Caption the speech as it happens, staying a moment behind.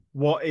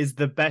What is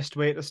the best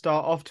way to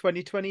start off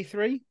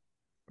 2023?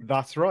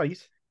 That's right,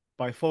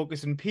 by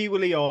focusing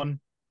purely on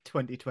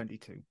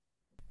 2022.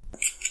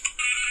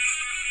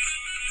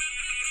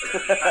 That's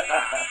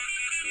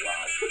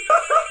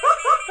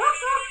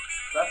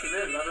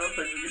it. I don't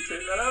think we can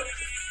take that out.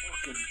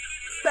 Fucking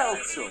belt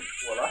some.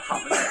 Well, that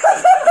happened.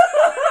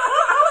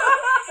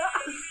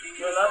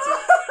 Well, that's it.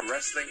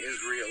 Wrestling is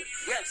real.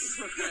 Yes!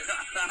 And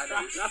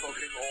it's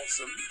fucking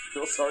awesome.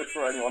 Feel sorry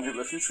for anyone who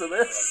listens to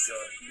this. Oh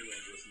god, no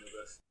one's listening to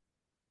this.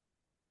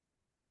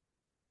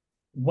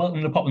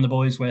 Welcome to Popping the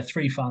Boys, where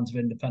three fans of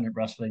independent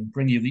wrestling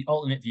bring you the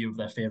alternate view of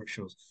their favourite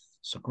shows.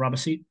 So grab a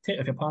seat,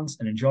 take off your pants,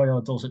 and enjoy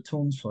our dulcet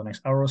tones for the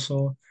next hour or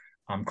so.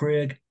 I'm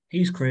Craig,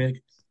 he's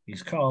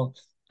Carl,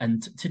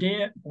 and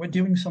today we're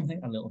doing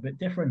something a little bit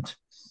different.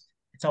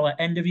 It's our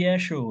end of year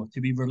show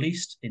to be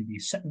released in the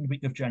second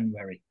week of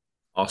January.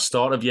 Our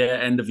start of year,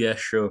 end of year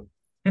show.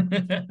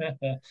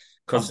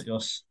 Classic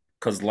us.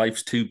 Because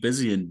life's too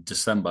busy in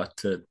December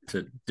to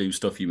do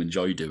stuff you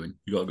enjoy doing.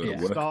 You got to go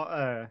to work.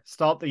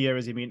 Start the year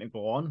as you mean to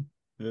go on.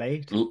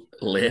 Late.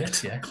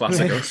 Late. Yeah.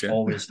 Classic us, yeah.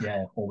 Always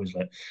late.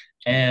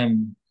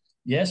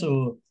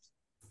 So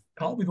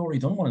Carl, we've already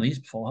done one of these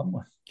before, haven't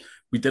we?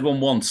 We did one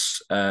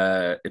once.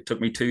 It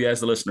took me 2 years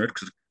to listen to it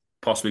because it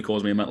possibly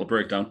caused me a mental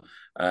breakdown.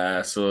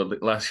 So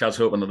let's just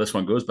hoping that this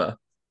one goes better.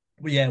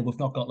 Well, yeah, we've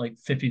not got like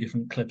 50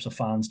 different clips of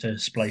fans to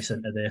splice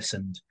into this,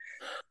 and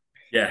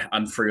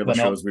and 3 other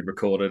shows we'd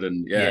recorded,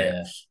 and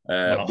we're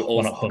not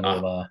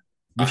hungover.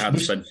 I had to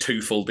spend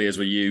 2 full days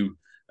with you.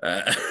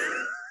 I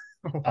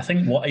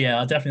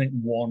definitely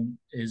think one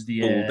is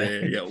the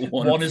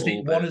one is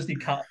the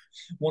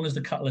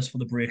catalyst for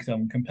the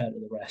breakdown compared to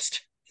the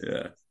rest.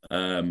 Yeah.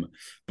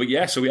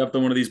 So we have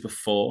done one of these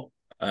before.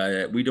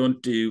 We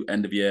don't do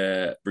end of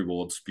year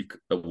rewards because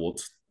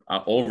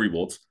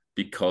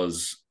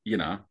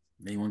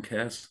no one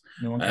cares.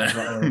 No one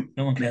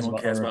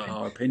cares about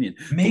our opinion.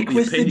 Make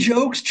with the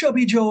jokes,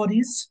 chubby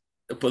Geordies.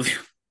 But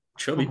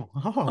chubby,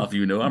 have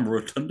you know I'm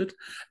rotunded.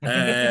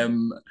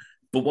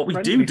 But what we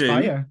do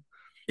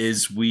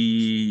is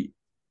we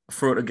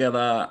throw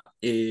together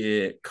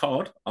a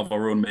card of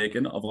our own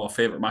making of our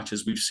favourite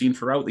matches we've seen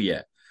throughout the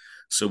year.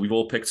 So we've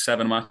all picked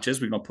 7 matches.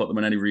 We've not put them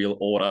in any real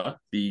order.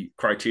 The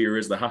criteria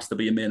is there has to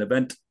be a main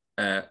event /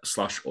 a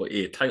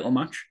title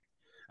match,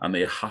 and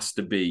there has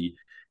to be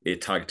a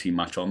tag team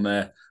match on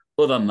there.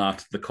 Other than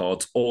that, the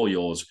card's all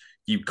yours.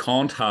 You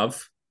can't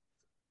have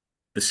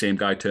the same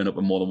guy turn up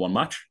in more than one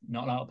match.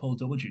 Not allowed to pull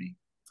double duty.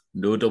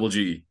 No double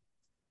duty.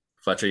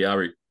 Fletcher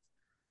Yari.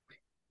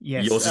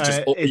 Yes, yours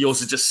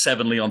is just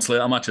 7 Leon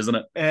Slater matches, isn't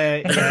it?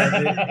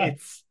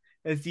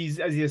 It's as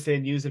you're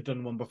saying, you have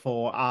done one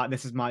before.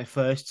 This is my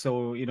first,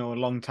 so a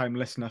long time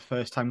listener,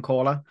 first time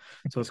caller.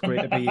 So it's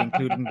great to be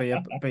included and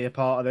be a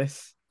part of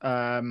this.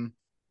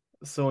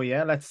 So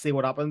yeah, let's see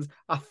what happens.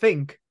 I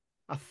think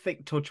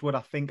Touchwood.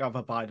 I think I've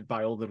abided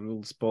by all the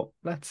rules, but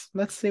let's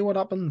see what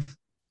happens.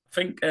 I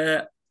think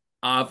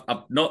I've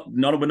not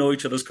none of we know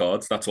each other's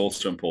cards. That's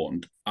also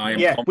important.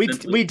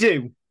 We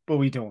do, but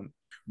we don't.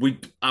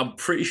 I'm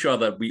pretty sure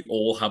that we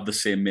all have the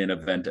same main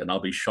event, and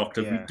I'll be shocked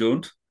if we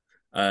don't.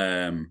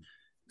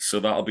 So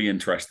that'll be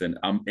interesting.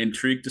 I'm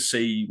intrigued to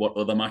see what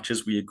other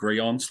matches we agree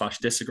on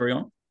 / disagree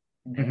on.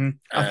 Mm-hmm.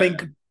 I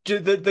think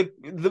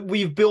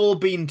we've all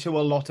been to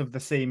a lot of the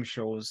same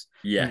shows.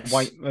 Yes,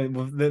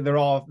 there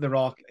are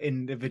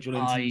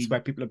individual instances where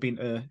people have been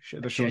to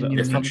the shows at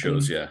different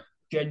shows. Yeah,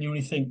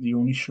 genuinely think the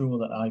only show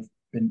that I've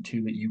been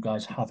to that you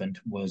guys haven't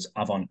was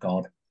Avant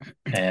Garde.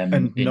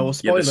 And no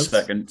spoilers.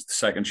 The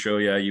second show,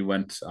 you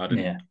went. I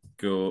didn't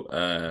go.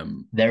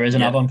 There is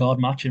an Avant Garde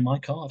match in my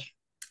card.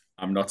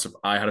 I'm not.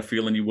 I had a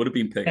feeling you would have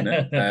been picking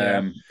it.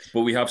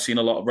 But we have seen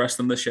a lot of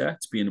wrestling this year.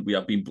 Last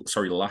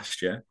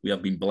year we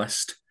have been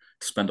blessed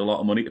to spend a lot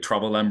of money to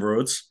travel them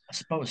roads. I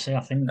was about to say, I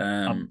think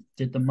I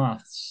did the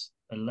maths.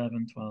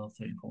 11, 12,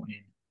 13,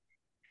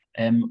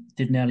 14.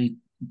 Did nearly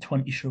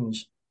 20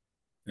 shows.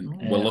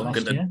 And we're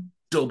looking to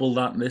double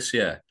that this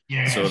year.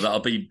 Yes. So that'll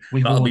be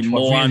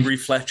more Angry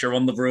Fletcher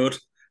on the road.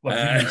 We're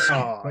really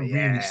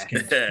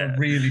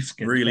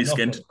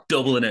skint,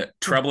 doubling it,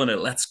 trebling it.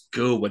 Let's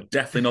go. We're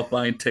definitely not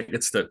buying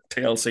tickets to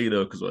TLC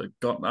though, because I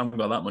haven't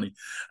got that money.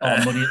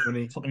 Money in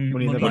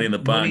the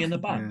bank. Money in the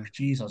bank. Yeah.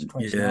 Jesus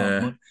Christ!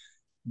 Yeah.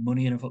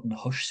 Money in a fucking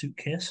hush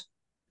suitcase.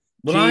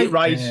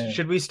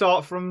 Should we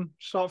start from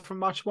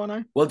match 1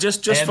 now? Well,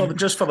 just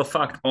for the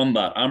fact on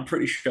that, I'm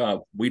pretty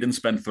sure we didn't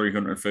spend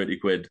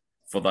 £330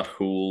 for that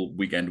whole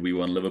weekend. We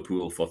were in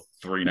Liverpool for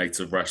 3 nights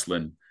of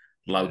wrestling.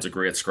 Loads of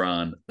great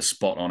scran, a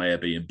spot on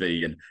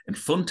Airbnb, and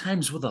fun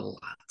times with the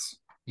lads.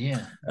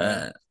 Yeah.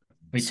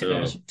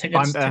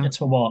 Tickets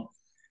for what?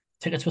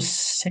 Tickets were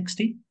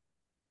 60?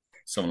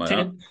 Something like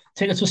that.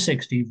 Tickets were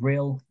 60.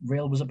 Real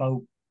was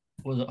about,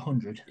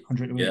 100?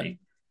 180. Yeah.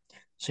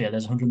 So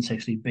there's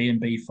 160.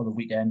 B&B for the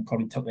weekend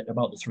probably took it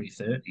about the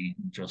 330.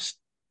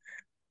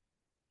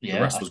 The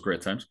rest was great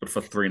times, but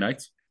for 3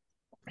 nights.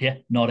 Yeah,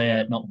 not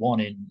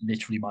one in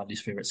literally my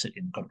least favourite city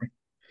in the country.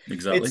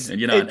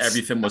 Exactly, and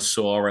everything was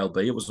so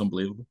RLB. It was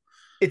unbelievable.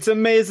 It's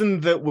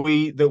amazing that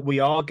we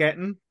are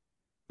getting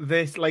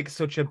this like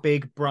such a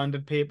big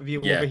branded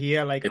pay-per-view over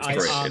here. Like it's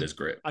great. It is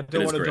great. I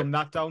don't want to dumb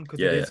that down because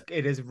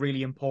it is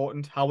really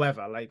important.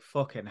 However, like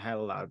fucking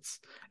hell, lads.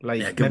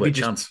 Like give it a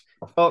chance.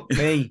 Fuck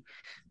me.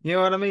 You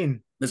know what I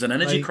mean? There's an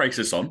energy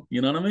crisis on,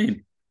 you know what I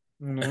mean?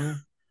 No.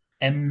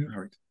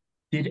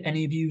 Did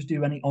any of you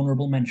do any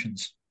honourable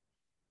mentions?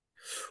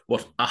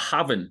 What I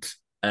haven't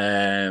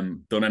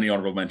done any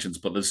honourable mentions,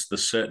 but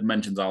there's certain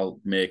mentions I'll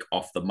make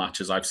off the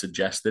matches I've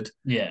suggested.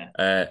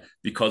 Yeah.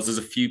 Because there's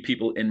a few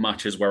people in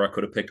matches where I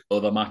could have picked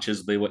other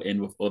matches they were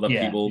in with other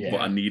people,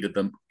 but I needed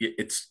them.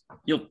 It's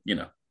you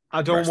know.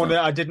 I don't want to.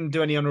 I didn't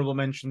do any honourable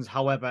mentions.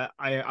 However,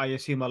 I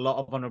assume a lot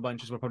of honourable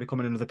mentions were probably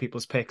coming in other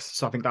people's picks.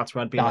 So I think that's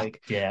where I'd be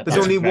like, there's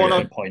only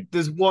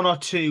there's one or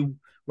two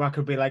where I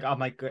could be like, I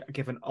might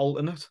give an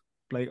alternate.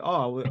 Like,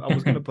 oh, I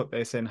was going to put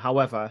this in.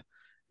 However,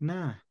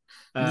 nah.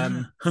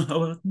 No.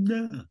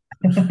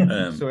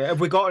 So have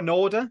we got an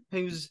order?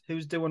 Who's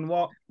doing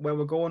what? Where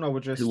we're going, or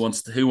we're just who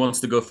wants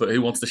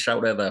to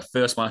shout out their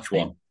first match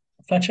one?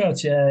 Fletcher,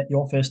 it's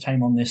your first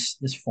time on this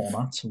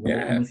format, so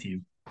we're on with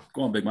you.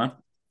 Go on, big man.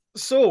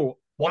 So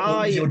what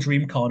was your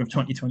dream card of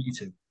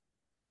 2022?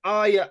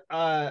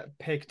 I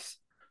picked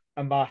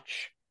a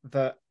match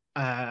that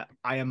I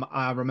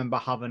remember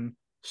having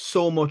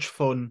so much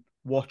fun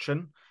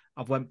watching.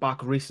 I've went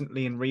back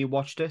recently and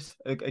rewatched it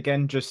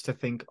again just to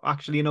think,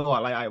 actually, you know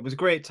what? Like, it was a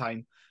great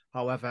time.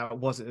 However,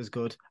 was it as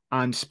good?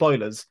 And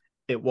spoilers,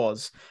 it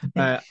was.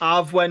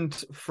 I've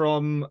went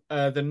from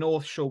the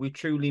North Shore, We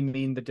Truly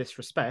Mean the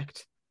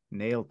Disrespect.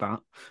 Nailed that.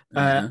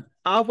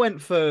 I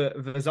went for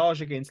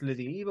Visage against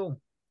Lizzie Evo.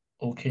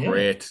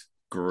 Okay.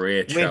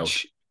 Great show.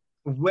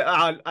 Which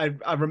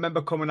I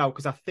remember coming out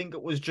because I think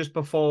it was just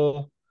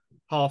before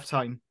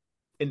halftime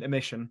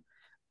intermission.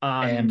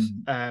 And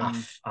I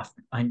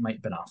might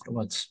have been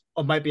afterwards.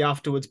 Or might be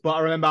afterwards, but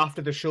I remember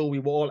after the show we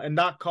were all, and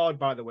that card,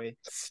 by the way,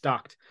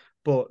 stacked.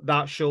 But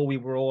that show we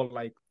were all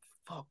like,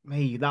 "Fuck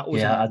me, that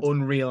was an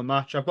unreal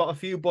match." I've got not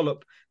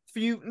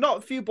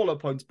a few bullet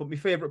points, but my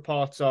favorite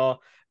parts are,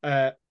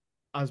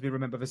 as we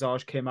remember,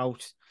 Visage came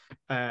out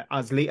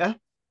as Lita.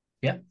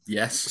 Yeah.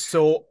 Yes.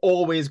 So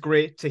always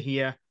great to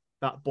hear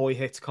that Boy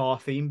Hits Car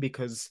theme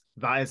because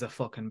that is a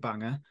fucking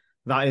banger.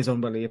 That is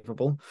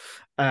unbelievable.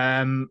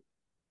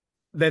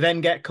 They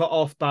then get cut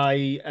off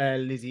by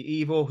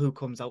Lizzie Evo, who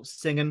comes out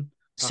singing.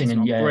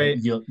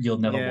 Great. You'll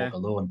never walk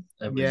alone.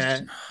 It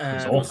was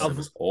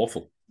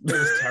awful. It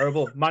was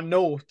terrible. My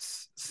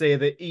notes say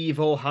that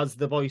Evo has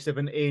the voice of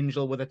an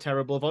angel with a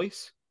terrible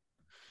voice.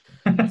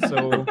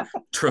 So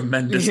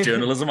tremendous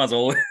journalism as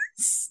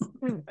always.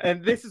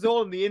 And this is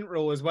all in the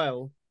intro as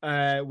well.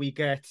 We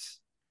get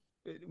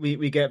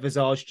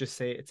Visage just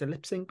say, "It's a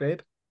lip sync, babe.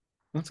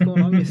 What's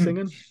going on? You're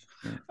singing."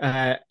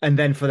 And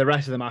then for the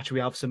rest of the match, we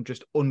have some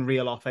just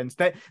unreal offense.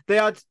 They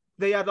had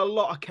a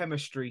lot of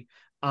chemistry,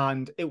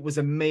 and it was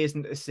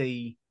amazing to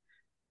see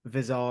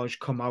Visage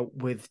come out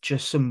with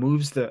just some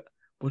moves that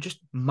were just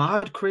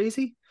mad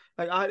crazy.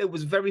 Like it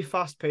was very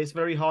fast paced,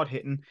 very hard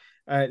hitting.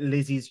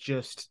 Lizzie's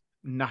just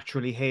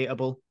naturally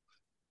hateable.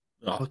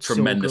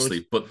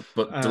 Tremendously, so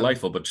but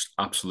delightful, but just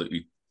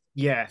absolutely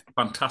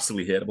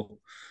fantastically hateable.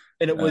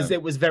 And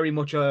it was very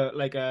much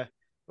the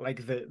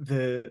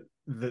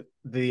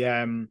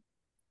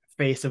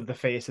face of the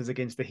faces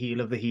against the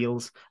heel of the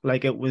heels.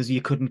 Like it was,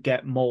 you couldn't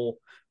get more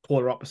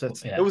polar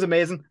opposites. It was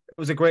amazing. It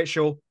was a great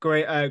show,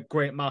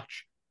 great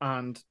match,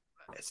 and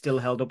it still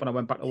held up when I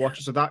went back to watch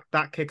it. So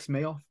that kicks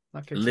me off.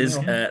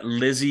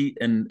 Lizzie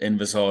and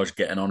Visage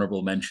get an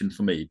honourable mention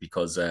for me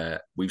because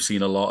we've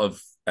seen a lot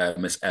of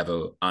Miss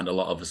Evo and a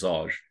lot of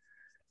Visage,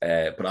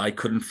 but I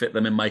couldn't fit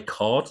them in my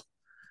card,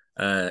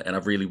 and I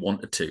really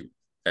wanted to.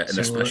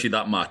 Especially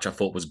that match, I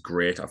thought was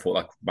great. I thought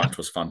that match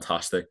was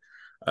fantastic.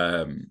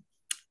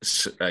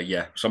 So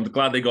I'm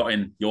glad they got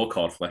in your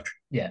card, Fletch.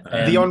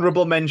 The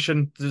honourable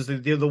mention,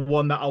 the other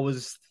one that I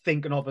was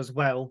thinking of as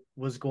well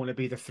was going to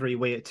be the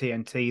 3-way at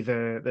TNT,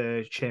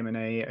 the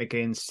Chamonix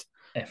against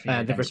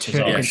Effie, the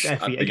returning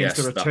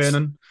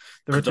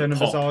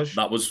Visage.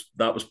 That was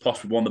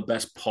possibly one of the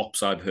best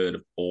pops I've heard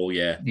of all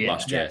year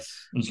last year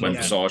when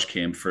Visage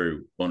came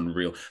through.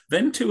 Unreal.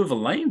 Them two have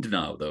aligned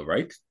now, though,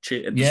 right?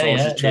 Visage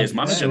is Che's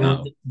manager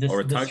now, or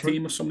a tag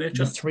team of some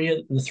nature. The three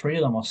of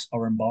them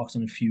are embarked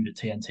on a feud at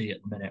TNT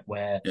at the minute,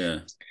 where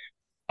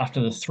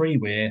after the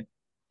 3-way,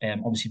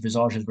 obviously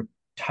Visage is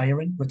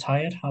retired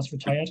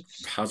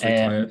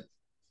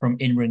from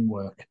in-ring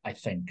work, I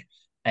think.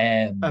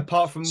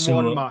 Apart from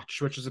one match,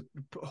 which is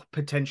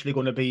potentially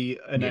going to be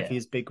an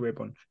Effie's Big Grey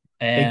Bunch.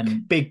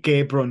 Big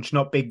gay brunch,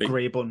 not big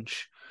grey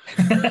bunch.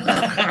 That's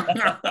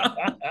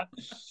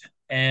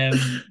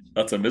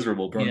a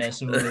miserable brunch. Yeah,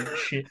 so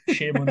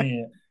Shea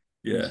Monet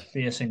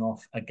facing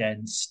off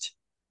against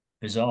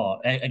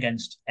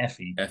against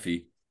Effie.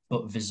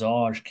 But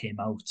Visage came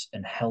out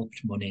and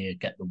helped Monet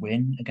get the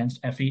win against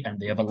Effie, and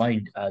they have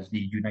aligned as the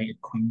United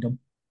Queendom.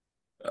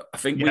 I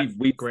think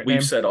we've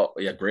said,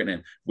 great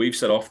name. We've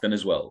said often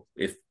as well,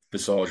 if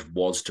Visage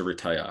was to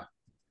retire,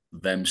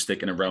 them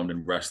sticking around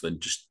in wrestling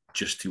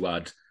just to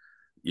add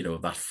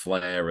that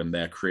flair and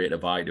their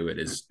creative eye to it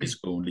is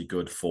only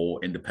good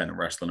for independent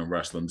wrestling and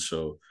wrestling.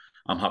 So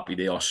I'm happy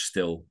they are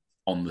still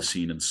on the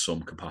scene in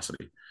some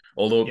capacity.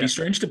 Although it'd be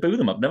strange to boo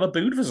them. I've never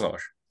booed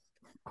Visage.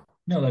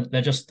 No,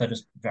 they're just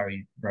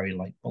very, very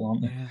likable,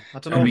 aren't they? Yeah. I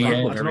don't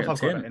know if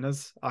I've got it in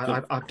us.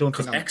 I don't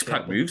think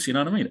X-Pac moves, you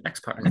know what I mean?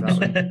 X-Pac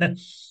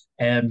moves.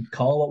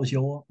 Carl, what was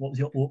your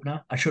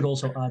opener? I should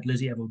also add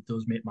Lizzie Evo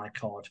does make my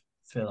card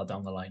further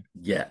down the line.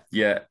 Yeah.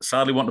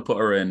 Sadly, want to put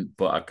her in,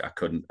 but I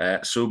couldn't.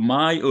 So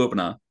my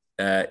opener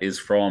is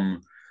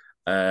from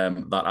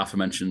that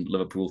aforementioned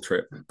Liverpool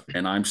trip,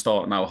 and I'm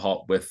starting out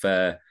hot with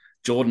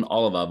Jordan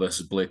Oliver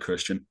versus Blake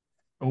Christian.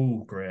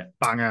 Oh, great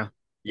banger!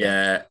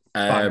 Yeah.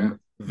 Banger.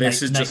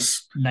 This is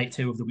just night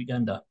 2 of the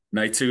weekender.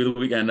 Night 2 of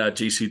the weekender.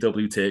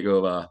 GCW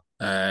takeover.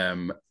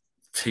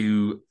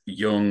 2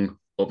 young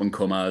up and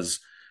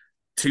comers,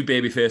 2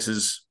 baby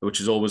faces,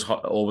 which is always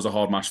a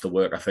hard match to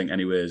work, I think,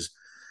 anyways.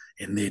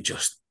 And they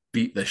just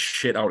beat the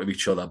shit out of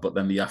each other. But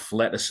then the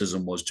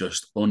athleticism was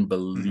just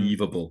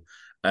unbelievable.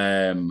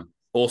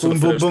 Also, boom,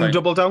 boom, boom,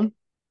 double down.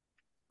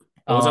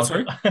 What was that,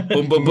 sorry?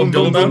 Boom, boom, boom,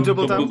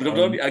 double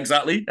down.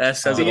 Exactly.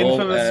 Says the it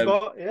all. Infamous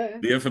spot. Yeah.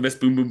 The infamous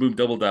boom, boom, boom,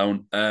 double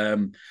down.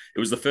 It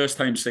was the first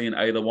time seeing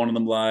either one of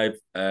them live.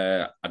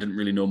 I didn't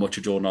really know much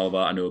of Jordan Oliver.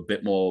 I know a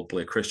bit more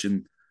Blake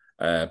Christian.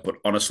 But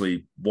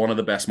honestly, one of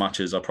the best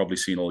matches I've probably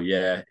seen all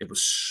year. It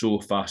was so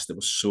fast. It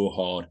was so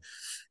hard.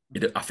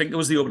 I think it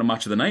was the opening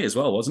match of the night as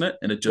well, wasn't it?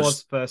 And it just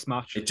was first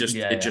match. It just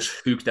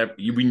hooked.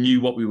 We knew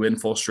what we were in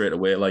for straight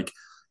away. Like,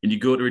 when you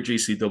go to a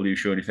GCW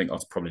show and you think, oh,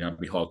 it's probably going to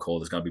be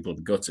hardcore, there's going to be blood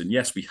and guts. And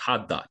yes, we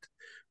had that,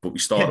 but we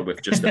started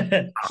with just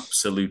an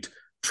absolute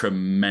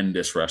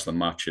tremendous wrestling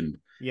match. And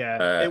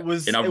it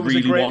was. And I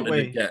really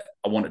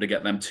wanted to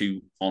get them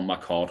 2 on my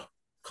card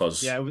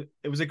because it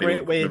was a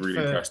great way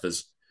really impressed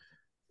us.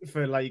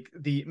 For like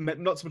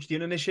not so much the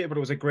uninitiated, but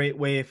it was a great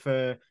way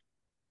for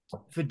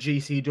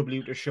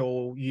GCW to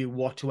show you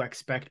what to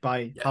expect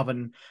by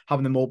having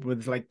them open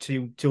with like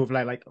two of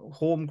like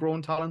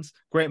homegrown talents.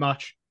 Great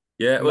match.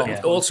 Yeah, well,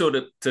 also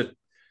to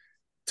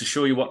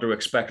show you what to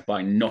expect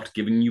by not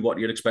giving you what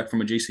you'd expect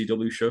from a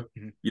GCW show.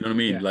 Mm-hmm. You know what I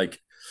mean? Yeah. Like, it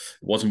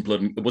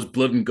was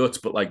blood and guts,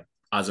 but like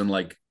as in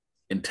like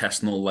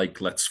intestinal,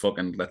 like let's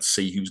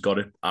see who's got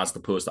it, as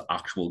opposed to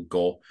actual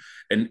gore.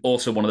 And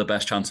also one of the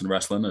best chants in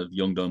wrestling of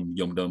Young Dumb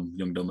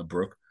and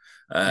Brooke.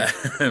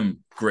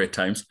 Great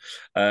times.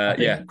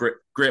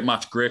 Great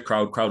match, great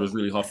crowd. Crowd was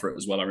really hot for it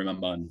as well, I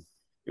remember, and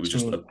it was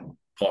just a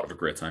part of a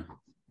great time.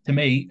 To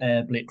me,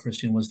 Blake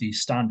Christian was the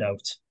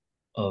standout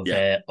of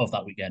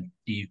that weekend.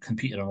 He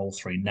competed on all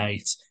 3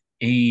 nights.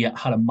 He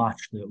had a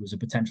match that was a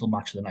potential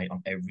match of the night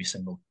on every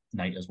single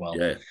night as well.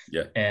 Dean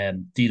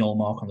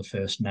Allmark on the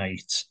first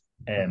night,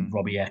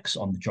 Robbie X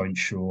on the joint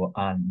show,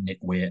 and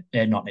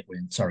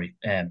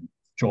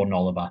Jordan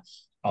Oliver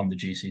on the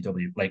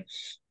GCW. Like,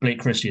 Blake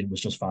Christian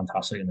was just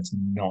fantastic, and it's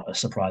not a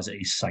surprise that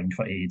he's signed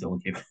for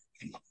AEW.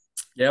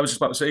 Yeah, I was just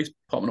about to say he's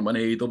popping up on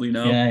AEW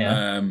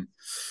now.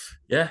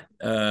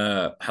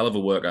 Hell of a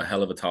worker,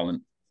 hell of a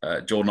talent.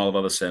 Jordan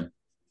Oliver the same.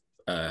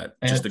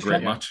 Just a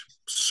great match.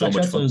 So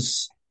much fun.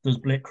 Does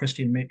Blake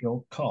Christian make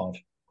your card?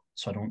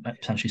 So I don't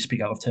potentially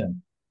speak out of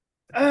turn.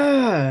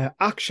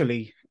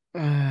 Actually,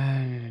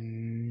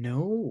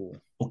 no.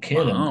 Okay,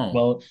 then.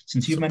 Well,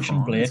 since you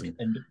mentioned Blake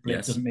and Blake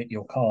doesn't make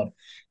your card,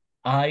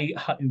 I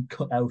had to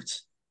cut out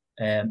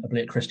a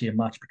Blake Christian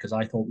match because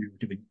I thought we were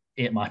doing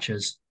 8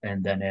 matches,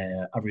 and then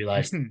I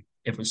realised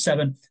if it was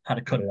 7, had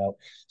to cut it out.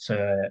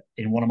 So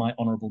in one of my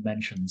honourable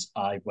mentions,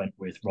 I went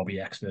with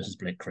Robbie X versus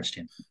Blake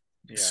Christian.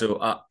 Yeah.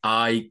 So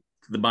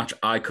the match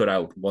I cut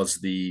out was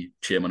the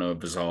Chairman of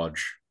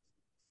Visage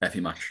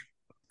Effie match,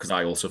 because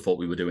I also thought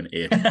we were doing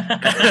 8.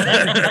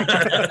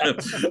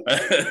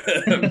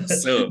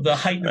 So the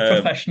heightened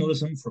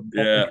professionalism from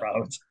the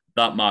crowd.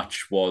 That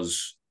match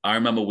was, I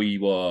remember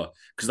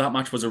because that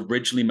match was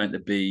originally meant to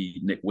be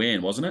Nick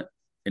Wayne, wasn't it?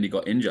 And he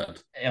got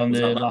injured. On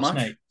the last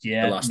night.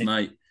 Yeah. The last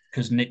night.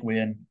 Because Nick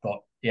Wayne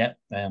got,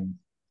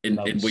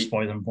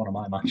 spoiling one of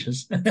my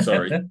matches.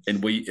 Sorry.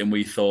 And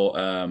we thought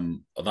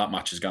that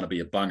match is going to be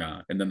a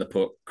banger. And then they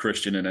put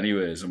Christian in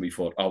anyways. And we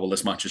thought, oh, well,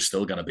 this match is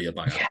still going to be a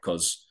banger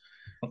because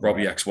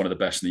Robbie X, one of the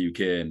best in the UK,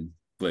 and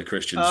Blake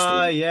Christian.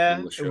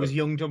 It was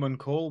Young, Dumb and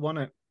Cole, wasn't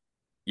it?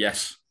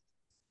 Yes.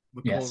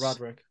 With Paul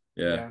Radrick.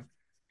 Yeah.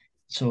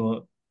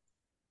 So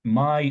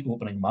my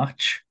opening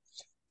match,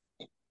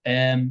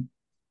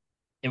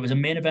 it was a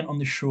main event on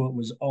the show it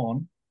was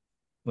on,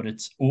 but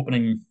it's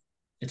opening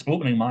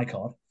my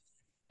card.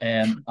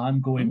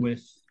 I'm going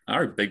with... All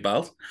right, big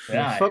belt.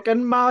 Yeah.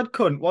 Fucking mad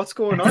cunt. What's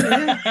going on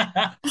here?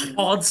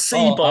 Hard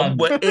C-bomb.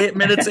 We're 8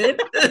 minutes in.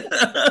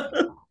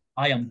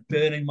 I am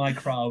burning my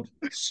crowd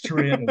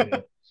straight away.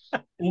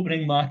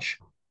 Opening match,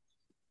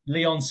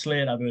 Leon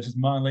Slater versus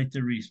Manley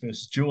DeReese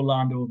versus Joe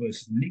Lando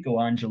versus Nico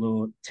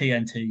Angelo,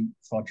 TNT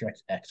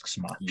Project X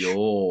match.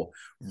 Yo,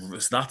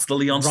 that's the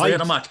Leon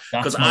Slater match.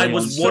 Because I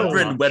was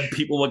wondering when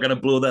people were going to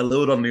blow their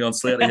load on Leon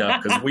Slater here,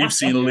 because we've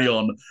seen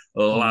Leon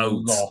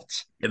loud.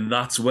 And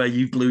that's where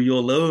you blew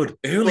your load.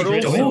 Early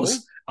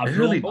doors.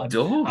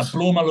 I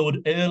blow my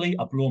load early,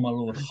 I blow my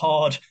load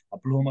hard, I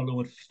blow my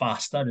load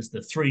fast. That is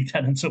the three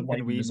tenets of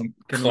Whiteman.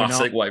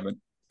 Classic Whiteman.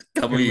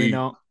 Can we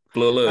not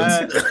blow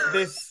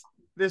loads?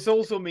 This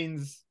also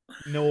means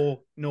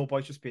no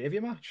boisterous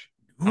behaviour match.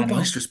 No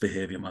boisterous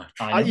behaviour match.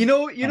 You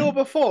know,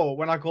 before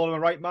when I called him a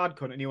right mad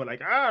cunt, and you were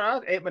like,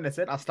 8 minutes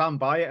in, I stand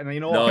by it, and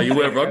you know. No, you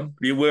weren't wrong.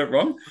 You weren't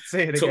wrong.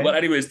 Say it again. But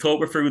anyways, talk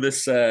me through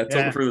this.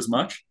 This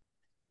match.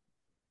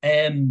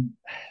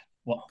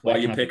 Why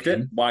you picked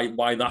it?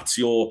 Why that's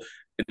your?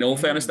 In all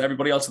fairness to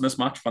everybody else in this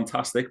match,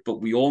 fantastic.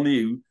 But we all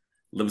knew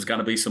there was going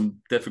to be some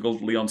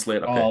difficult Leon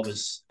Slater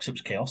picks. It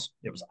was chaos.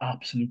 It was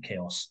absolute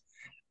chaos.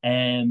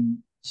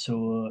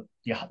 So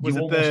yeah,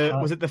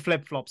 was it the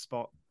flip flop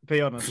spot? Be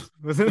honest,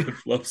 was it the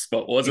flip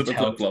spot? Was it the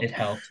flip flop? It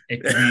helped.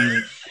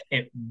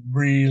 It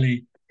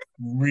really,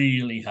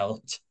 really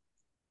helped.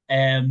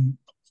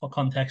 For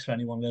context for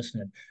anyone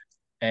listening,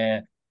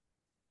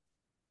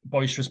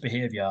 boisterous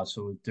behaviour.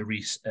 So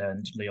Darius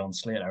and Leon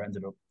Slater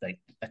ended up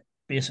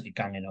basically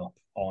ganging up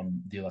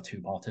on the other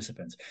two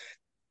participants.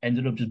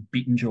 Ended up just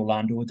beating Joe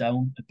Lando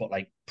down, but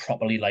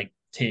properly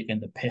taking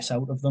the piss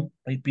out of them,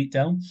 beat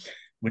down,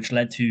 which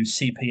led to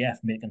CPF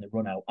making the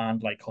run out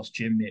and cost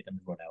Jim making the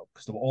run out,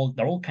 because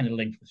they're all kind of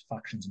linked with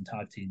factions and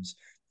tag teams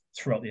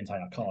throughout the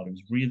entire card.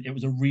 It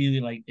was a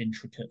really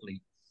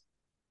intricately.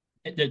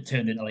 It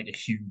turned into a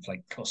huge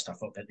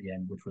clusterfuck at the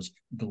end, which was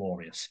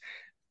glorious.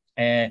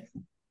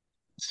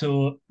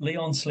 So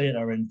Leon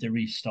Slater and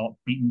Darius start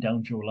beating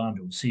down Joe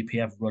Lando.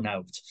 CPF run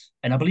out,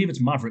 and I believe it's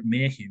Maverick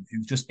Mayhew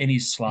who's just in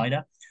his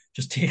slider,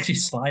 just takes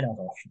his slider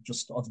off and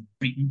just starts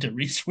beating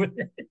Darius with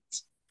it.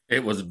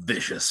 It was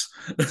vicious.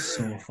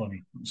 So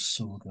funny. It was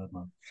so good,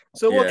 man.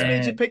 So what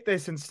did you pick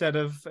this instead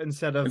of a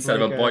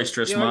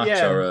boisterous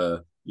match or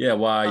a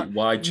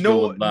why'd you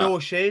go with that? No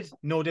shade,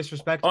 no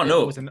disrespect. Oh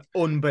no, it was an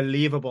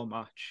unbelievable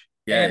match.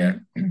 Yeah.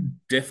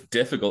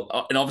 Difficult,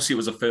 and obviously it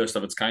was the first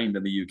of its kind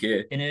in the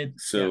UK.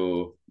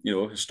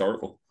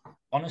 Historical.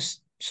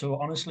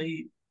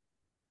 Honestly,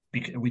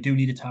 because we do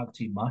need a tag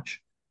team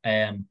match.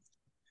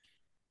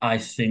 I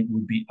think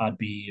I'd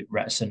be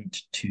remiss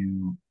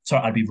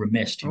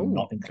to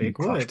not include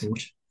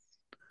Crashboat.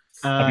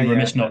 I'd be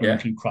remiss not to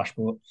include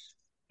Crashboat.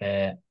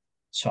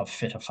 So I've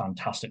fit a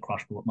fantastic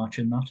Crashboat match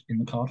in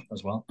the card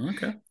as well.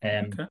 Okay.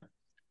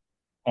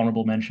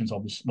 Honorable mentions,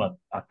 obviously. Well,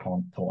 I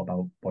can't talk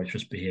about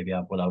boisterous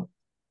behaviour without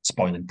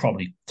spoiling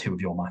probably two of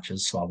your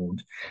matches, so I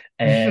won't.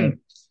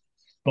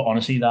 But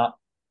honestly, that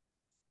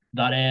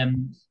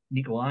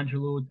Nico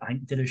Angelo, I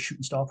think, did a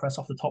shooting star press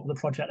off the top of the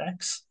Project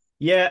X.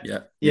 Yeah.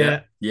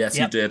 Yes,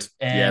 he did.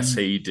 Yes,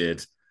 he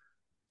did.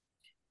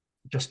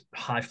 Just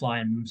high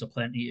flying moves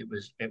aplenty. It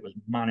was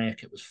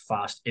manic. It was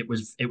fast. It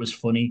was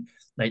funny.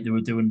 They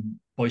were doing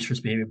boisterous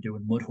behavior,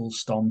 doing mud hole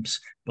stomps,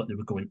 but they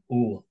were going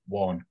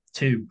 1,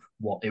 2.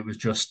 What? It was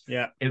just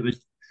It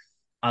was.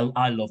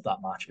 I love that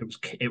match.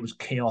 It was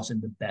chaos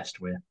in the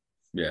best way.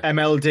 Yeah.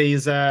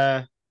 MLD's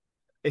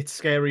it's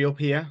scary up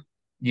here.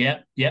 Yeah.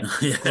 It's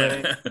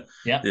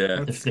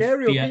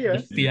scary up here.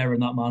 The fear in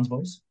that man's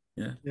voice.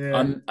 Yeah.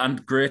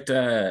 And great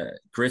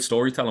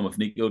storytelling with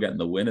Nico getting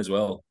the win as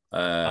well.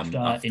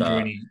 After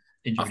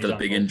the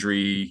big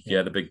injury,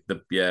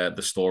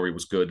 the story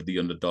was good. The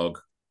underdog,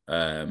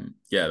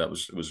 it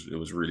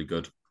was really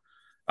good.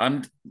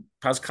 And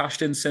has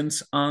cashed in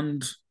since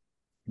and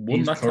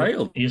won that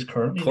title. He is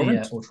current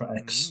Ultra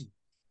X,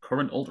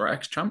 current Ultra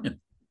X champion.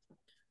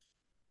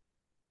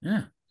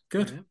 Yeah,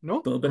 good. Yeah. No,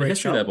 a little bit of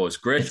history there, boys.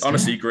 Great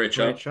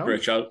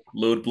shout.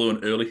 Load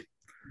blowing early.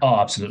 Oh,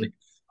 absolutely.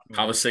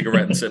 Have a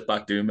cigarette and sit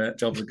back, do mate.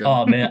 Jobs are good.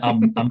 Oh, mate,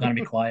 I'm going to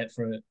be quiet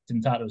for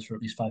Timtatos for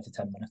at least 5 to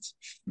 10 minutes.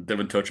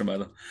 Didn't touch him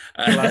either.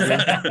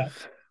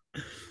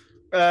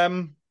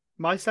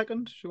 My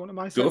second? Do you want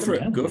my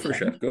second? Go for it,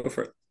 Chef. Go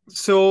for it.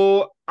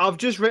 So I've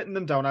just written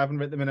them down. I haven't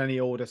written them in any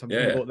order, so I'm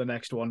going to go to the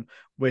next one,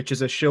 which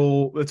is a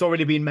show that's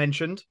already been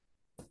mentioned.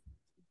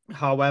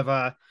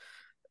 However,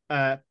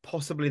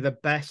 possibly the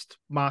best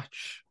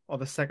match or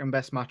the second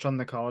best match on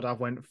the card, I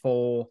went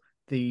for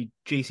the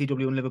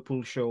GCW and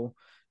Liverpool show.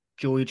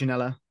 Joey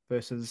Janela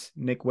versus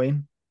Nick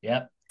Wayne.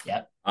 Yeah.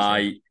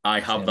 I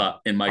have that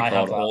in my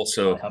card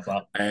also. I have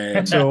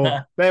that.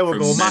 So there we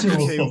go. Match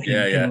two.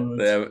 Yeah.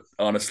 They're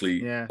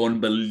honestly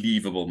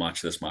unbelievable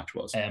match. This match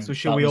was. So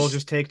should we all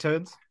just take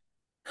turns?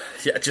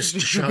 Yeah, just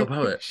shout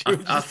about it.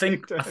 I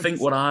think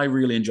what I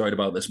really enjoyed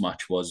about this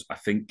match was I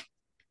think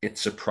it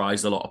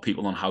surprised a lot of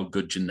people on how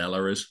good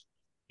Janela is.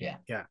 Yeah.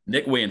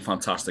 Nick Wayne,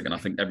 fantastic, and I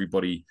think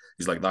everybody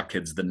is like, that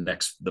kid's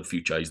the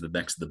future. He's the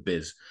next the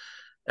biz.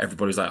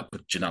 Everybody's like,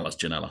 but Janela's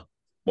Janela.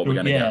 What we're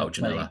going to get out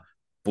of Janela.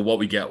 But what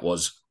we get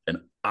was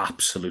an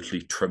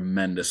absolutely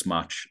tremendous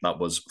match that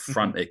was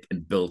frantic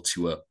and built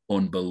to an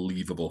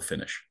unbelievable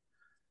finish.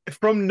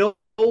 From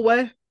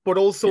nowhere, but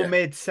also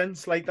made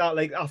sense like that.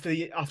 Like after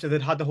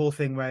they'd had the whole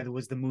thing where there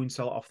was the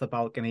moonsault off the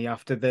balcony,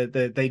 after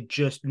they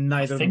just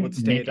neither of them would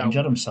stay Nick down.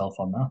 Injured himself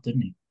on that,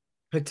 didn't he?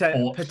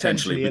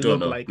 Potentially, we don't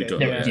know.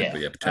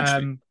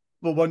 Potentially.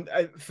 But one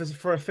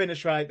for a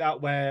finish like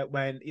that, where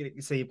when you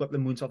say you've got the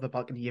moons off the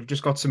balcony, you've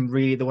just got some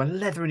really they were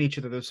leathering each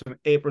other. There's some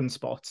apron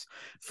spots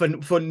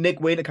for Nick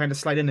Wayne to kind of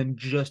slide in and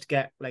just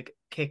get like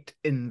kicked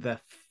in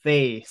the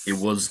face. It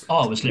was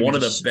was one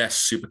of the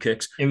best super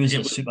kicks. It was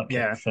a super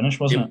kick finish,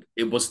 wasn't it?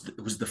 It was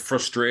the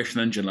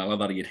frustration in Janela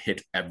that he had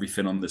hit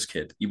everything on this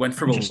kid. He went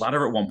through a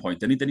ladder at one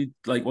point, didn't he?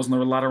 Like, wasn't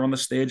there a ladder on the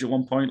stage at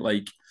one point?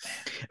 Like,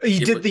 he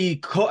did the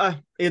cutter.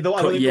 Though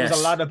I don't think it was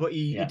a ladder, but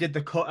he did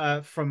the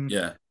cutter from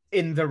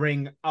in the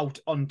ring out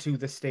onto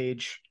the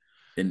stage,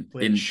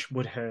 which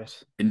would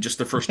hurt. In just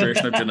the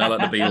frustration of Janela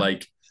to be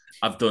like,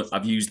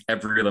 I've used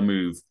every other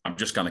move. I'm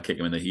just gonna kick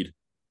him in the head.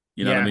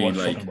 You know what I mean?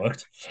 Like,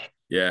 worked.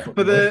 Yeah.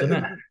 But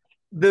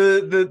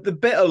the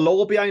bit of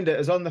lore behind it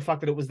is on the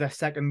fact that it was their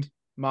second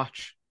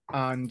match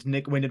and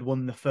Nick Wayne had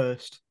won the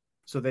first,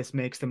 so this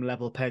makes them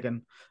level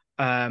pegging.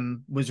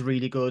 Was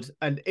really good,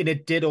 and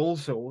it did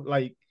also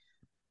like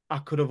we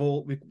could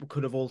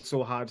have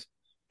also had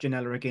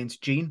Janela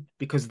against Jean,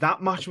 because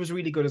that match was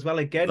really good as well.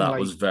 Again, that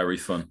was very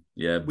fun.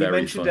 Yeah, we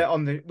mentioned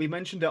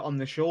it on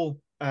the show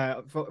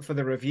for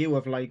the review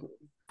of like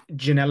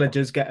Janela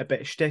does get a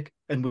bit of shtick,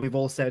 and we've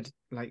all said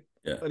like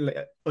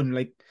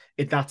unlike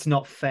it, that's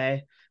not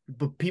fair.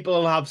 But people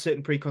will have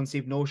certain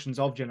preconceived notions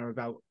of Janela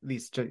about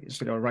these,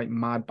 right,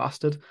 mad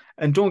bastard.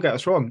 And don't get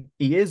us wrong,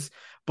 he is.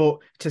 But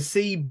to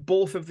see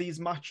both of these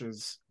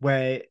matches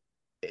where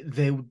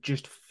they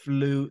just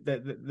flew,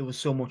 there was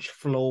so much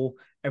flow,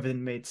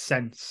 everything made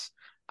sense,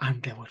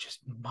 and they were just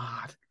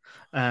mad.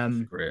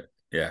 Great,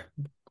 yeah,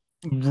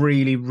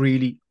 really,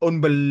 really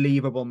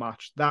unbelievable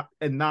match. That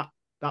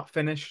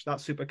finish,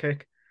 that super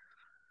kick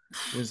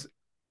was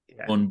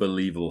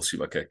unbelievable.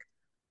 Super kick.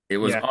 It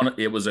was I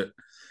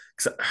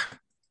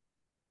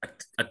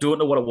don't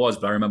know what it was,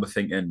 but I remember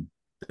thinking,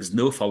 "There's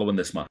no following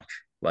this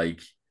match."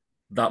 Like,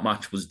 that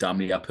match was damn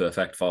near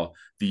perfect for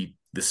the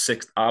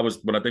sixth.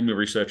 When I did my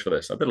research for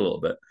this, I did a little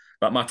bit.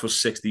 That match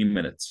was 16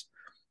 minutes.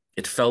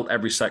 It felt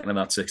every second of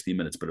that 16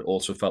 minutes, but it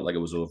also felt like it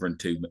was over in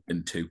two.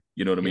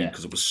 You know what I mean?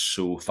 Because it was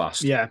so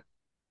fast. Yeah.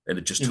 And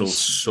it just told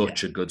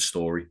such a good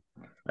story.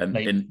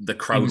 And the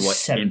crowd were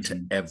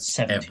into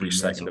every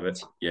second of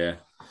it. Yeah.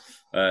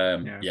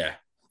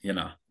 You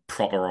know,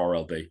 proper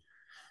RLB.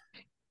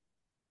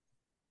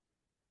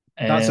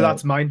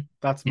 That's mine.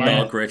 That's mine.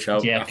 No, great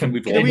shout. I think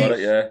we've all got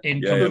it.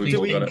 In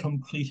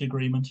complete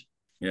agreement.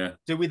 Yeah.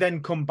 Do we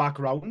then come back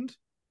round? What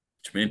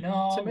do you mean?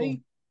 No, to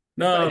me?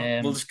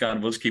 No, we'll just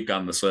keep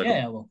going the circle.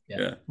 Yeah, well,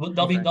 yeah. Well,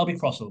 there'll be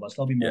crossovers.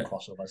 There'll be more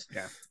crossovers.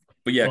 Yeah.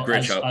 But yeah,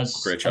 great shout.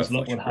 Great shout. As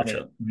luck would have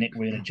it, Nick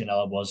Wayne and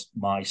Janela was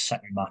my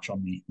second match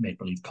on the Make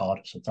Believe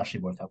card, so it's actually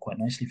worked out quite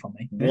nicely for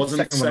me. It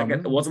wasn't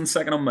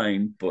second on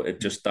mine,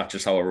 but that's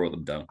just how I wrote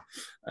them down.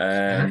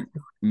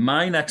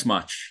 My next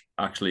match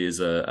actually is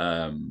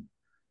a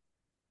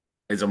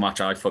match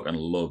I fucking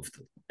loved,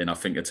 and I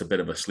think it's a bit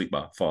of a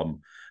sleeper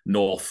from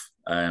North.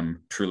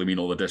 Truly mean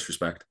all the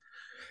disrespect.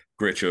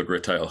 Great show,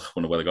 great title.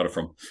 Wonder where they got it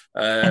from.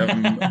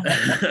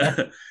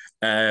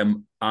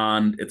 And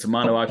it's a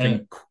man who I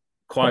think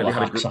quietly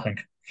had a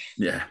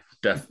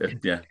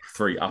great,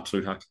 3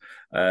 absolute hacks.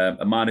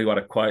 A man who had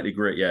a quietly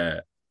great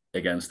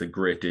against a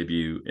great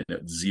debut in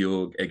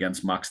Zio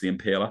against Max the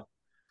Impaler.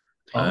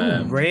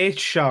 Great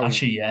show.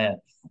 Actually,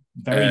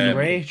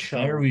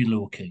 very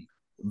low key.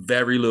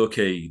 Very low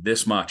key.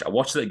 This match, I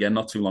watched it again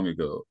not too long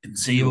ago. And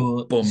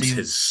Zio bumps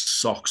his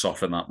socks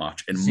off in that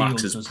match in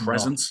Max's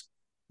presence.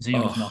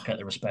 Zio does not get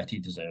the respect he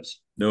deserves.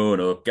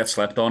 No, gets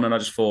slept on. And I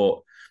just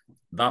thought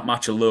that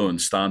match alone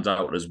stands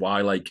out as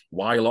why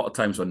a lot of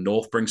times when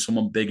North brings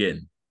someone big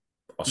in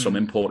or some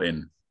import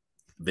in,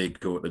 they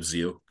go to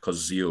Zio,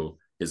 because Zio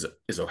is a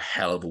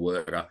hell of a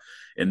worker.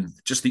 And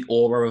just the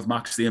aura of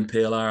Max the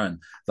Impaler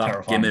and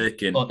that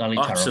gimmick, and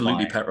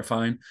absolutely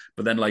terrifying.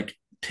 But then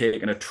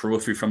taking a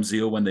trophy from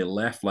Zio when they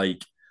left,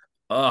 what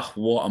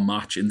a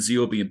match. And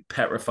Zio being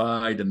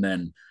petrified and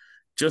then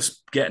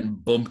just getting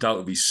bumped out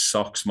of his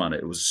socks, man.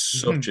 It was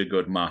such a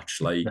good match.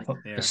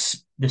 The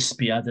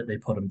spear that they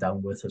put him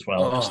down with as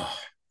well.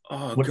 God!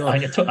 I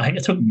think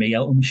it took me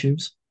out of my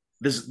shoes.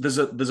 There's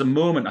a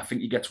moment, I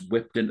think he gets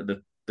whipped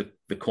into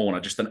the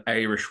corner, just an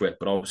Irish whip,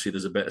 but obviously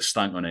there's a bit of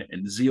stank on it,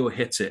 and Zio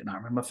hits it, and I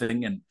remember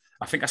thinking,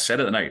 I think I said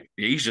it tonight,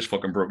 he's just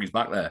fucking broke his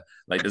back there.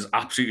 There's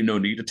absolutely no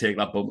need to take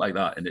that bump like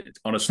that. And it's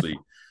honestly,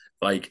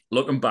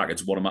 looking back,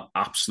 it's one of my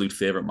absolute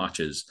favorite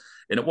matches.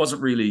 And it was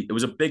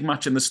a big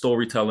match in the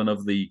storytelling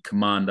of the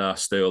Commander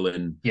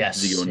Sterling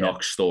Zio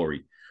Knox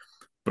story.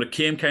 But it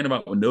came kind of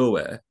out of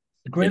nowhere.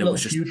 A great little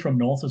feud from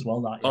North as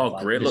well.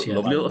 Lovely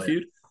little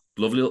feud.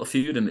 Lovely little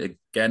feud. And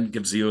again,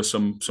 gives Zio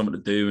something to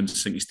do and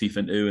sink his teeth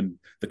into. And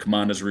the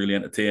Commander's really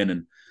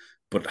entertaining.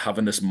 But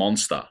having this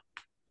monster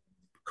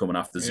coming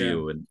after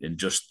Zio and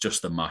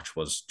just the match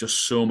was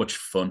just so much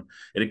fun.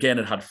 It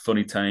had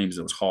funny times.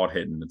 It was hard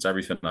hitting. It's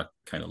everything I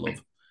kind of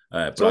love.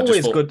 It's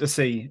always good to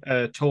see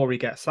Tori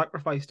get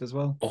sacrificed as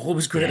well.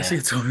 Always great to see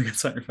Tori get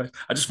sacrificed.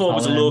 I just thought it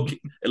was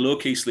a low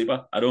key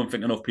sleeper. I don't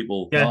think enough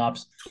people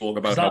talk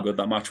about how good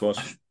that match was.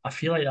 I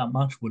feel like that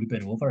match would have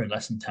been over in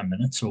less than 10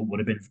 minutes, so it would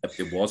have been.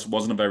 It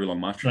wasn't a very long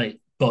match, right?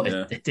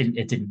 But it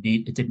didn't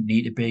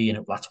need to be,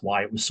 and that's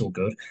why it was so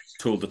good.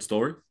 Told its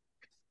story.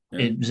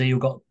 Zio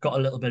got a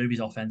little bit of his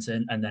offense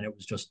in, and then it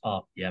was just,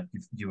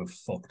 you were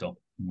fucked up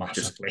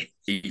massively. Just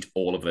eat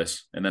all of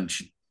this, and then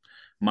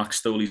Max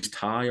stole his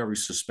tie or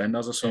his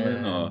suspenders or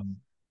something. I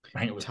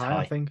think it was tie.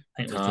 I think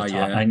it was tie, the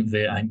tie. I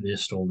think they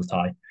stole the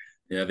tie.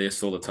 Yeah, they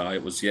stole the tie.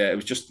 It was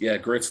just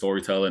great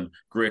storytelling,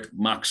 great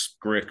Max,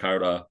 great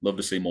character. Love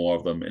to see more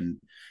of them. And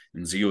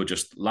Zio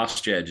just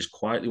last year just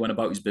quietly went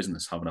about his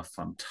business, having a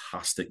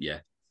fantastic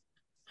year.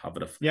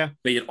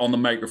 Be it on the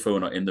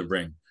microphone or in the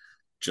ring,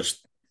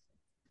 just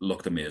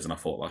looked amazing. I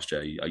thought last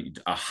year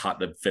I had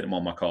to fit him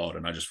on my card,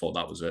 and I just thought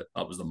that was it.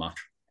 That was the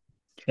match.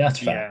 Yeah, that's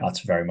fair.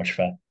 That's very much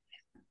fair.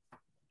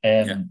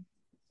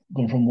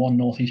 Going from one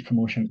Northeast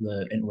promotion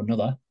into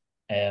another,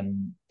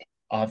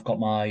 I've got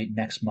my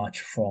next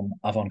match from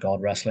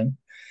Avant-Garde Wrestling.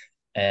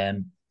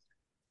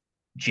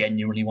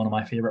 Genuinely one of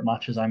my favorite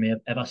matches I may have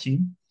ever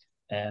seen.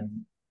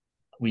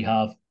 We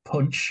have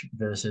Punch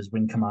versus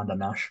Wing Commander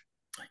Nash.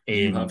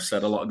 You have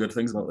said a lot of good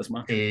things about this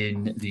match.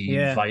 In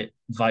the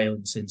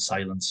Violence in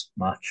Silence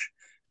match.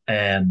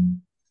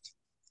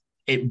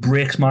 It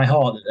breaks my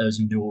heart that there's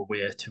no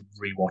way to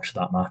rewatch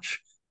that match.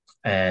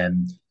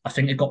 I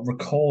think it got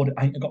recorded.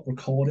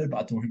 But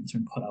I don't think it's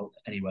been put out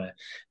anywhere.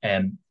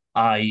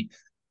 I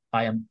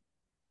am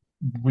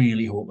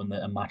really hoping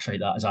that a match like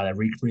that is either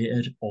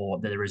recreated or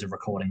that there is a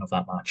recording of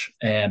that match.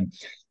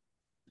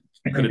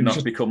 Could it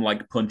not become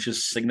like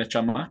Punch's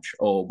signature match,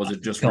 or was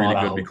it just really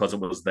good because it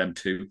was them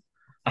two?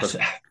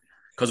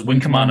 Because Wing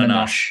Commander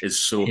Nash is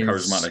so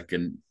charismatic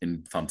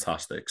and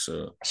fantastic.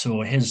 So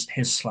his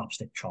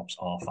slapstick chops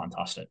are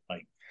fantastic.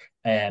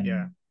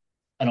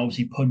 And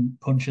obviously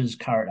Punch's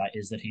character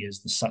is that he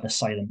is the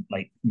silent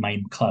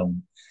mime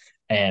clown,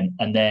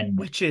 and then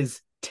which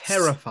is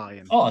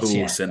terrifying.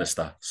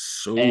 Sinister,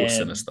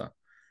 sinister.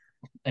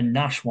 And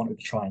Nash wanted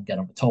to try and get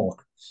him to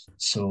talk,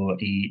 so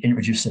he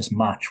introduced this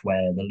match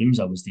where the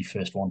loser was the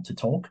first one to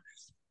talk.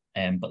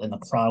 But then the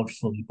crowd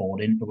fully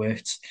bought into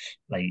it.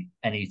 Like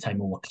any time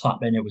we were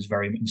clapping, it was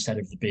very instead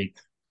of the big,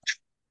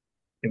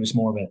 it was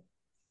more of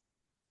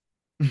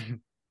a.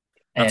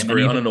 That's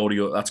great on an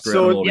audio. That's great.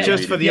 So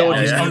just for the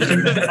audience, I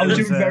was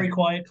doing very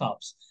quiet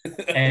claps,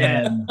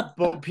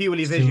 but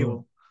purely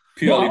visual.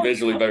 Purely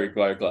visually, very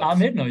quiet claps. I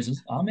made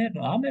noises.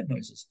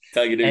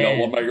 Tell you, dude, got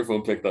one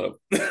microphone picked up.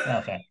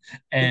 Okay.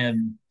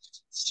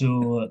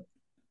 So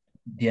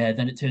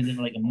then it turned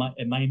into like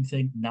a mime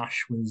thing.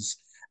 Nash was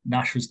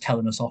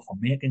telling us off for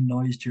making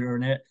noise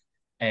during it.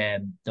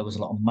 There was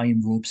a lot of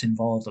mime ropes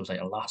involved. There was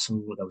like a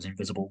lasso. There was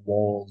invisible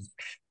walls.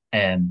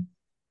 And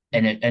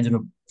it ended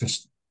up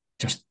just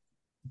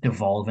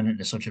devolving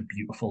into such a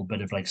beautiful bit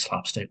of like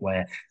slapstick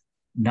where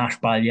Nash,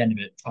 by the end of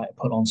it, tried to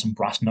put on some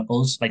brass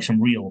knuckles, like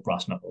some real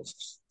brass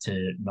knuckles,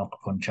 to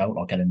knock Punch out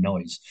or get a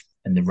noise.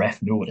 And the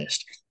ref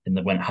noticed, and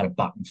they had it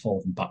back and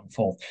forth,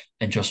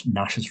 and just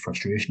Nash's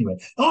frustration. He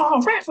went,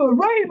 "Oh,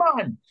 referee,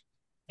 man!"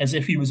 As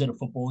if he was at a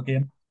football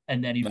game.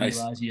 And then he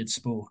realised he had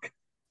spoke,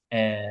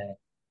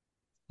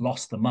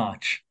 lost the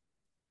match,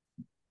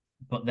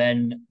 but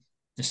then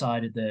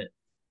decided that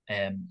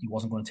he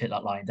wasn't going to take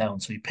that line down.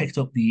 So he picked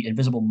up the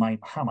invisible mime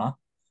hammer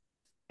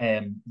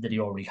that he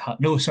already had.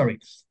 No, sorry.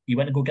 He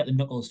went to go get the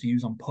knuckles to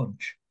use on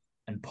Punch,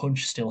 and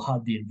Punch still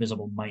had the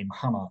invisible mime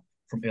hammer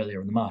from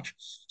earlier in the match.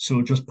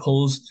 So just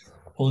pulls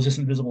this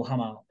invisible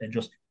hammer and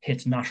just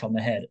hits Nash on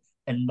the head.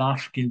 And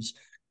Nash gives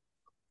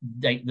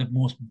like the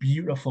most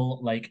beautiful,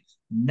 like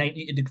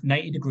 90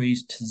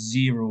 degrees to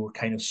zero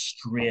kind of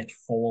straight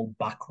fall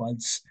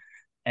backwards.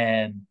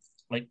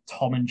 Like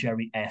Tom and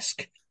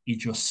Jerry-esque. He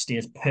just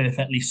stays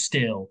perfectly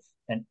still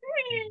and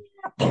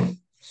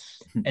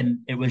and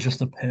it was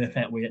just a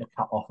perfect way to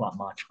cap off that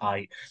match.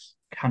 I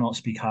cannot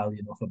speak highly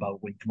enough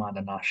about Wing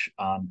Commander Nash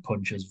and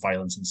Punch's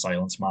Violence and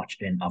Silence match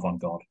in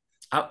Avant-Garde.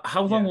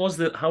 How long was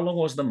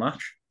the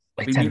match?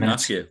 Like 10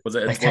 minutes. Ask you. Was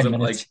it 10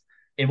 minutes.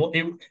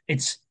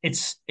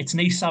 It's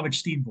no Savage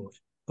Steamboat,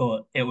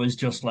 but it was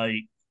just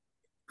like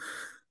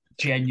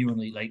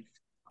genuinely like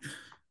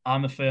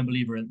I'm a firm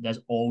believer in there's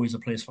always a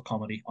place for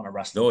comedy on a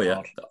wrestling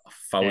card.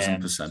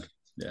 1,000%.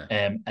 Yeah.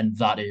 And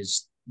that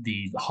is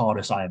the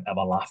hardest I have ever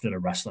laughed at a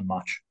wrestling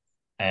match.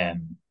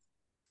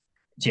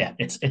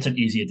 It's an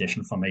easy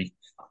addition for me,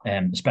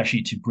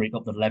 especially to break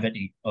up the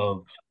levity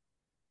of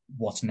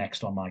what's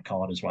next on my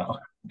card as well.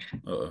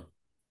 Oh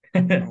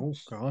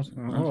God!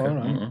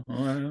 All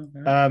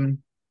right.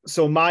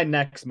 So my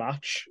next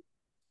match,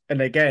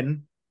 and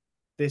again,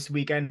 this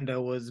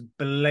weekender was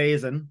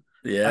blazing.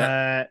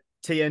 Yeah.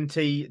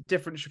 TNT,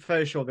 different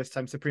first show this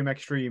time. Supreme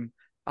Extreme.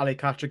 Ali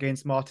Catch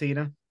against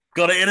Martina.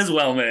 Got it in as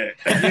well, mate.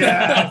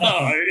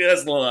 Yeah.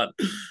 Yes, Lord.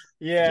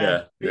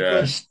 Yeah.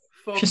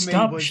 She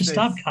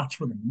stabbed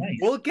Catch with a knife.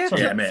 We'll get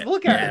there. We'll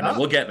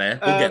get there.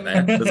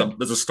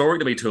 There's a story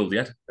to be told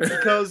yet.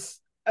 Because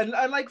And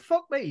like,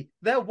 fuck me,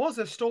 there was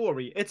a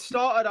story. It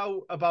started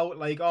out about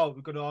like, oh,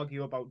 we're going to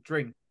argue about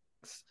drinks.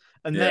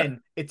 And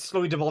then it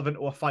slowly devolved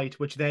into a fight,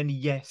 which then,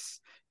 yes,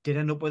 did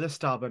end up with a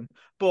stabbing.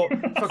 But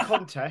for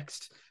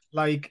context,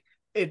 like,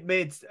 it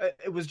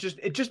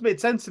just made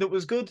sense and it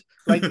was good.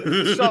 Like,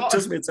 it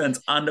just made sense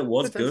and it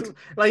was good.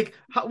 Like,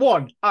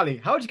 Ali,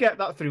 how'd you get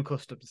that through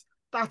customs?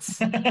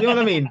 That's, you know what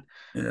I mean?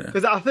 Yeah.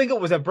 Because I think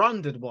it was a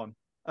branded one.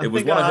 It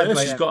was one of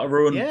hers. She's got her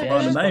own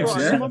brand of knives.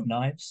 Set of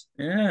knives.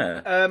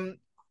 Yeah.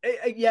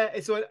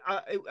 So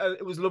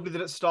it was lovely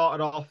that it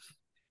started off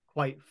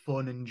quite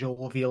fun and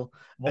jovial.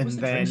 What was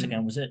the drinks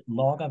again? Was it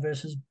lager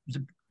versus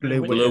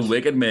Blue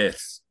Wicked, mate?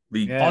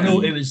 Oh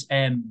no, it was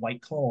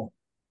White Claw.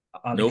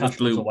 No, it was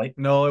Blue.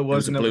 No, it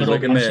wasn't. Blue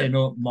Wicked, mate.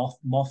 No,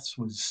 Moths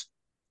was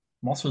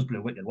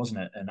Blue Wicked, wasn't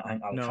it? And I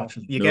think Catch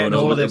was. You're getting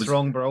all this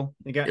wrong, bro.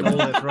 You're getting all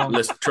this wrong.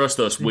 Listen, trust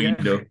us, we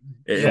know.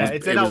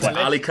 It was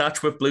Ali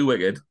Catch with Blue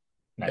Wicked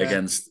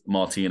against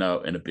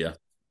Martino in a beer.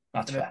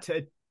 That's fair.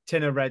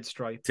 Tin of Red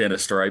Stripe. Tin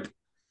of Stripe.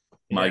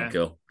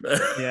 Michael.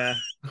 Yeah.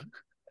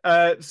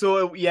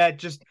 So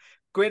just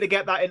great to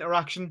get that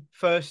interaction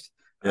first,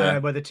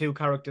 where the two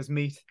characters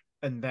meet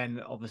and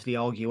then obviously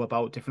argue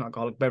about different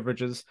alcoholic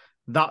beverages.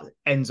 That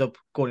ends up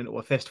going into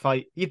a fist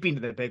fight. You've been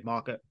to the big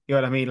market, you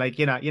know what I mean? Like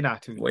you're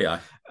not too. Well, yeah.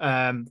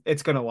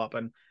 It's gonna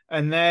happen,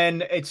 and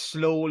then it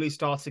slowly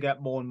starts to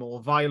get more and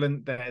more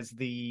violent. There's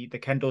the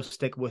kendo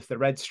stick with the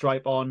red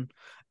stripe on.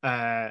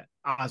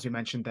 As we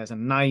mentioned, there's a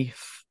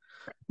knife.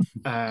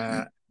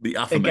 The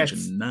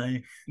aforementioned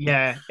knife.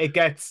 Yeah, it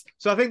gets.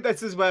 So I think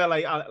this is where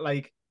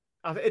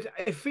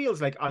it feels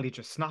like Ali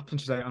just snaps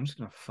and she's like, I'm just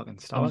gonna fucking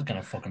stab her. I was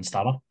gonna fucking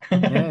stab her.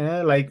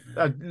 Yeah, like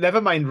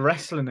never mind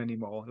wrestling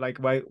anymore. Like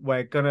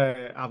we're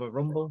gonna have a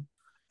rumble.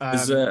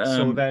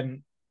 So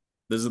then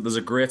there's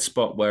a great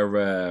spot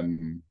where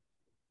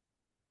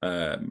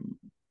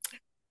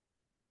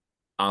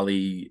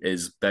Ali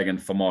is begging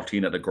for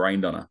Martina to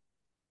grind on her.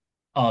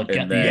 Oh,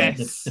 get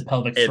the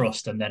pelvic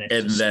thrust, and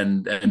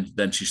then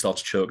then she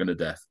starts choking to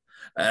death.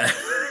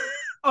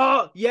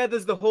 Oh yeah,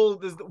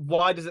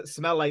 why does it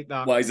smell like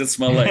that? Why does it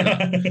smell like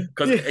that?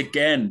 Because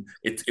again,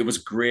 it was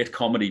great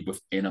comedy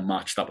within a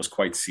match that was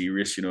quite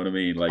serious. You know what I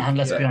mean? Like, and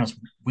let's be honest,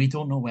 we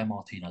don't know where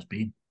Martina's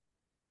been.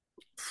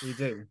 We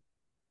do,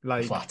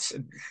 like flats.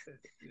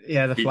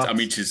 Yeah, the flats. I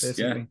mean,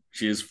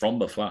 she is from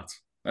the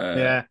flats.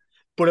 But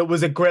it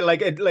was a great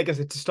like I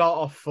said, to start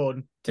off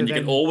fun. And you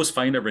can always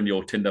find her in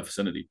your Tinder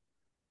vicinity.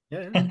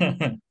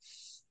 Yeah.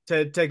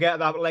 to get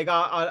that, like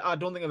I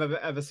don't think I've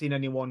ever seen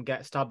anyone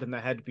get stabbed in the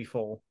head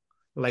before,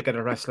 like at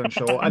a wrestling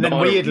show. And then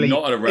weirdly,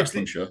 not at a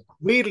wrestling show.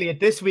 Weirdly, at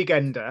this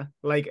weekender,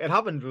 like it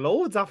happened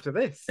loads after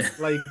this.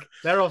 Like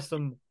there are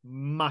some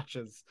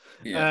matches.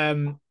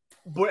 Yeah.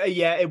 But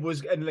it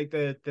was, and like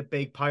the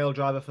big pile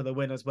driver for the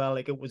win as well.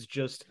 Like it was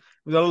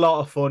a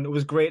lot of fun. It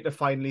was great to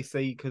finally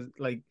see, because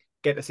like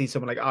get to see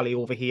someone like Ali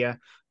over here.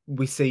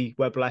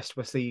 We're blessed.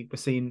 We're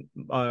seeing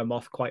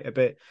Moth quite a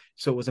bit,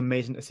 so it was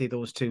amazing to see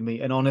those two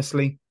meet. And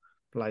honestly,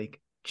 like,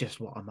 just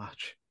what a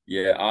match.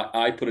 Yeah,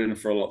 I put it in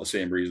for a lot of the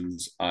same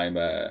reasons. I'm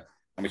a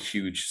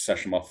huge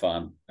Session Moth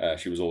fan.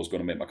 She was always going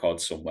to make my card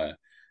somewhere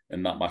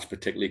in that match,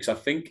 particularly because I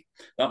think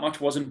that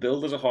match wasn't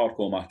billed as a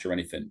hardcore match or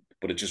anything,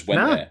 but it just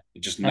went there.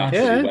 It just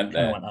naturally went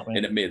there,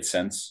 and it made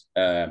sense.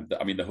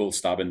 I mean, the whole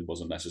stabbing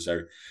wasn't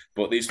necessary,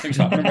 but these things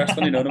happen in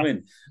wrestling. You know what I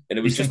mean? And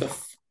it was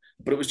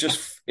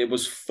it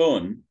was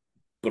fun,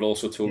 but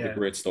also told a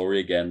great story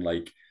again.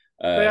 Like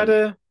they had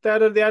a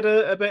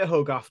bit of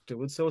hug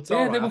afterwards, so it's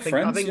all right. They were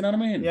friends. I think, you know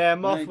what I mean? Yeah,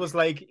 Moth was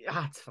like,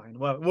 it's fine.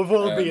 Well, we've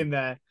all been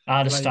there.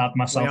 I'd have stabbed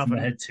myself in the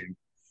head too.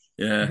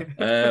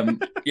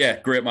 Yeah,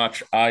 great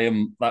match.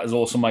 That is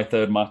also my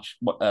third match,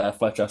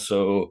 Fletcher.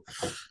 So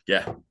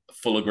yeah,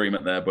 full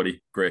agreement there,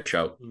 buddy. Great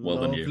shout. Well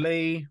done,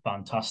 you.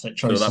 Fantastic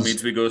choices. So that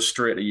means we go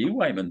straight to you,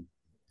 Whiteman.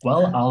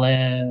 Well,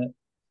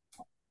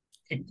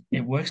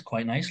 it works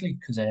quite nicely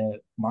because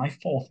my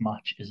fourth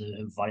match is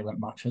a violent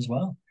match as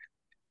well.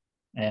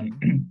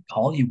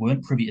 Carl, you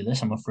weren't privy to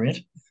this, I'm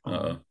afraid.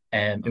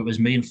 It was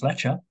me and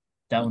Fletcher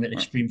down at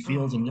Extreme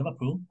Fields in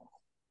Liverpool.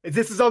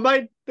 This is on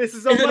mine. This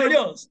is on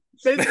yours.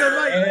 This is on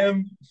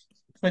mine.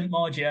 Clint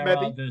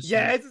Margera versus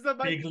this is on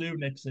mine. Big Lou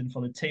Nixon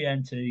for the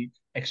TNT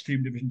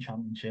Extreme Division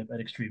Championship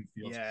at Extreme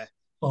Fields. Yeah.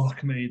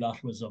 Fuck me,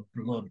 that was a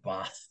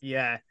bloodbath.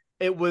 Yeah,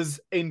 it was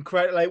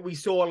incredible. Like, we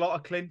saw a lot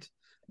of Clint.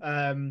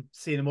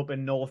 Seeing him up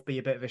in North be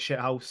a bit of a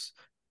shithouse,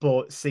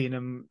 but seeing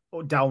him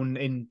down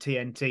in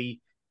TNT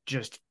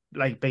just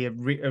like be a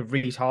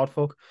retard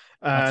fuck.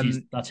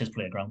 That's his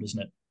playground, isn't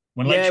it?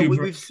 When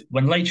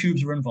light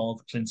tubes are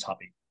involved, Clint's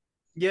happy.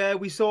 Yeah,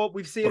 we've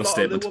seen a lot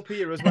of Lou up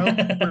here as well.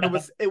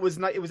 But it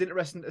was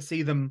interesting to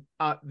see them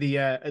at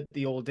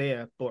the All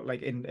Day, but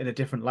like in a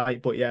different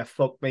light. But yeah,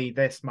 fuck me,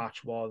 this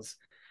match was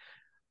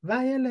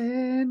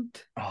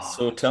violent.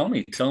 So tell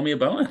me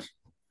about it.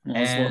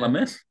 What's what I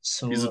missed?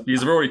 So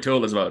you've already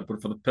told us about it,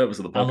 but for the purpose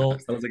of the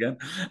podcast, tell us again.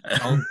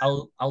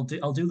 I'll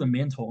do the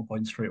main talking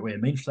point straight away.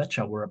 Me and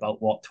Fletcher were about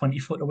 20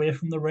 foot away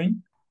from the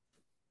ring.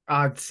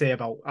 I'd say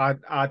we're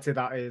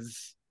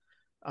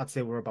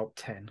about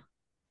 10.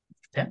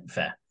 10,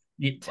 fair.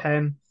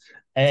 10.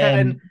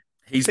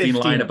 He's been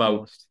lying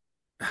about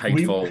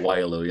height for a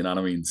while, though. You know what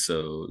I mean?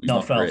 So he's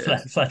not great.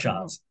 Fletcher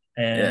has.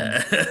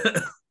 Yeah.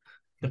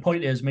 The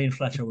point is, me and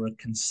Fletcher were a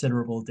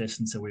considerable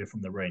distance away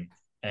from the ring,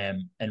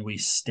 and we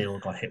still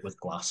got hit with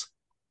glass.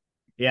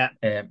 Yeah.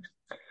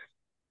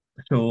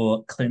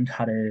 So Clint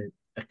had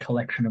a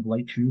collection of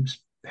light tubes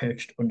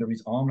perched under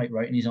his arm, like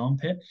right in his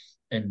armpit.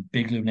 And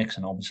Big Lou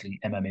Nixon, obviously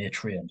MMA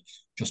trained,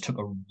 just took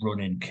a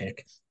running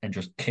kick and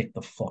just kicked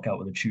the fuck out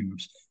of the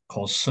tubes,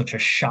 caused such a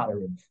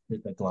shattering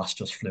that the glass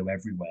just flew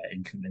everywhere,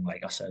 including,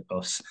 like I said,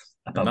 us.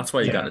 And that's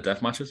why you got the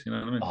death matches, you know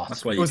what I mean?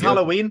 That's why it was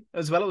Halloween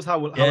as well. It was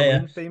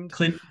Halloween themed.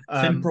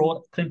 Clint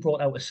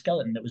brought out a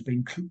skeleton that was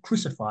being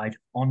crucified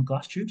on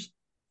glass tubes.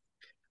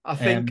 I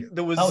think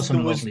there was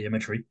some lovely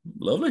imagery.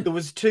 Lovely. There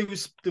was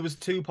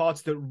two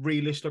parts that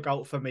really stuck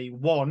out for me.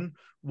 One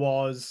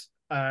was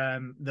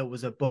there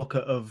was a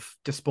bucket of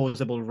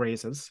disposable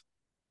razors.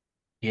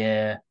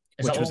 Yeah,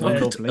 which was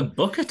lovely. A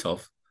bucket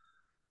of.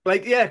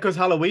 Like, yeah, because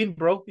Halloween,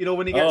 bro. You know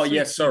when you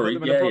get sweets,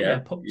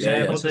 put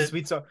the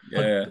sweets up.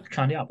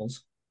 Candy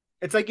apples.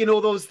 It's like, you know,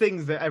 those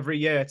things that every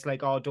year it's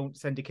like, oh, don't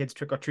send your kids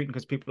trick or treating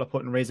because people are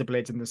putting razor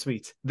blades in the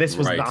sweets. This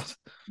was that.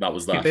 That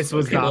was that. This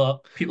was that.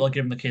 People are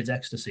giving the kids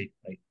ecstasy.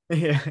 Like,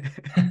 yeah.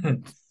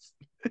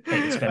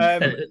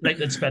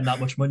 they'd spend that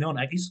much money on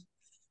eggies.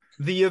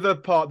 The other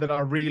part that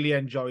I really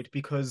enjoyed,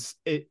 because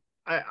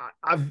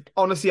I've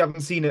honestly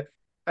haven't seen it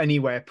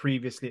anywhere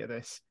previously to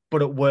this,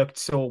 but it worked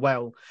so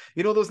well.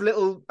 You know those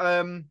little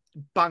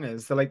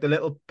bangers? They're like the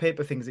little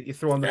paper things that you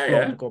throw on the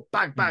floor and go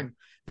bang bang.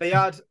 They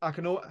had I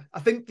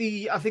think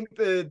the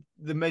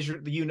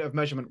unit of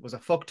measurement was a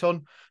fuck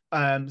ton.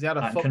 They had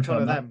a fuck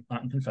ton of them. I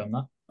can confirm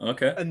that.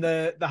 Okay. And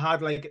they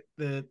had like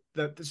the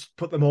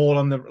put them all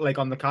on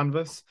the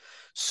canvas.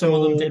 Some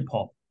of them did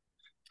pop.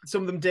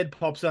 Some of them did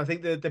pop. So I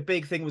think the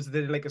big thing was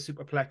they did like a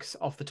superplex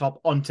off the top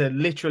onto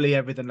literally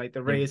everything, like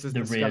the razors,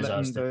 the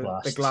skeleton,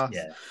 the glass.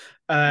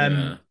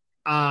 Yeah.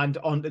 And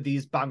onto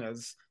these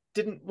bangers.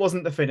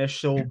 Wasn't the finish,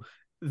 so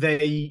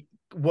they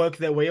work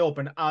their way up,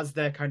 and as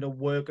they're kind of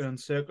working and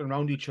circling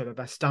around each other,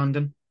 they're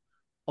standing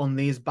on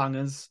these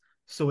bangers.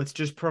 So it's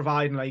just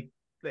providing like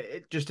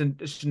just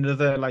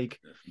another like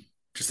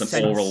just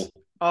an oral.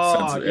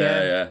 Oh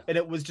yeah. And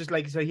it was just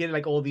like, so he had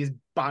like all these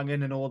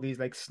banging and all these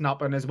like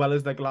snapping as well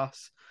as the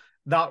glass.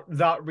 That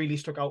really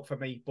stuck out for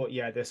me. But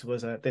yeah, this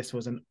was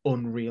an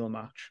unreal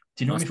match.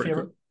 Do you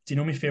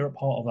know my favorite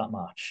part of that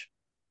match?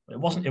 It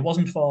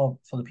wasn't for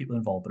the people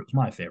involved, but it was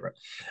my favorite.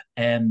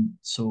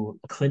 So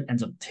Clint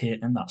ends up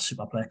taking that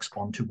superplex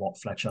onto what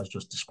Fletcher has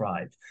just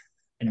described,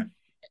 and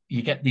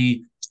you get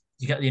the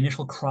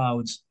initial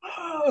crowds,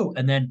 oh,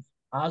 and then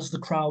as the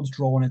crowd's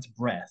drawing its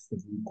breath, the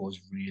room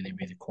goes really,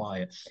 really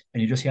quiet,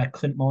 and you just hear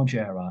Clint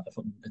Margera,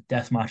 a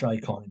deathmatch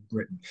icon in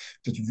Britain,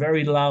 just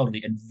very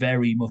loudly and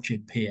very much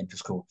in pain,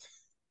 just go,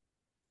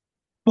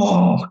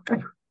 fuck,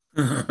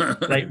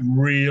 like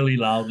really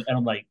loud, and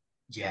I'm like,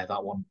 yeah,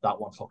 that one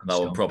fucking. That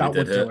one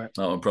probably did hit.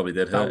 That one probably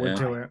did hit. That would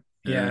do it.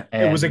 Yeah,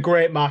 it was a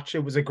great match.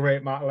 It was a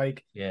great match.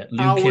 Like, yeah,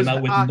 Luke came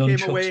out with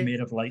nunchucks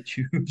made of light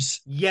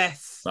tubes.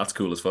 Yes, that's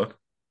cool as fuck.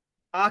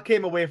 I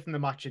came away from the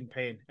match in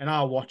pain, and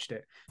I watched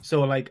it.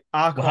 So, like,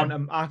 I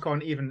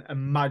can't even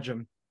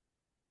imagine.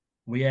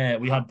 We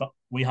had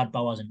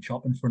Bowers and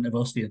Chop in front of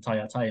us the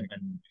entire time,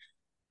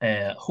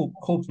 and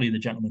hopefully the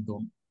gentlemen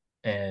don't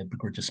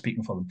begrudge us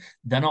speaking for them.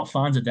 They're not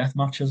fans of death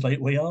matches like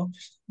we are.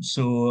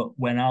 So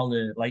when all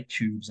the light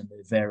tubes and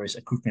the various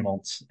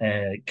accoutrements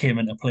came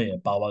into play,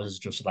 Bowers is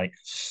just like,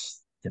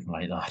 didn't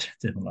like that.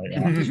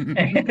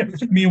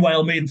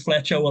 Meanwhile, me and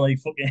Fletcher were like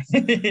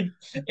fucking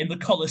in the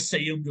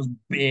Coliseum just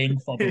baying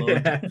for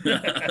blood.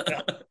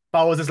 Yeah.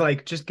 Bowers is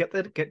like, just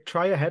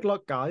try a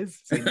headlock,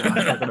 guys. Like, nah,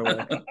 it's not gonna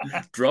work.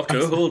 Drop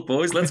to a hold,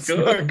 boys. Let's go.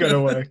 It's not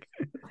gonna work.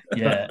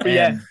 Yeah, but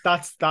yeah,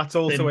 that's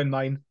also in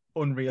mine.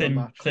 Unreal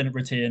match. Clint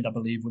retained, I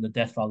believe, with a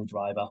Death Valley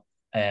driver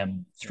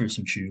through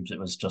some tubes. It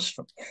was just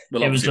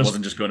well, it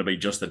wasn't just going to be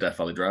just the Death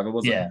Valley driver,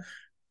 was it? Yeah.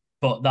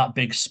 But that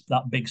big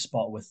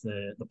spot with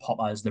the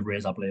Popeyes, the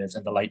razor blades,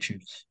 and the light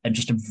tubes, and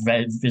just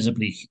very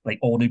visibly, like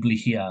audibly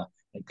hear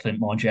like Clint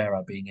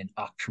Margera being in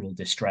actual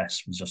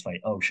distress was just like,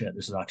 oh shit,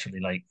 this is actually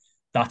like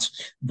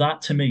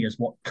that to me is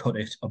what cut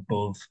it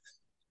above.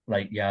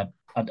 Like, yeah,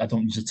 I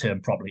don't use the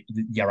term properly.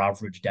 Your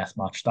average death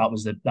match. That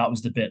was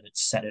the bit that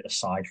set it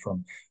aside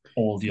from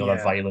all the other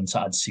violence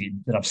I've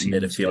seen.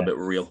 Made it feel a bit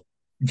real.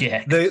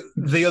 Yeah.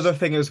 The other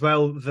thing as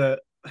well that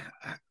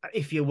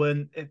if you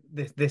weren't,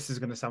 this is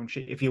going to sound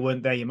shit. If you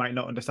weren't there, you might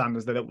not understand.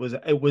 Is that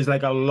it was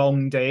like a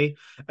long day,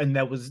 and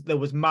there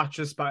was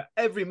matches, but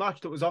every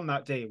match that was on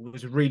that day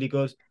was really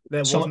good.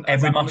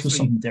 Every match was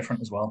something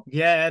different as well.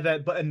 Yeah,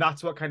 and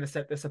that's what kind of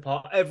set this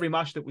apart. Every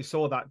match that we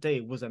saw that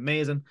day was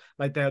amazing.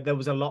 Like there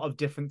was a lot of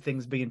different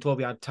things being told.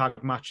 We had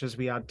tag matches,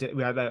 we had the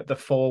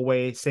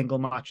 4-way single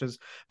matches.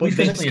 But we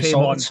physically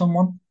assaulted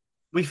someone.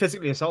 We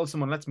physically assaulted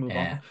someone. Let's move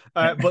on.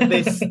 But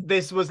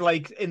this was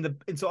like in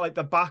sort of like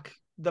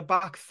the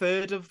back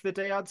third of the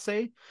day, I'd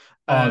say.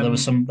 There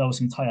was some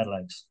tired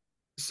legs.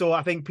 So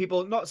I think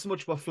people not so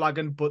much were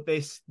flagging, but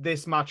this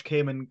match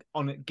came and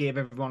gave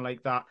everyone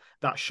like that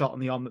shot on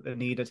the arm that they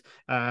needed.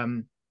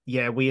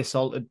 Yeah, we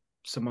assaulted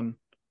someone.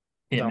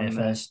 Kate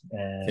Mayfair's.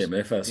 Kate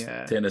Mayfair's.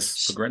 Yeah.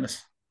 Tennis for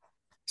greatness.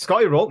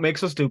 Scotty Rourke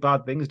makes us do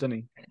bad things, doesn't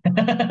he?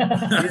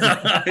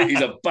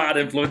 He's a bad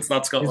influence.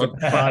 That's Scotland.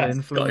 He's a bad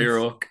influence. Scotty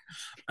Rourke.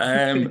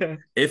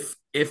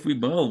 If we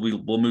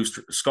we'll move.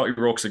 Scotty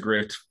Rourke's a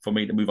great for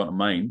me to move on to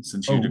mine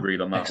since you'd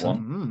agreed on that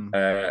excellent.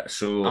 One.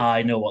 So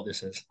I know what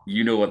this is.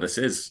 You know what this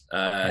is.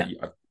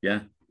 Yeah.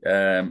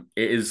 It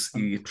is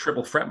the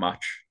triple threat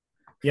match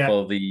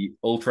for the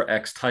Ultra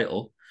X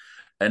title,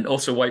 and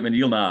also Whiteman,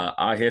 you'll know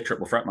I hate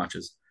triple threat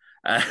matches.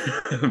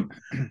 But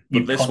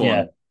this one.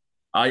 Yeah.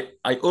 I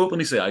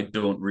openly say I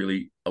don't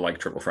really like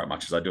triple threat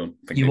matches. I don't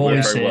think they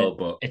work very well.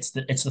 But it's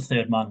the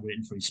third man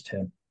waiting for his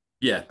turn.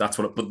 Yeah, that's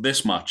what. But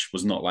this match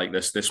was not like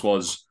this. This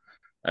was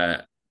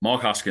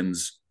Mark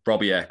Haskins,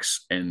 Robbie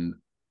X, and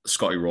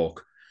Scotty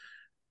Rourke,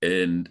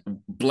 and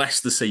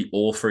blessed to see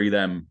all three of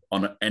them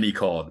on any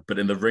card, but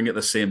in the ring at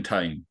the same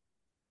time,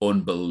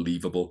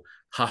 unbelievable.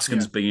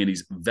 Haskins being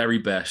his very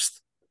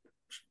best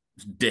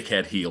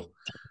dickhead heel.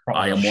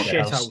 I am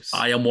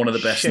one of the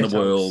best in the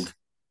world.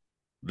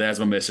 There's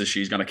my missus.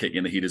 She's going to kick you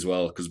in the heat as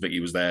well because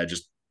Vicky was there,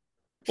 just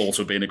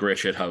also being a great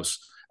shit house.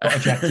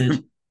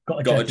 Got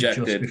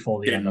ejected just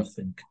before the end, I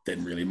think.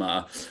 Didn't really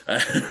matter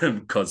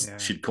because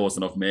she'd caused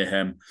enough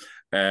mayhem.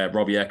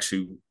 Robbie X,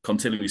 who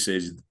continually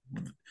says,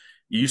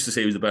 he used to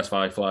say he was the best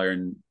high flyer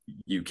in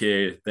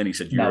UK. Then he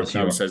said Europe.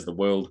 Now he says the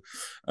world.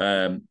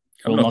 Will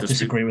not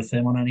disagree with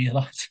him on any of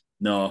that.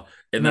 No.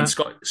 And then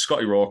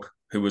Scotty Rourke,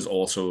 who was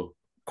also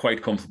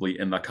quite comfortably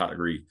in that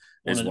category,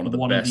 is one of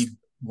the best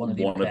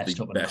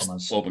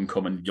up and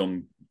coming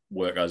young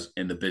workers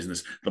in the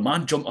business. The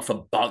man jumped off a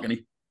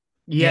balcony.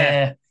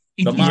 Yeah.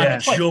 The man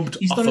jumped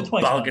off a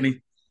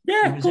balcony.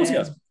 Yeah, of course he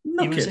has.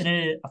 I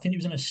think he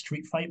was in a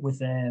street fight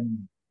with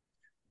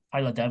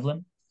Tyler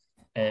Devlin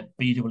at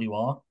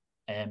BWR.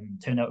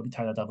 Turned out to be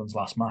Tyler Devlin's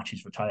last match.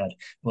 He's retired.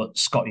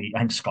 But I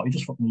think Scotty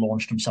just fucking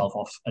launched himself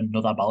off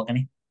another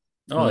balcony.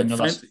 You'll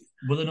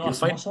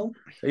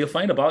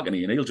find a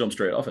balcony and he'll jump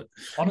straight off it.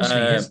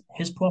 Honestly,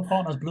 his poor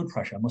partner's blood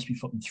pressure must be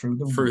fucking through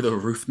the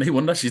roof. No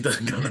wonder she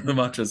doesn't go in the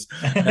matches.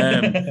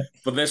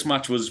 But this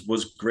match was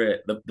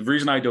great. The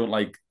reason I don't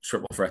like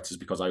triple threats is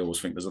because I always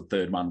think there's a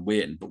third man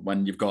waiting. But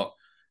when you've got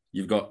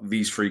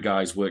these three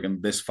guys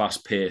working this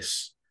fast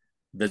pace,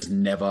 there's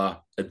never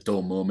a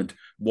dull moment.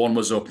 One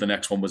was up, the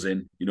next one was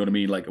in. You know what I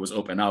mean? Like it was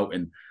up and out.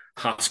 And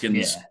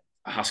Haskins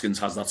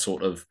has that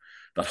sort of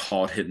that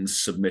hard-hitting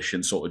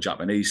submission sort of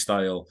Japanese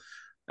style.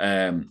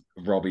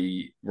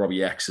 Robbie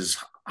X is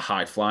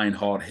high-flying,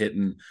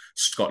 hard-hitting.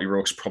 Scotty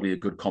Rourke's probably a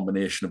good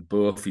combination of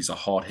both. He's a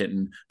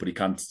hard-hitting, but he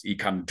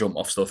can jump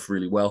off stuff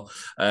really well.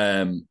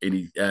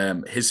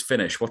 His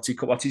finish,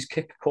 what's his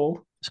kick called?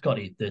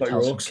 Scotty, the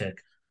Telsum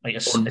kick. Like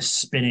a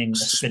spinning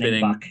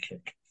back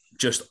kick.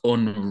 Just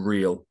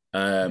unreal.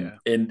 And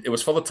it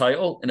was for the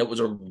title, and it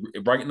was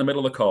right in the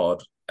middle of the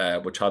card,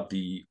 which had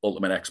the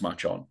Ultimate X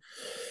match on.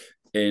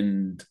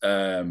 And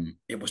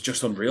it was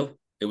just unreal.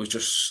 It was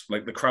just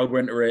like the crowd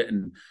went to it,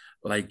 and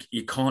like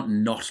you can't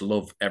not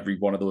love every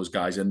one of those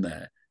guys in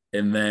there.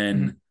 And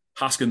then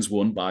Haskins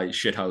won by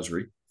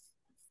shithousery,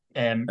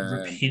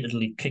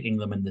 repeatedly kicking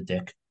them in the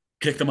dick.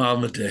 Kicked them out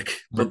in the dick.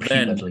 But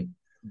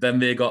then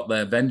they got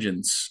their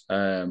vengeance.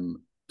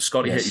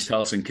 Scotty hit his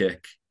Telsum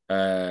kick.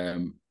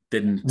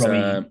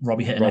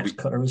 Robbie hit an X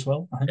cutter as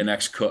well. An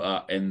X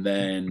cutter, and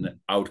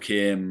then out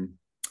came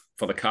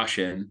for the cash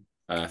in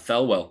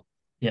Thelwell.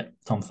 Yeah,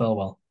 Tom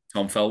Thelwell.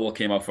 Tom Thelwell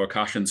came out for a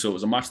cash in, so it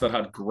was a match that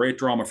had great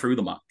drama through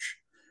the match.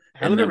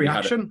 Hell of a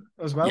reaction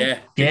as well. Yeah,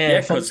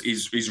 because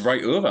he's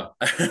right over.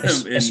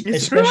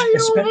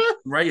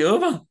 Right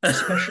over.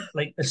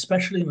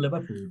 especially in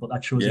Liverpool, but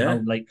that shows you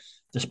how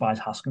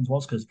despised Haskins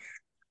was, because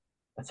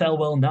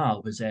Thelwell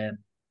now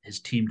has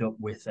teamed up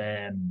with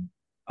I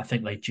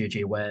think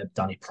JJ Webb,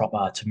 Danny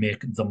Proper to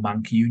make the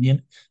Mank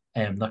Union.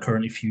 They're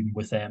currently feuding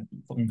with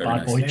fucking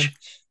Bad Boy.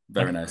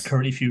 Very nice.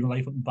 Currently feuding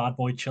like fucking Bad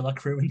Boy Chiller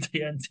Crew in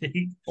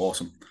TNT.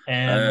 Awesome.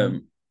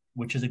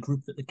 Which is a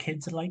group that the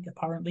kids are like,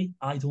 apparently.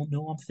 I don't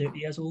know. I'm 30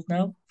 years old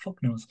now.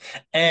 Fuck knows.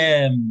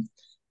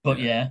 But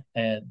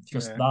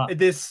just that.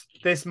 This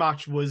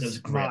match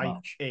was my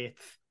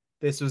eighth.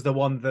 This was the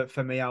one that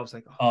for me I was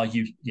like,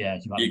 you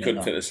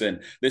couldn't fit this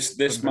in.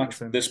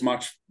 This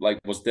match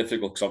was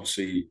difficult because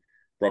obviously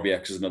Robbie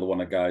X is another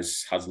one of the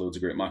guys has loads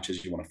of great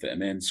matches. You want to fit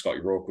him in. Scotty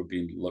Rourke would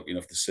be lucky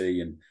enough to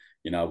see, and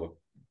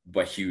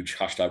we're huge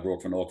hashtag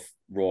Rourke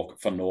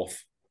for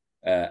North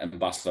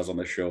ambassadors on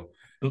this show.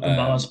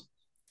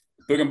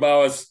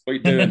 Buggenbauers, what are you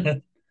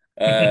doing?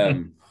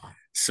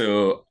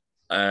 So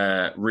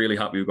really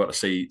happy we got to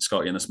see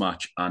Scotty in this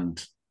match,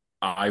 and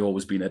I've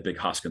always been a big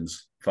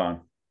Haskins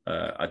fan.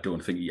 I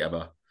don't think he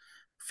ever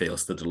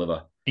fails to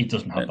deliver. He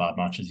doesn't have bad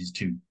matches. He's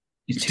too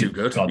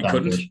good. He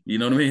couldn't. Good. You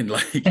know what I mean?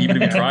 Like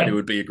even if he tried, it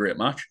would be a great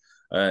match.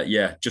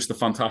 Just a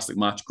fantastic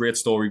match. Great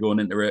story going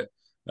into it.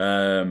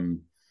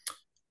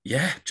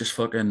 Just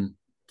fucking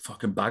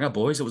Fucking banger,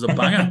 boys. It was a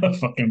banger.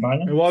 Fucking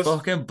banger. It was.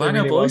 Fucking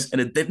banger, really boys. was.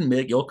 And it didn't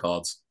make your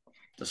cards.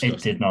 Disgusting.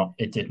 It did not.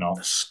 It did not.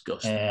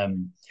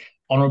 Disgusting.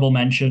 Honorable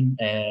mention.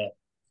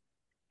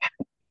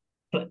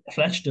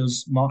 Fletch,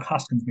 does Mark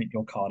Haskins make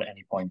your card at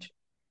any point?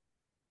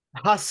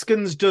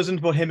 Haskins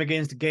doesn't, but him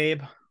against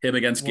Gabe. Him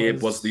against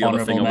Gabe was the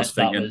other thing I was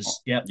thinking.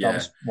 That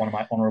was one of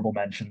my honourable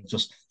mentions.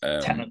 Just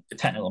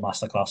technical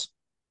masterclass.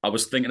 I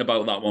was thinking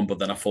about that one, but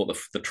then I thought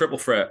the triple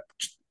threat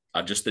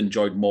I just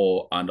enjoyed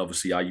more, and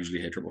obviously I usually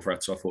hate triple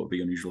threat, so I thought it'd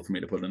be unusual for me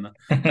to put in there.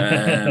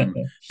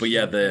 But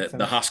yeah,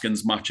 the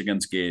Haskins match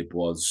against Gabe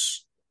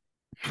was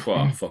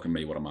fucking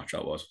me, what a match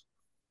that was.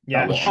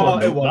 Yeah,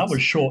 that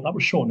was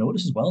short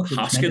notice as well.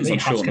 Haskins on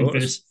short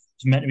notice. It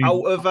was meant to be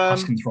out of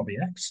Haskins Robbie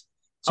X.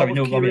 Sorry, out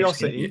of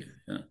curiosity.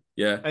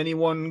 Yeah.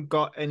 Anyone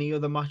got any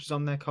other matches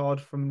on their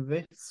card from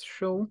this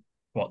show?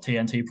 What,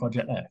 TNT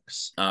Project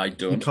X? I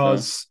don't.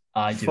 Because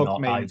I do not.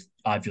 Me.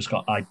 I've used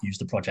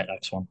the Project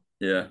X one.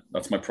 Yeah,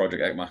 that's my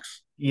Project X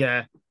Max.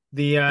 Yeah.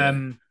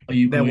 There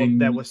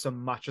were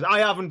some matches. I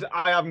haven't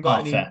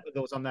got any of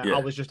those on there. Yeah. I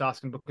was just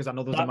asking because I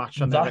know there was a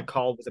match on there that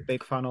Carl was a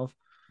big fan of.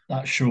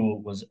 That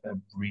show was a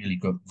really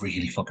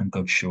fucking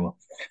good show.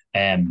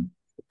 I'm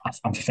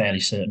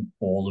fairly certain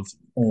all of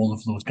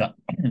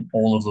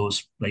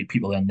those like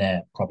people in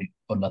there probably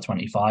under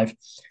 25.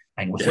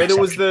 And with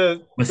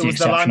the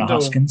exception of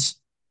Haskins.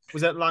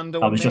 Was it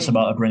Lando? I was just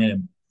about to bring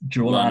him.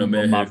 Joe Lando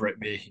Maverick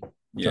Mayhem.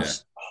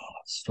 Just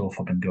so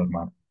fucking good,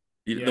 man.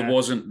 Yeah. There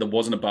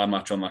wasn't a bad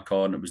match on that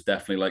card, and it was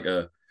definitely like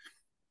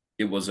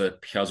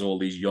has all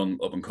these young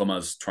up and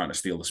comers trying to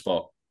steal the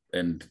spot,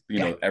 and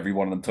every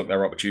one of them took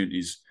their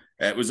opportunities.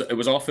 It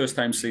was our first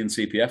time seeing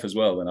CPF as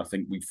well, and I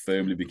think we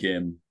firmly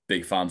became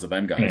big fans of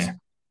them guys.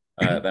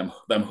 Yeah.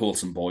 Them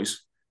wholesome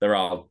boys. They're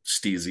all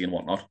steezy and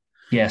whatnot.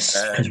 Yes,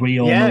 because we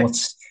all know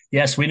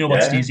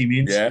what steezy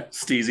means. Yeah,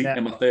 steezy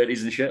in my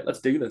 30s and shit. Let's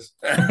do this.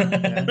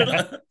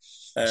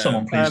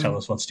 Someone please tell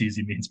us what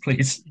steezy means,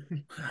 please.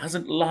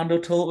 Hasn't Lando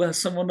told us?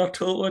 Someone not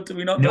told us? Do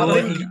we not know?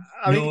 I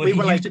think we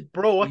were like,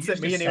 bro, what's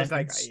it mean? And he was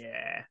like,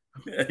 yeah.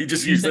 He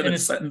just used it in a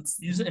sentence.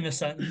 Use it in a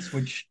sentence,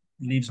 which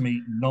leaves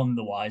me none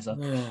the wiser.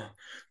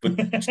 but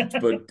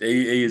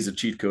he is a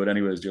cheat code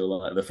anyways, Joe.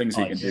 Like, the things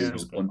he can do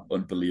is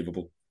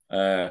unbelievable.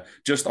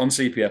 Just on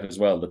CPF as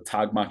well, the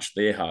tag match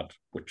they had,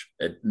 which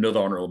another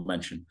honourable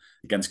mention,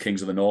 against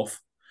Kings of the North.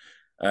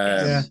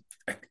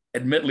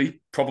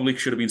 Admittedly, probably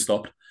should have been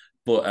stopped,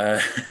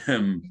 but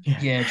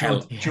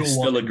Joe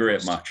still a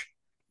great match.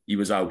 He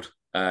was out.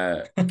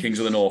 Kings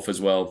of the North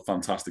as well,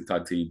 fantastic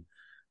tag team.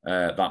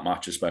 That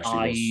match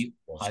especially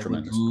was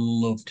tremendous. I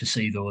would love to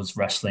see those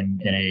wrestling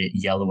in a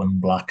yellow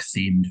and black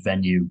themed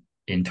venue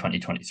in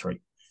 2023.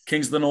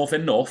 Kings of the North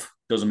in North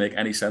doesn't make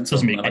any sense.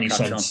 Doesn't make any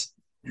sense.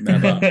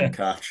 Never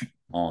catch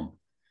on.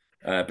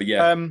 But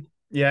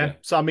yeah.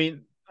 So I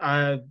mean,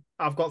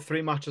 I've got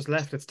 3 matches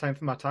left. It's time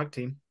for my tag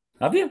team.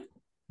 Have you?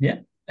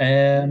 Yeah.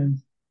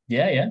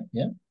 Yeah.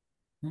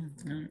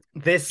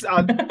 This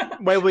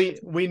where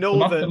we know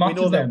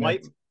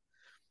that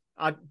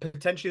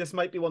potentially this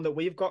might be one that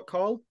we've got,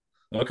 Carl.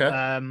 Okay.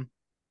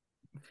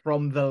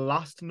 From the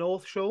last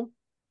North show.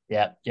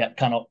 Yeah.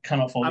 Cannot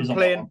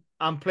fault.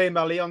 I'm playing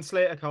my Leon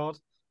Slater card.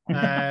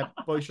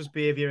 Boisterous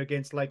behavior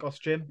against Lycos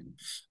Jim.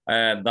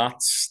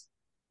 That's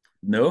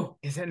no.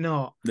 Is it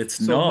not? It's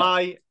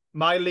not.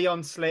 My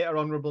Leon Slater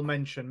honorable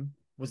mention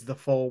was the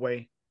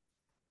 4-way.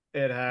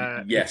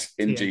 Yes,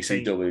 in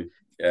TNT.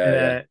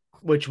 GCW.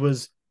 Which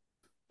was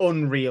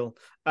unreal.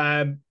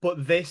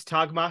 But this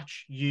tag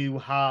match, you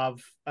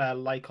have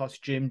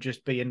Lycos Jim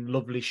just being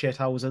lovely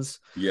shithouses.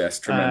 Yes,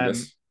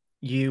 tremendous.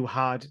 You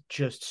had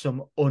just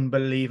some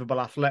unbelievable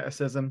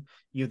athleticism.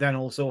 You then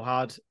also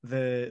had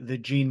the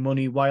Gene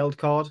Money wild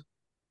card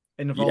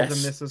involved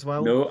in this as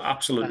well. No,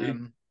 absolutely.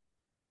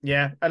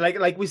 And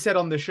like we said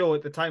on the show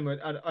at the time,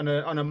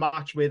 on a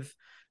match with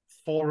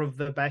 4 of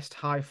the best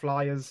high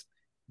flyers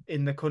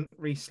in the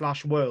country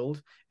 /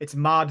 world, it's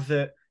mad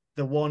that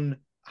the one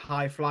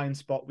high flying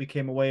spot we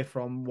came away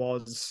from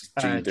was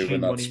Gene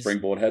doing that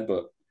springboard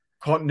headbutt,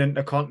 continent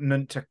to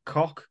continent to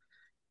cock.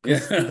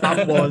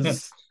 That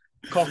was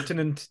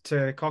continent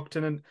to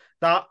continent.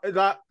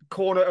 That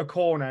corner to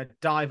corner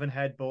dive and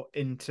headbutt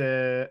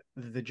into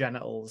the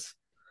genitals.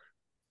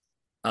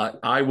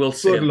 I will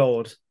say, good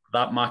Lord,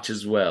 that match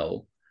as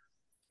well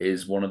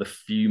is one of the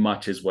few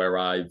matches where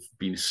I've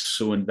been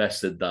so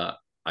invested that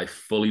I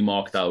fully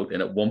marked out,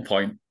 and at one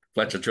point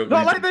Fletcher choked me.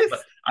 Not like this.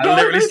 I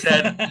literally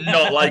said,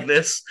 not like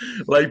this,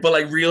 but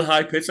real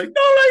high pitch, not like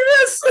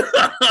this,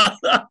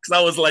 because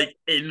I was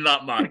in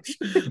that match.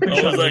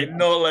 I was like,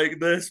 not like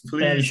this,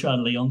 please. Fairly sure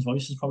Leon's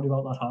voice is probably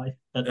about that high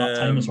at that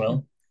time as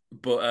well.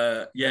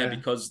 But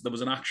because there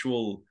was an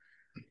actual.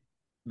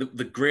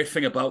 The great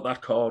thing about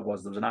that card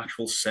was there was an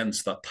actual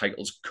sense that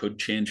titles could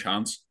change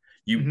hands.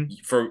 You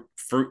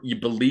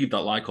believe that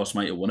Lycos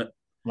might have won it.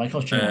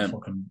 Lycos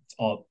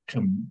are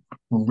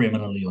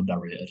criminally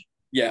underrated.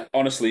 Yeah,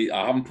 honestly,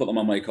 I haven't put them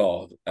on my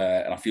card,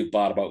 and I feel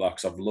bad about that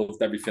because I've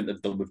loved everything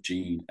they've done with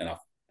Gene, and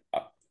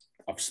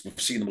I've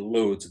seen them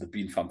loads, and they've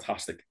been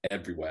fantastic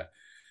everywhere.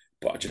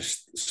 But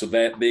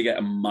they get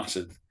a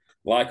massive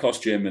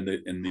Lycos Gym in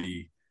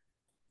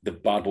the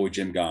bad boy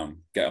Gym Gang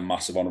get a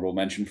massive honourable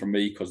mention from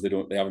me because they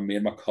haven't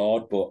made my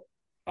card, but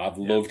I've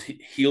loved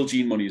heel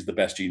Gene Money is the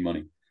best Gene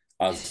Money,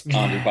 as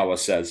Andrew Bauer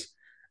says.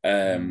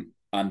 And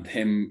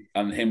him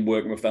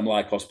working with them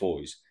Lycos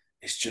boys,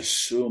 it's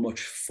just so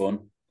much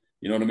fun.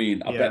 You know what I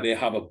mean? I bet they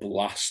have a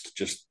blast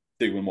just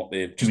doing what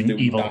they're just doing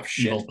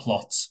evil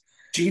plots.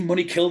 Gene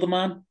Money killed a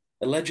man,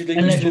 allegedly.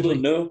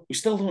 We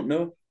still don't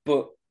know.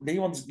 But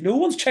no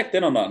one's checked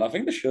in on that, and I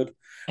think they should.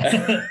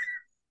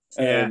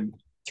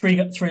 Three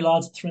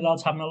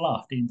lads having a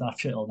laugh. Dean that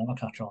shit will never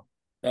catch on.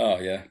 Oh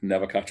yeah,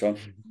 never catch on.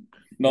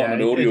 Not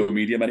in an audio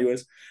medium,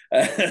 anyways.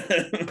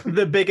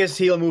 The biggest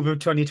heel move of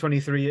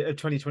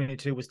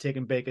 2022 was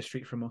taking Baker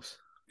Street from us.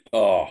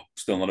 Oh,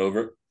 still not over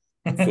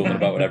it. Filming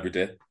about it every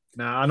day.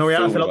 Nah, I know we had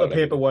to fill out the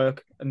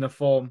paperwork and the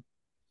form,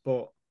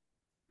 but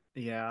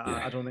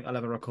I don't think I'll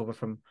ever recover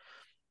from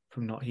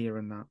not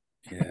hearing that.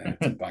 Yeah,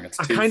 it's a bang. It's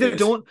I kind of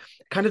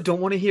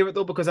don't want to hear it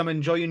though, because I'm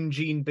enjoying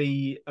Gene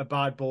be a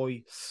bad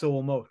boy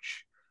so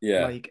much.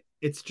 Yeah, like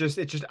it just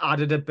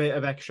added a bit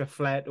of extra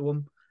flair to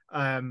him.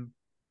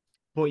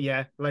 But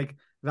yeah, like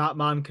that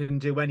man can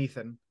do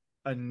anything,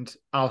 and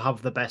I'll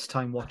have the best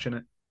time watching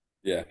it.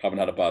 Yeah, haven't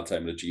had a bad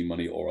time with a Gene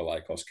Money or a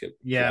Lycos kid.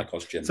 Yeah,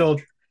 Lycos Gym so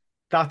match.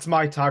 That's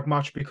my tag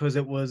match because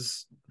it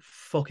was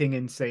fucking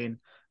insane.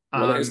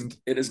 Well,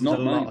 it is not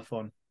a lot of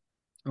fun.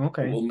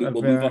 Okay, we'll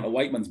move on to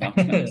Whiteman's match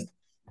next.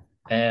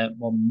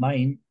 Well,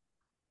 mine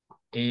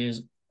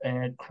is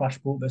Crash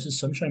Boat versus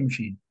Sunshine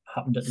Machine.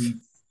 Happened at the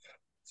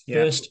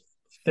first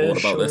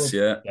show. This?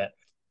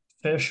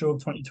 First show of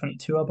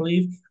 2022, I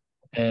believe.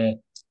 And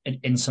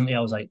instantly, I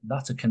was like,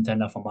 "That's a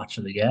contender for match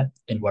of the year,"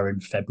 and we're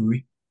in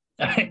February.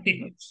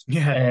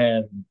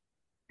 Yeah.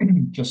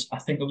 I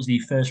think it was the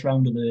first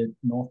round of the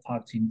North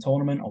Tag Team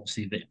Tournament.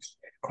 Obviously, the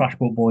Crash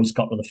Boat Boys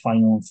got to the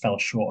final and fell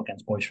short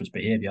against Boisterous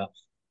Behaviour.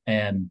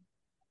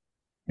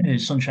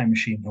 Sunshine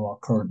Machine, who are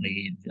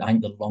currently, I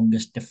think, the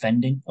longest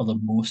defending or the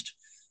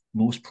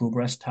most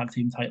progress tag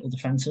team title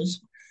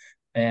defenses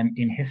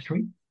in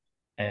history.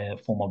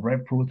 Former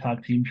Rev Pro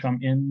tag team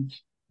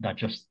champions.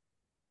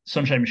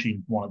 Sunshine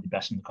Machine, one of the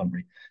best in the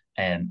country,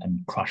 and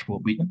Crash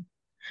Boat beat them.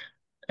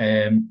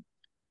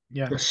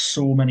 There's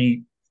so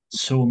many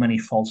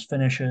false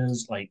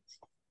finishes. Like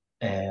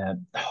that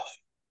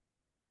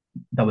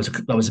was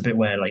a bit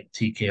where like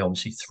TK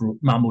obviously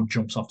Mambo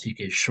jumps off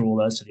TK's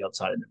shoulders to the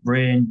outside of the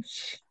ring.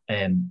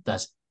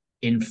 There's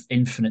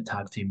infinite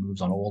tag team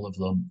moves on all of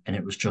them, and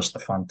it was just a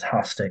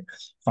fantastic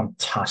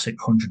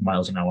 100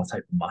 miles an hour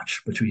type of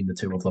match between the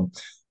two of them.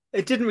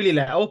 It didn't really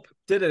let up,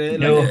 did it?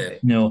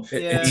 No.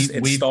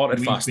 It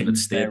started fast and it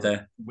stayed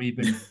there. We've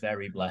been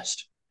very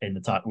blessed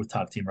with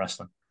tag team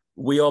wrestling.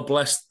 We are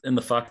blessed in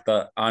the fact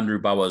that Andrew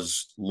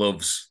Bowers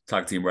loves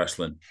tag team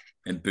wrestling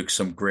and books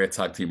some great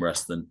tag team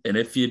wrestling. And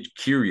if you're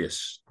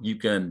curious, you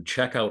can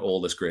check out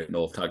all this great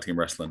North tag team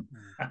wrestling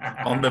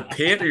on the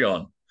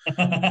Patreon.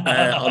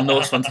 On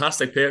those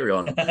fantastic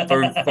Patreon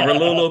for a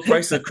low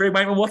price. Craig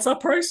Bateman, what's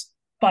that price?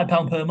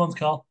 £5 per month,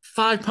 Carl.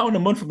 £5 a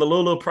month from the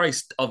low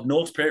price of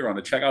North's Patreon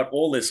to check out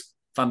all this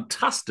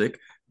fantastic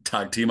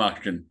tag team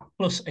action.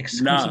 Plus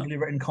exclusively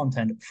written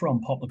content from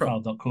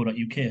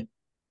poptheproud.co.uk.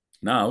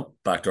 Now,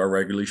 back to our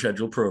regularly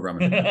scheduled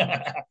programming.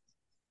 Gotta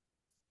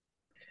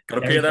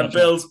pay them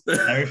bills.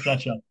 Very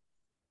Fletcher.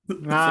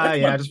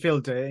 I just feel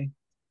dirty.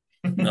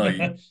 No,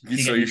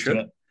 you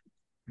should.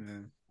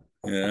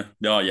 Yeah.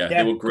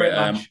 They were great.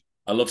 I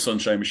love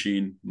Sunshine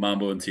Machine.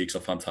 Mambo and Teeks are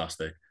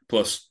fantastic.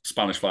 Plus,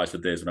 Spanish Fly for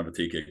days whenever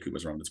TK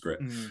Cooper's around. It's great.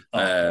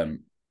 El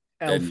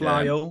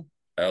Flyo.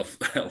 Elf,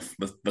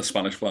 the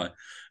Spanish Fly.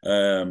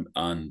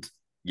 And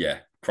yeah,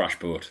 Crash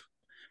Boat.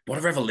 What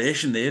a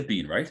revelation they've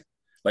been, right?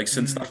 Like,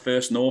 since that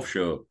first North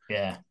show.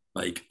 Yeah.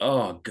 Like,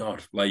 oh,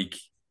 God. Like,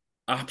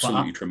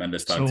 absolutely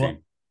tremendous tag team.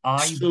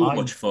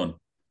 Much fun.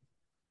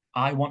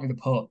 I wanted to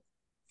put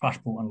Crash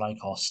Boat and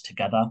Lycos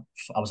together.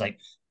 I was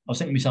thinking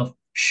to myself,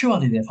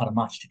 surely they've had a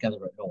match together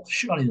at all.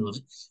 Surely they love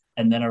it.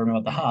 And then I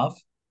remembered they have.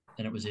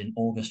 And it was in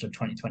August of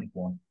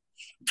 2021.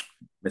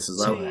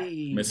 Misses out.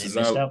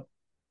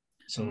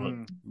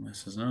 So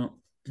misses out.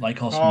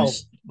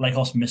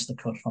 Lycos missed the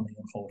cut for me,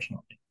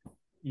 unfortunately.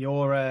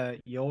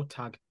 Your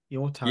tag.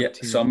 Yeah,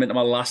 team. So I'm into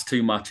my last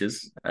two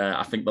matches.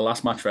 I think the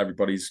last match for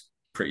everybody's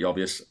pretty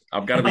obvious.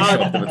 I'm gonna be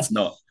shocked if it's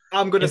not.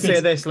 I'm gonna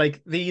say this: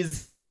 like the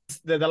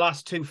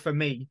last two for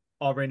me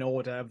are in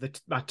order of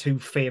my two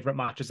favorite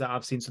matches that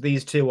I've seen. So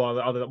these two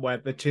are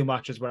the two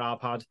matches where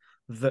I've had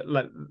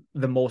the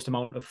most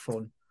amount of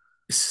fun.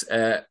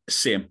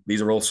 Same.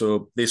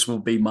 This will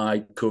be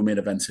my co-main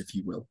events, if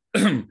you will.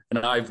 And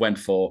I've went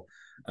for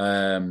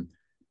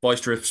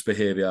Boisterous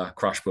Behaviour,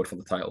 Crash Boat for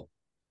the title.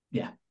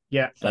 Yeah.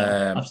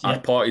 I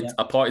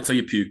partied till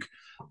you puke.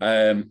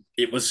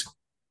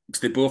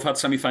 They both had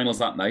semi-finals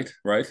that night,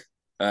 right?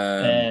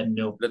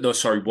 No,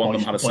 sorry, one of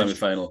them had a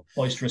semi-final.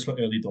 Boisterous were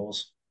early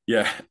doors.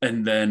 Yeah,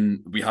 and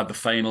then we had the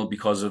final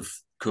because of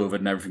COVID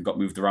and everything got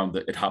moved around.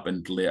 It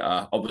happened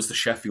later. It was the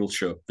Sheffield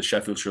show. The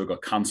Sheffield show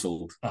got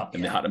cancelled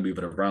and they had to move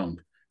it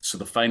around. So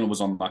the final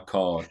was on that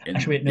card.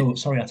 Actually, wait, no,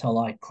 sorry, I tell a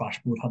lie.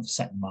 Crashboard had the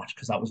second match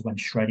because that was when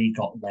Shreddy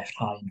got left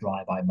high and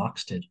dry by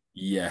Maxted.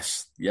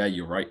 Yes, yeah,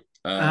 you're right.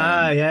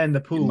 Yeah, in the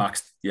pool.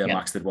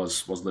 Maxted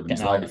was living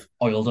his life.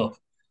 Oiled up.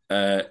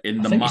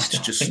 In the match,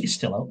 I think he's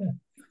still out there.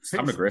 He's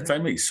having a great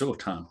time, mate. He's so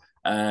tan.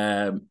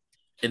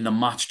 In the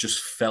match,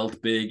 just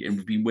felt big, and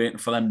we've been waiting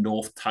for them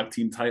North tag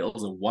team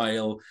titles a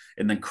while.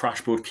 And then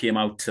Crashboard came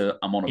out to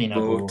 "I'm on a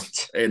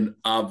boat," and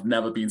I've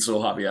never been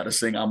so happy I had to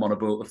sing "I'm on a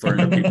boat" with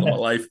 300 people in my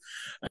life.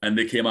 And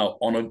they came out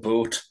on a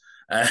boat.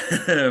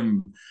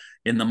 In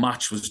the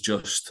match was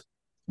just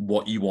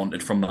what you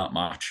wanted from that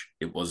match.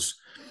 It was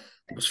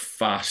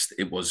fast.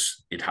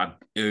 It had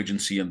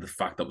urgency, and the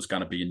fact that it was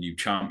going to be a new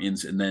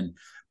champions. And then,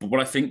 but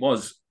what I think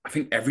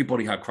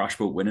everybody had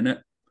Crashboard winning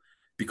it.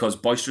 Because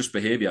Boisterous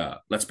Behaviour,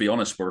 let's be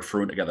honest, were a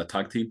thrown together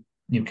tag team.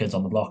 New kids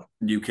on the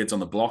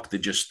block. They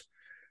just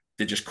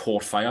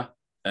caught fire.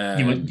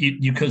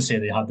 You could say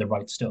they had the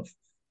right stuff.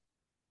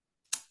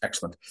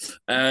 Excellent.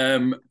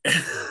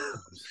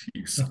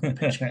 You son of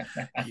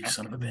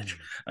a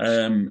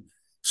bitch.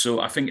 So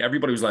I think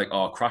everybody was like,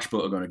 "Oh,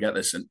 Crashboard are going to get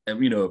this," and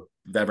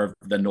they're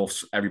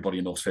everybody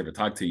in North's favorite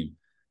tag team,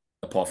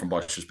 apart from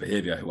Boisterous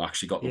Behaviour, who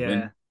actually got the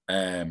win.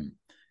 And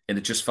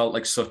it just felt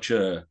like such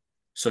a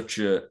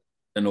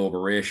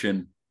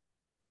inauguration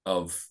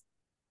of.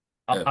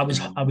 I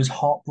was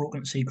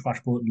heartbroken to see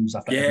Crashboard lose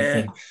after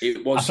everything.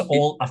 It was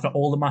after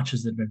all the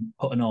matches they've been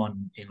putting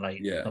on in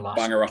the last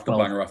banger after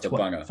banger after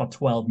banger for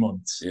 12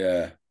 months.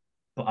 Yeah,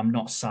 but I'm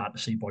not sad to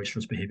see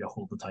Boisterous Behaviour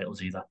hold the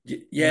titles either.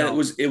 Yeah,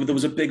 no. There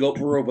was a big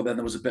uproar, but then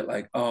there was a bit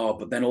like,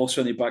 but then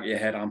also in the back of your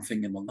head, I'm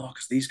thinking, well, no,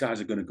 because these guys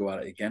are going to go at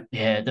it again.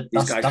 Yeah,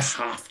 these guys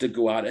have to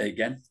go at it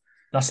again.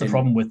 That's the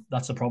problem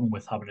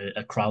with having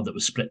a crowd that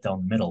was split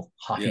down the middle.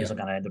 Hackies are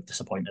going to end up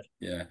disappointed.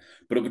 Yeah,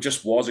 but it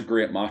just was a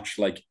great match.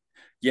 Like,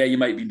 yeah, you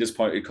might be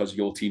disappointed because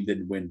your team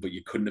didn't win, but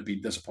you couldn't have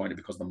been disappointed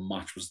because the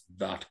match was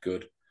that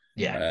good.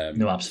 Yeah,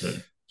 no,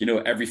 absolutely.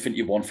 Everything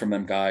you want from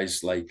them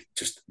guys, like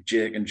just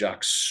Jake and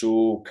Jack,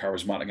 so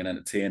charismatic and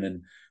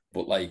entertaining,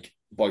 but like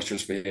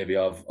Boisterous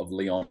Behaviour of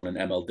Leon and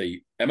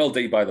MLD.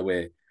 MLD, by the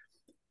way,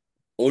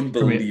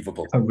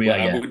 unbelievable.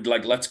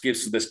 Let's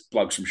give this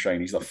bloke some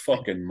shine. He's a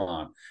fucking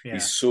man. Yeah.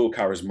 He's so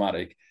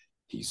charismatic.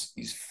 He's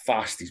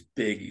fast. He's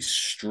big. He's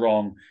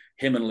strong.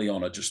 Him and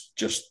Leon are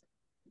just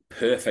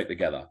perfect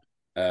together.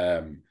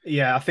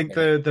 I think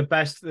the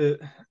best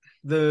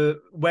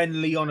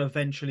when Leon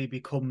eventually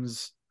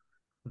becomes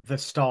the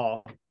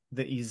star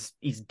that he's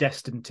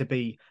destined to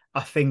be,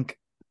 I think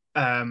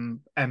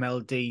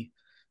MLD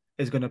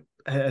is going to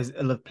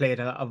have played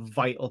a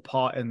vital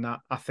part in that.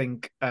 I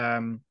think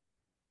MLD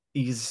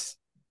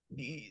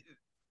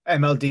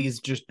has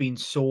just been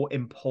so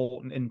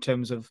important in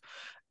terms of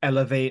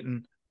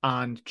elevating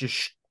and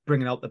just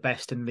bringing out the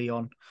best in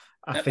Leon.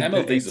 I think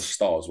MLD's a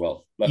star as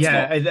well. You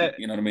know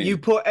what I mean. You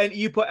put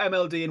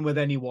MLD in with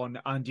anyone,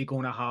 and you're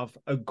going to have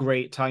a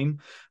great time.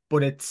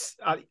 But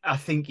I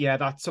think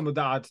that's some of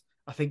that.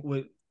 I think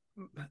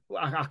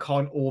I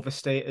can't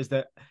overstate is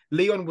that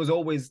Leon was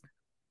always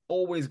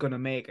going to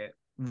make it,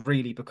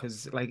 really,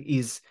 because like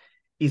he's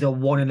a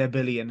 1 in a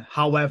billion.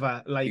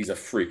 However, like he's a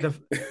freak.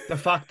 The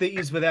fact that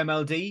he's with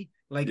MLD,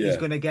 he's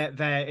going to get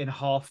there in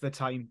half the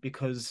time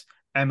because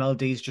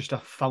MLD is just a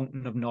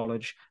fountain of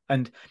knowledge,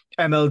 and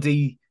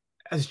MLD.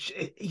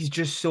 He's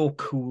just so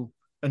cool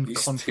and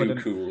confident.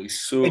 He's too cool. He's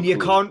so and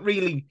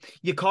cool.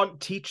 You can't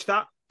teach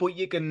that, but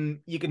you can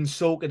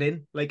soak it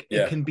in.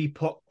 It can be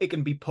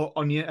put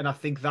on you, and I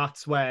think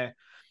that's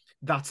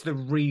the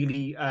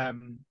really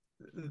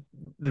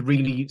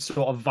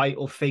sort of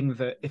vital thing,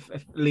 that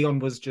if Leon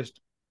was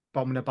just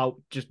bombing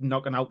about, just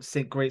knocking out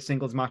great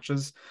singles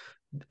matches,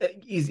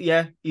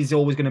 he's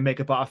always going to make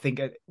it. But I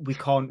think we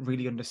can't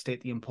really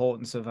understate the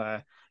importance of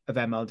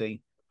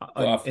MLD.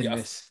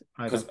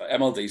 Because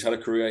MLD's had a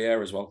career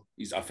year as well.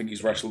 I think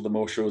he's wrestled the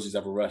most shows he's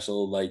ever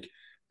wrestled. Like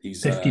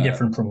he's 50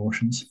 different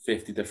promotions.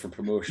 50 different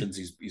promotions.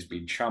 He's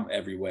been champ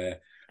everywhere.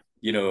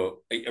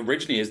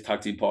 Originally his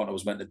tag team partner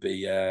was meant to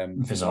be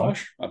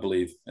Visage, I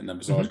believe, and then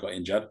Visage got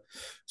injured.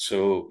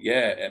 So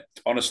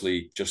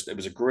honestly, it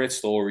was a great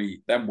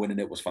story. Them winning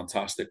it was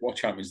fantastic. What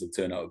champions they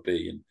turned out to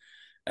be,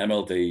 and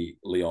MLD,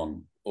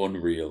 Leon,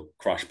 unreal.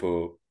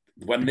 Crashboard.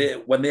 When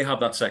they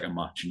have that second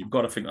match, and you've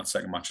got to think that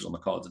second match is on the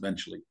cards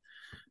eventually,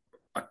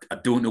 I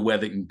don't know where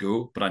they can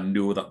go, but I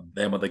know that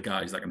them are the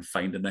guys that can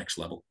find the next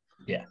level.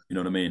 Yeah. You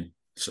know what I mean?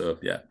 So,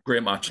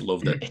 great match.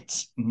 Loved it.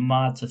 It's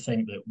mad to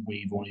think that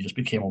we've only just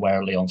became aware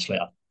of Leon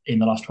Slater in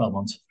the last 12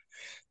 months.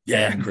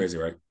 Yeah, crazy,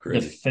 right?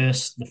 Crazy.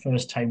 The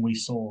first time we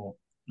saw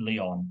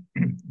Leon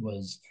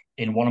was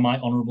in one of my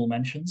honourable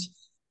mentions.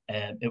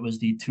 It was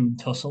the Toon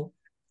Tussle.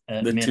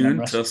 The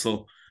Toon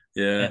Tussle,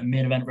 yeah.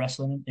 Main event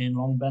wrestling in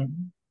Long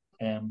Benton.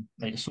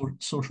 Like a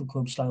social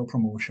club style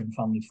promotion,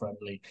 family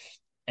friendly.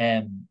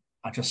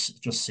 I just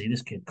see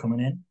this kid coming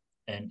in,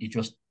 and he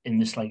just in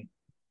this like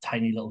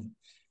tiny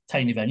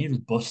venue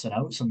just busting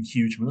out some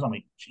huge moves. I'm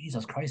like,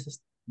 Jesus Christ,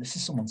 this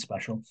is someone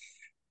special.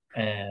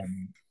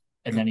 And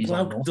then he's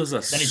does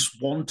a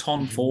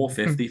swanton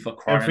 450 for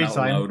crying out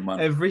loud,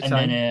 man. Every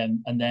time.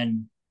 And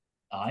then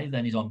Aye,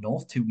 then he's on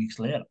North 2 weeks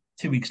later.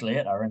 2 weeks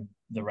later, and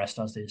the rest,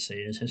 as they say,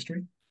 is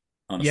history.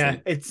 Honestly, yeah,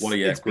 it's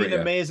been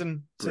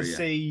amazing to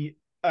see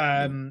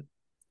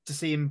to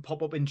see him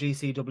pop up in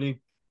GCW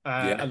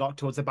a lot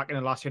towards the back end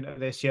of last year into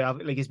this year.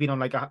 Like he's been on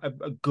like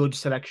a good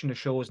selection of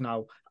shows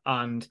now,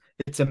 and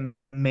it's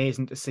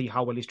amazing to see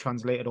how well he's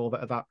translated over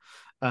to that.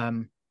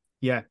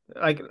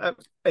 Like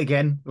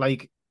again,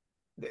 like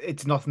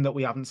it's nothing that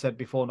we haven't said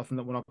before, nothing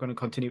that we're not going to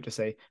continue to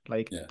say.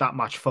 Like that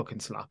match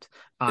fucking slapped,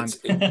 and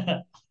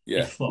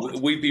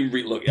we've been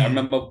look. I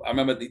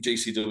remember the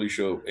GCW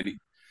show, and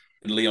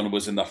Leon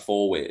was in that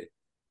 4-way.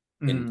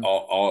 In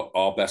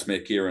our best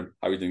mate Kieran,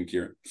 how are you doing,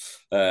 Kieran?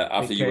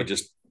 After you were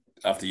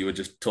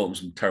just told him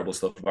some terrible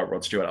stuff about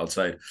Rod Stewart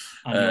outside,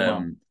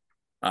 and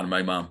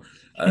my mum,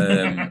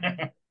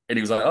 and he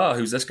was like, "Oh,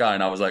 who's this guy?"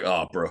 And I was like,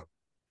 "Oh, bro,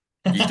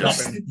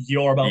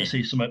 you're about to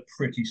see something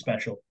pretty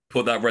special.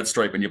 Put that red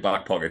stripe in your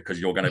back pocket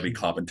because you're going to be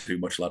clapping too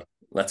much, lad.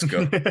 Let's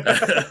go."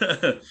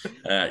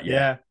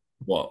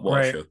 What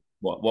a show.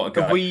 What a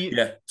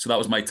guy. So that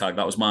was my tag.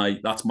 That's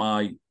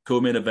my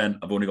co-main event.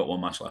 I've only got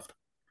one match left.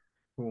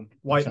 Cool.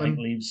 Whiteman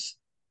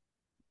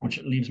which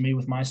leaves me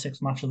with my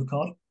 6th match of the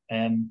card.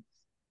 A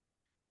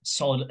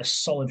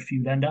solid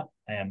feud ender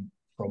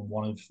from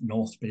one of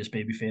North's biggest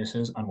baby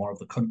faces and one of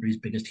the country's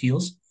biggest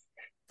heels.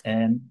 Do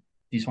you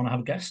just want to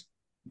have a guess?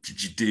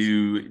 Did you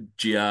do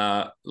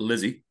GR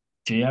Lizzie?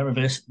 GR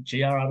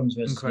Adams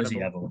versus Incredible. Lizzie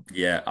Evo.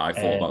 Yeah, I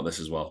thought about this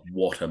as well.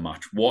 What a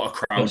match. What a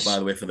crowd, by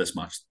the way, for this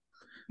match.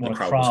 What a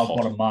crowd,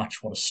 what a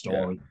match, what a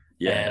story.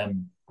 Yeah.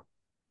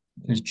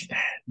 Because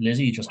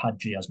Lizzie just had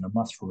Gia's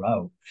number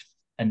throughout,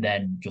 and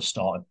then just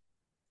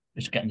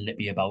getting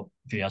lippy about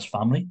Gia's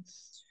family.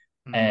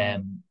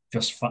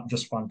 Just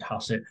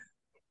fantastic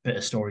bit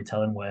of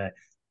storytelling where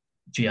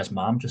Gia's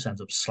mom just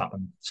ends up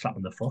slapping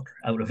the fuck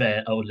out of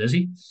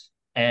Lizzie.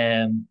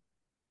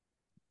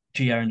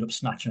 Gia ends up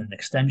snatching an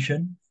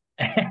extension.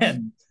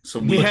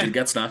 Some weed did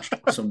get snatched.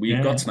 Some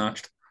weed got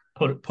snatched.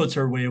 Puts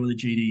her away with a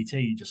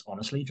GDT.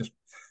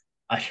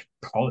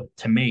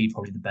 To me,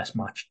 probably the best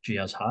match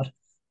Gia's had.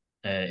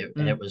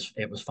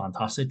 It was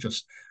fantastic.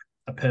 Just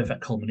a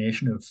perfect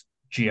culmination of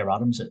Gia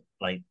Adams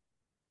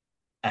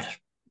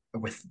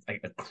with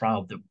a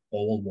crowd that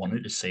all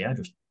wanted to see her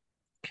just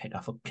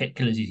kick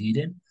Lizzie's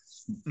head in.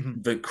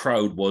 The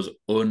crowd was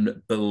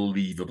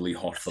unbelievably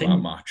hot for that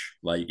match.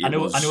 I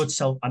know it's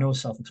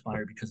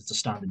self-explanatory because it's a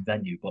standing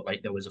venue, but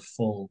like there was a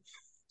full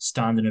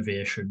standing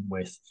ovation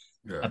with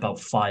about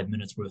 5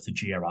 minutes worth of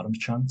Gia Adams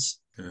chants.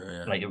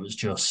 Like it was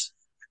just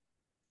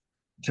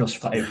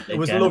it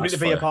was lovely to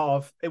be a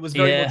part of. It was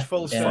very much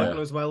full circle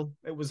as well.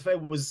 It was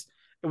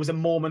a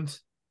moment.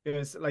 It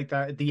was like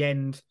that at the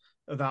end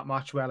of that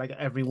match where like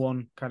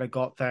everyone kind of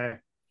got the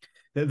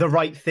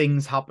right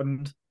things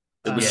happened.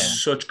 It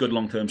was such good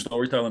long-term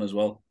storytelling as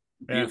well.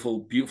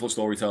 Beautiful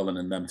storytelling,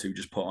 and them two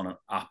just put on an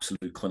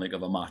absolute clinic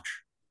of a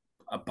match.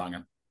 A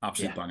banger.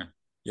 Absolute banger.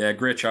 Yeah,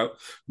 great shout.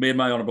 Made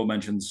my honourable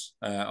mentions.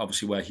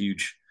 Obviously, we're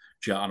huge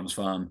Gia Adams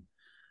fan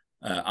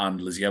and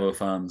Lizzie Evo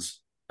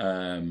fans.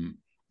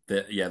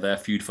 Their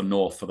feud for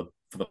North for the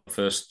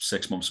first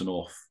 6 months of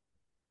North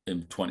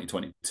in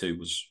 2022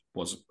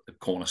 was a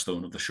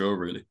cornerstone of the show,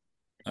 really.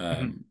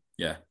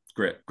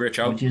 Great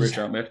shout. Great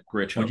shout, mate.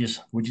 Great shout.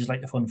 Would you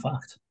like a fun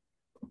fact?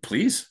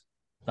 Please.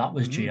 That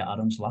was Gia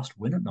Adams' last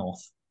win at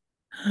North.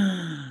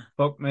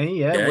 Fuck me,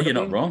 yeah. Yeah, you're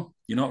not wrong.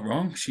 You're not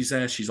wrong. She's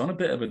on a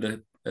bit of a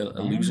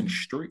losing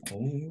streak.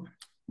 I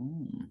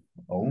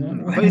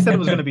thought you said it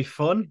was going to be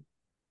fun.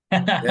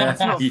 Yeah, it's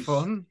not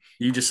fun.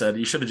 You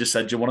should have just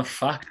said, "Do you want a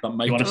fact that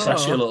might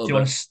depress you a little bit?"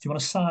 Do you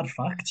want a sad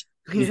fact?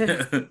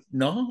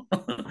 No.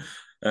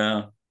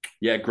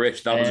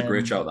 Great. That was a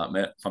great shout, that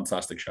mate.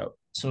 Fantastic shout.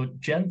 So,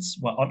 gents,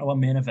 we're on to our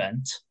main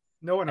event.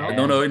 No, we're not.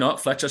 No, you're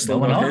not. Fletcher still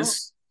got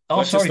his.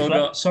 Oh, sorry,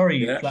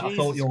 Sorry, Yeah. I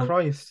thought you were.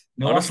 Christ.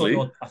 No, honestly,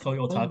 I thought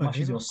your tag match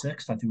is your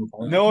 6th. I do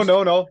apologize.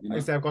 No. I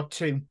said I've got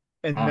 2.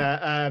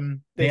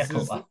 And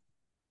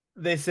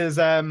this is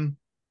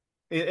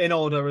in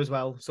order as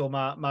well. So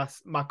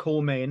my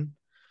co-main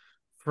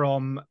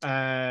from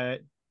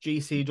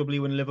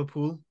GCW in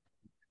Liverpool.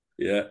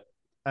 Yeah.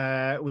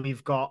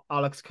 We've got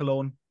Alex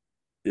Colon.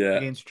 Yeah.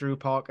 Against Drew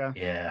Parker.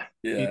 Yeah.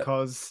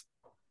 Because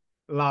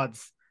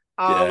lads,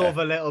 I love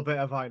a little bit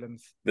of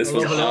violence. This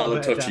was a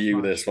hard touch of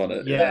you, this one.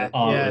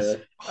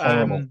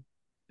 Horrible.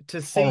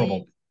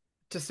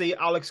 To see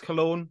Alex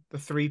Colon, the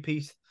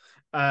 3-piece,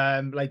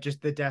 like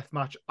just the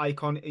deathmatch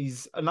icon.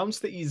 He's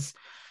announced that he's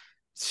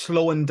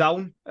slowing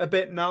down a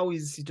bit now.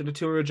 He's done a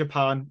tour of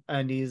Japan,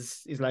 and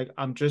he's like,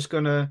 I'm just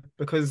gonna,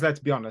 because let's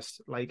be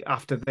honest, like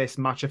after this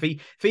match, if he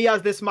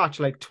has this match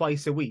like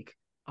twice a week,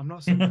 I'm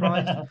not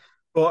surprised.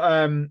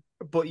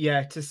 but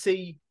yeah, to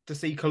see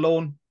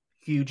Colon,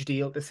 huge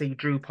deal. To see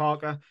Drew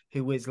Parker,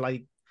 who is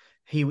like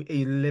he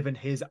living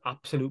his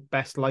absolute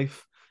best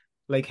life.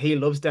 Like he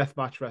loves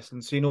deathmatch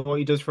wrestling. So you know what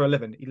he does for a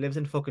living? He lives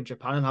in fucking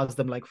Japan and has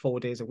them like 4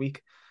 days a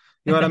week.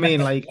 You know what I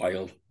mean? Like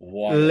wild.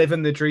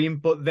 Living the dream.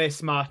 But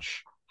this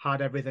match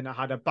had everything. It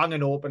had a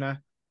banging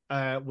opener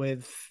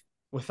with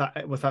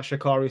that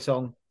Shikari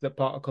song that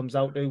Parker comes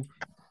out to.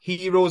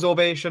 Heroes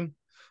ovation.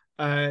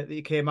 that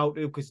he came out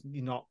to, because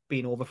he's not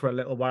been over for a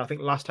little while. I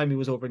think last time he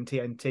was over in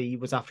TNT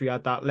was after he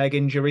had that leg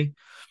injury.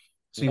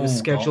 So he was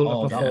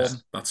scheduled to perform.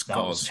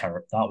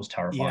 That was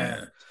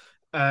terrifying.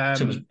 Yeah.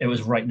 So it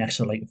was right next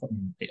to like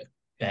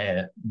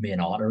main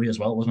artery as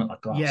well, wasn't it?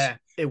 Like glass. Yeah,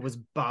 it was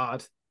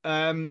bad.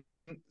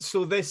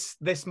 So this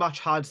match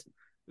had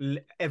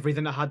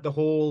everything. It had the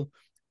whole,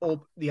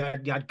 you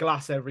had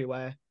glass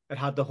everywhere. It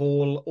had the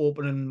whole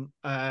opening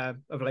of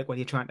like when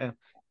you're trying to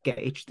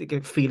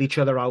feel each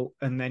other out,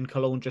 and then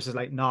Colón just is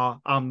like, nah,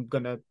 I'm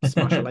gonna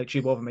smash a light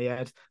tube over my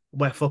head.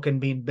 We're fucking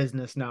being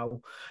business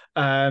now.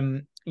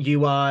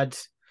 You had,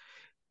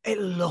 it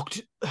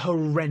looked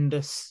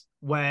horrendous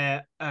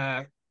where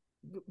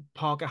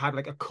Parker had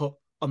like a cut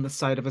on the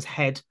side of his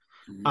head,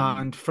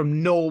 and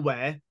from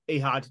nowhere he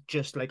had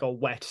just like a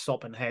wet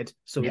sopping head.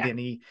 So then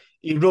he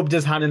rubbed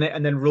his hand in it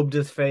and then rubbed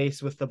his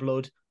face with the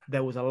blood.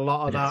 There was a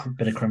lot of that.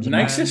 Bit of crimson.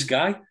 Nicest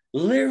guy.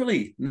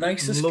 Literally,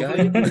 nicest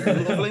lovely, guy.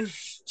 Lovely.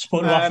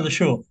 Spoke to after the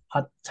show.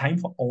 Had time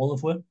for all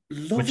of it.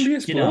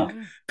 Loveliest bloke.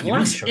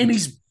 Glass in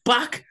his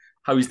back.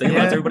 How he's thinking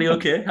about everybody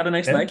okay? Had a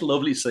nice night.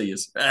 Lovely to see you.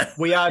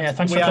 We had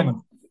thanks for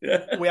coming.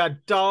 We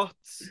had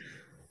darts.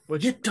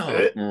 Which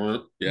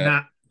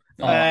yeah.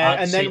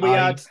 And then we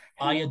had.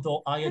 I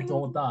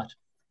adored that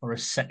for a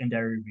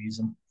secondary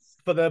reason.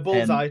 For the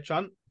bullseye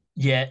chant.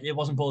 Yeah, it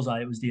wasn't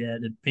bullseye. It was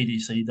the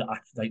PDC that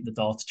acted like the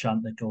darts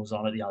chant that goes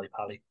on at the Ali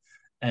Pali.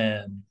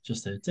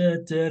 Just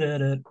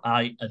a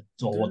I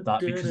adored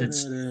that because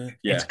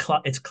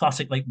it's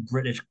classic like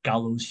British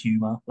gallows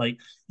humor. Like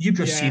you've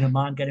just seen a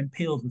man get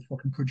impaled with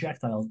fucking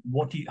projectiles.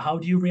 How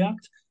do you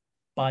react?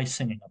 By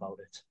singing about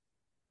it.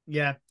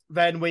 Yeah.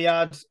 Then we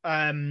had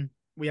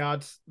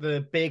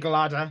the big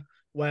ladder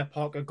where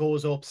Parker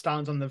goes up,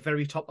 stands on the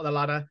very top of the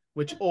ladder,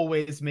 which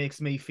always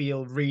makes me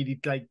feel really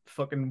like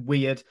fucking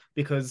weird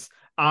because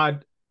I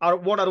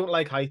don't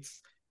like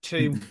heights.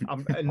 Two,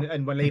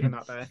 and we're leaving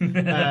that there.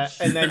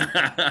 And then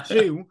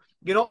two,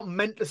 you're not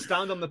meant to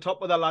stand on the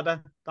top of the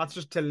ladder. That's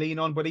just to lean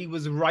on. But he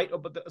was right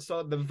up at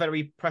the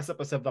very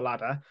precipice of the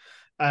ladder.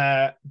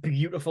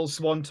 Beautiful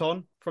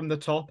swanton from the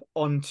top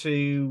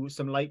onto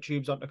some light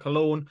tubes onto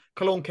Colón.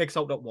 Colón kicks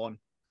out at one.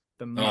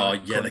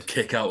 The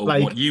kick out of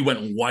one. You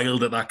went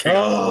wild at that kick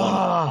out of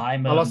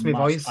one. I lost my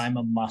voice. I'm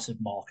a massive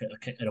mark at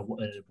a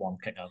one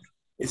kick out.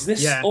 Is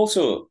this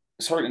also?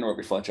 Sorry to interrupt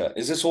you, Fletcher.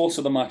 Is this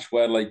also the match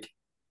where like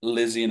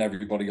Lizzie and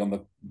everybody on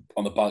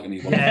the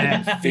balcony were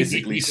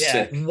physically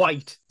sick?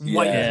 White as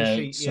a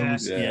sheet.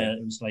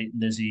 It was like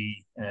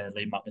Lizzie,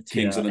 Lee McAteer,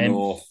 Kings of the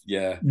North.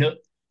 No,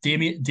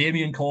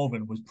 Damien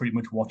Corbin was pretty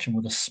much watching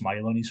with a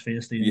smile on his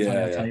face the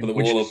entire time. But they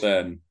were all up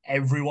there.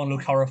 Everyone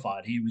looked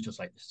horrified. He was just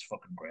like, "This is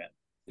fucking great."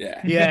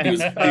 Yeah. He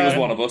was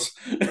one of us.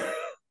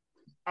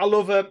 I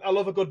love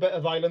a good bit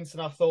of violence,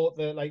 and I thought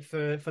that like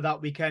for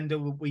that weekend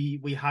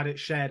we had it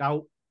shared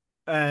out.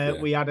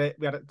 We had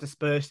it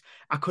dispersed.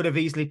 I could have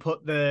easily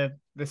put the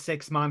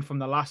 6-man from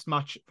the last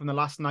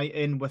night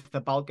in with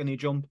the balcony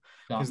jump,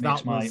 because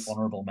that was my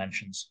honourable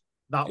mentions.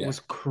 That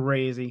was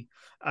crazy.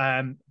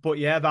 But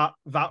yeah,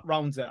 that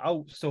rounds it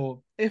out.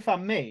 So if I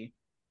may,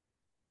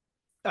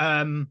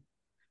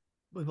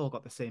 we've all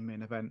got the same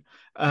main event.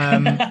 I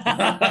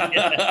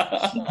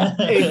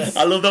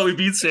love that we've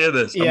been saying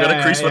this. I'm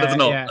gonna crease when it's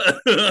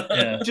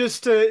not.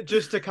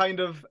 Just to kind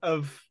of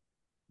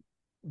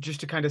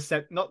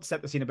not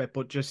set the scene a bit,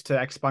 but just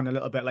to expand a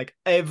little bit, like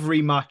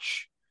every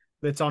match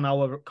that's on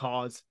our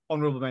cards,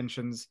 honorable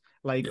mentions,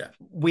 like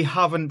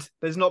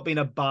there's not been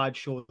a bad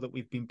show that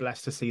we've been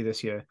blessed to see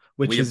this year.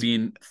 We have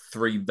been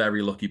three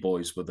very lucky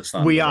boys with the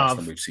standard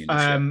we've seen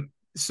this year.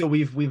 So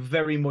we've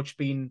very much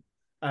been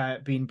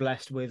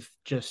blessed with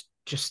just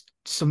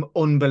some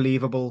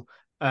unbelievable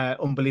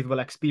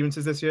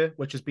experiences this year,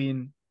 which has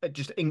been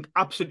just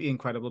absolutely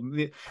incredible.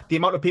 The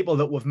amount of people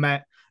that we've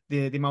met,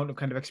 the amount of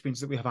kind of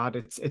experience that we have had,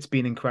 it's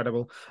been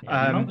incredible.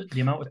 The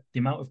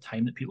amount of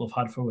time that people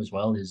have had for as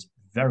well is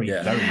very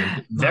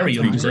undeserving.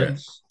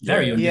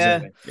 Very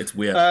undeserving. It's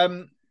weird.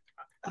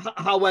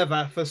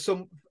 However, for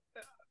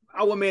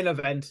our main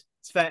event,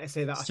 it's fair to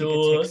say that I think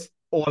it ticks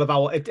all of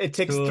our. It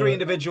ticks 3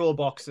 individual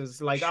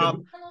boxes. Like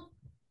I'm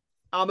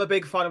a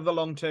big fan of the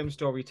long-term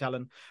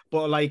storytelling,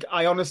 but like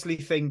I honestly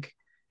think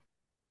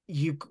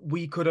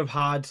we could have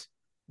had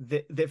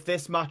if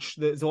this match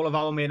that's all of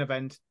our main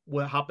event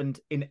were happened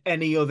in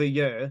any other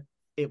year,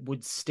 it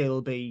would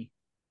still be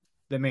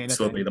the main event.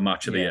 Still be the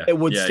match of the year. It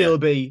would still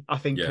be, I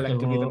think,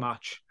 collectively the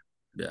match.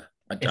 Yeah.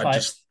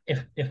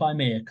 If I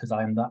may, because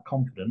I'm that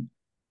confident,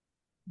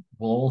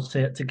 we'll all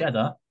say it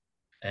together.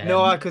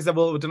 No, because we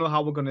don't know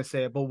how we're going to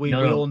say it, but we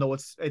all know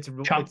it's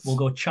we'll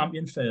go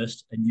champion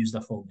first and use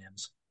their full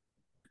names.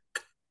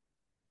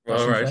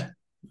 All right.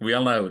 We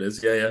all know how it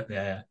is.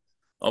 Yeah.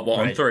 Oh, what,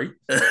 on 3?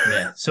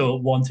 Yeah. So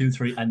 1, 2,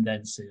 3, and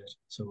then say it.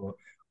 So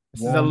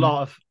this is a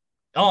lot of.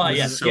 Oh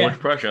yeah. So much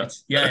pressure.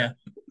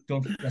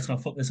 Let's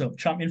not fuck this up.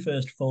 Champion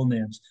first, full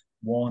names.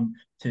 1,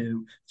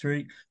 2,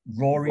 3.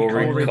 Rory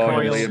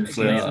Coyle, Liam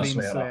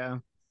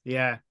Slater.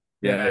 Yeah,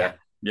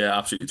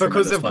 absolutely.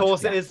 Because of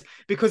course it is.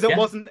 Because it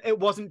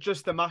wasn't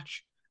just the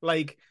match.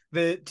 Like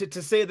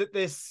to say that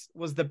this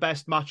was the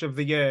best match of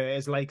the year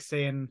is like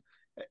saying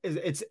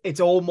it's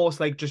almost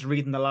like just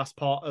reading the last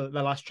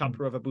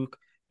chapter of a book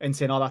and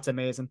saying, "Oh, that's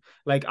amazing."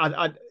 Like,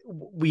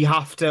 we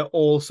have to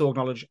also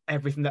acknowledge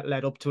everything that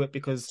led up to it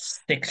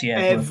because 6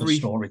 years worth of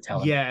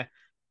storytelling. Yeah,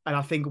 and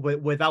I think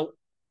without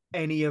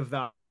any of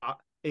that,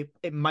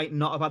 it might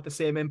not have had the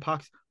same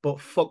impact.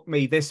 But fuck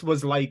me, this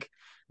was like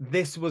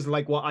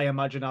what I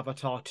imagine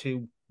Avatar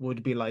 2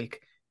 would be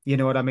like. You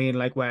know what I mean?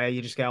 Like where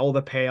you just get all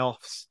the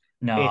payoffs.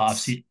 No,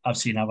 I've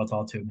seen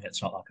Avatar 2, mate.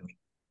 It's not that good.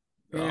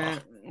 Yeah,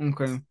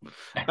 okay.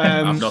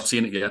 I've not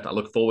seen it yet. I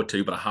look forward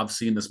to, but I have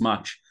seen this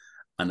match,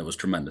 and it was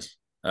tremendous.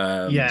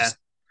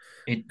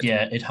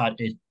 It had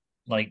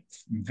like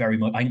very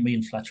much. I think me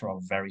and Fletcher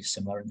are very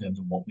similar in terms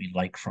of what we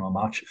like from a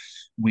match.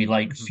 We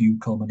like few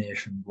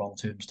culmination,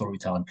 long-term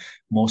storytelling.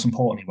 Most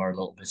importantly, we're a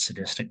little bit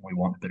sadistic. And we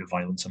want a bit of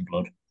violence and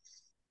blood.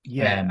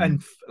 Yeah,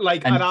 and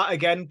I,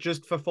 again,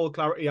 just for full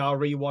clarity, I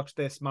rewatched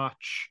this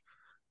match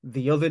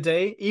the other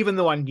day, even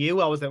though I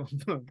knew I was like,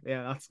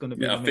 yeah, that's going to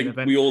be. Yeah, I think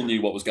we all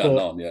knew what was going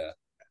on. Yeah,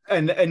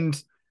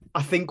 and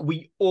I think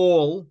we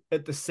all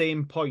at the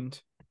same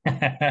point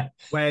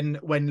when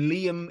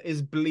Liam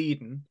is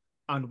bleeding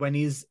and when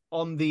he's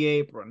on the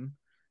apron,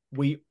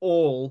 we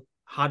all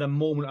had a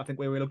moment. I think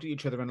where we looked at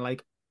each other and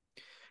like,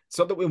 it's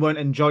not that we weren't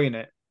enjoying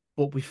it,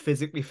 but we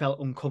physically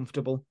felt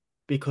uncomfortable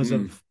because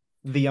of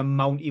the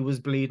amount he was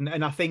bleeding.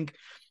 And I think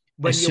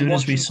as soon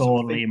as we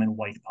saw Liam in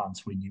white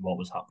pants, we knew what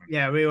was happening.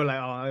 Yeah, we were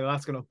like, "Oh,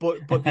 that's gonna."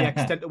 But the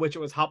extent to which it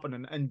was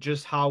happening and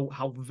just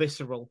how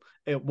visceral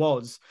it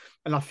was,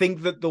 and I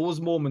think that those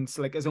moments,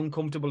 like as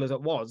uncomfortable as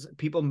it was,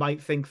 people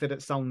might think that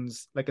it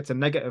sounds like it's a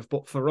negative,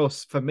 but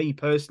for me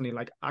personally,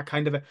 like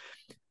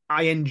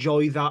I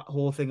enjoy that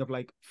whole thing of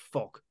like,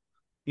 fuck,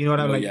 you know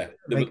what I mean? Yeah,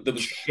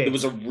 there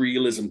was a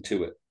realism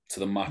to it. To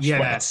the match, yeah.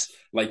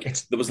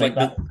 There was like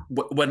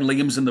when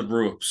Liam's in the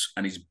ropes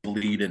and he's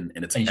bleeding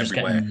and it's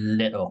everywhere,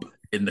 lit up.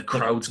 And the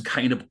crowd's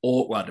kind of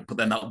awkward, but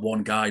then that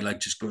one guy like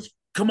just goes,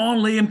 "Come on,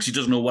 Liam," because he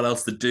doesn't know what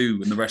else to do,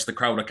 and the rest of the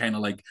crowd are kind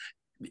of like,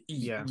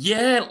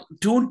 "Yeah,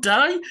 don't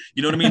die."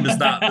 You know what I mean? There's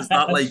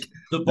that like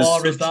the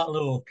bar is that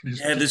low.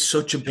 There's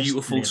such a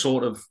beautiful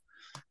sort of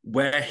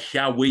we're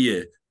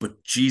here,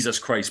 but Jesus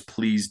Christ,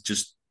 please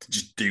just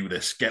do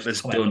this, get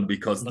this done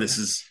because this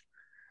is.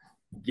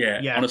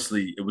 Yeah,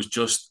 honestly, it was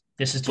just.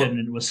 This is turning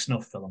into a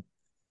snuff film.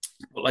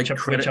 But like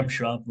which I'm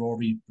sure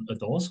Rory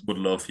adores. Would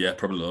love,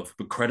 probably love.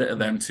 But credit to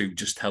them to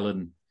just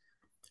telling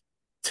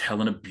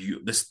a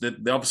beautiful.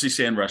 They're obviously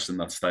saying wrestling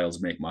that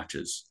styles make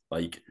matches.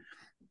 Like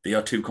they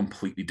are two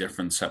completely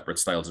different, separate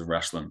styles of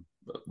wrestling.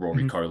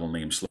 Rory Coyle and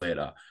Liam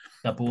Slater.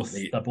 They're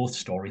both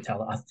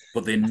storytellers.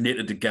 But they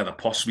knitted together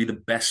possibly the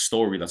best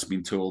story that's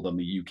been told on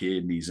the UK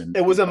Indies. And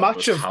it was a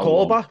match of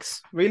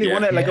callbacks, really,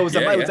 wasn't it? Like it was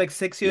like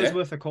 6 years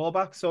worth of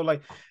callbacks. So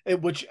like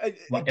it's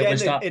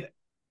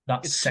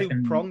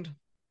second two-pronged.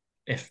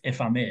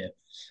 If I may,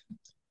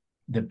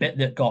 the bit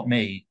that got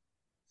me,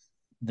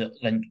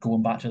 then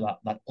going back to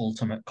that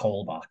ultimate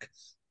callback,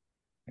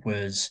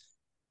 was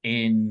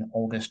in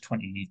August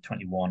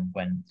 2021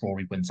 when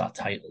Rory wins that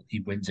title.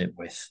 He wins it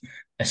with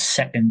a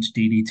second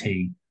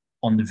DDT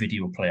on the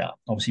video player.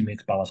 Obviously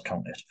makes Ballas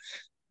count it.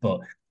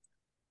 But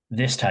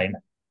this time,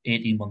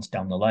 18 months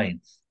down the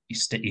line,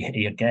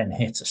 he again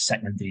hits a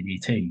second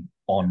DDT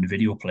on the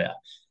video player.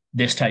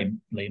 This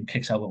time, Liam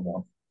kicks out at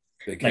one.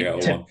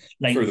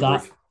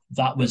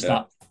 That was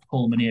that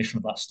culmination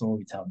of that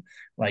storytelling.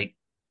 Like,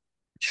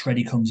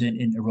 Shreddy comes in,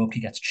 interrupt,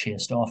 he gets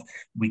chased off.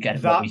 We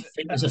get what we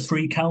think is a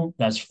 3 count.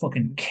 There's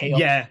fucking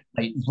chaos. Yeah.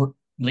 Like,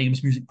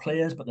 Liam's music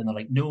plays, but then they're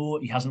like, no,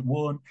 he hasn't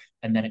won.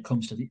 And then it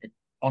comes to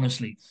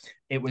honestly,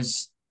 it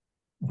was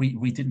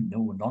we didn't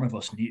know, none of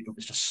us knew. It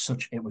was just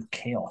it was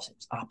chaos. It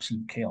was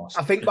absolute chaos.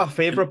 I think my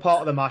favourite part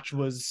of the match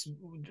was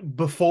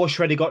before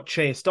Shreddy got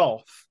chased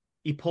off,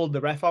 he pulled the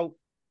ref out.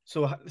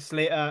 So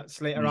Slater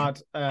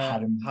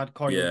had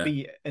Coyle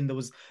beat, and there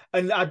was,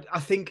 and I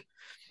think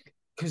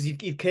because he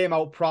came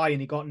out prior and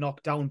he got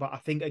knocked down, but I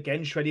think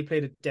again Shreddy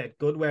played it dead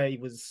good where he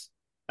was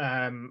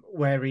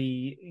where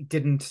he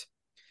didn't,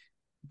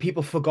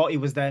 people forgot he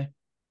was there.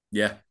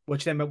 Yeah.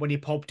 Which then meant when he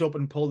popped up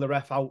and pulled the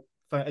ref out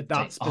for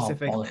that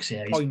specific point,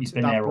 he's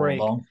been there all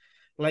along.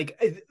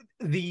 Like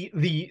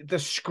the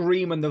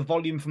scream and the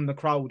volume from the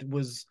crowd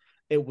was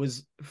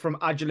from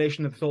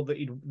adulation of the thought that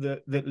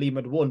Liam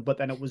had won, but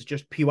then it was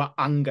just pure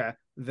anger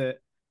that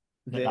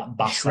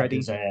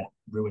Shreddy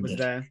ruined was it.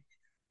 There.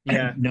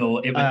 Yeah. No,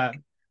 it was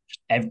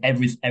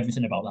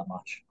everything about that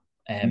match.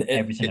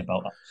 Everything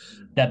about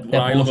that.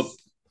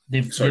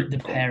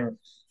 The pair.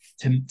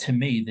 To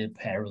me, the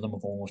pair of them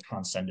have almost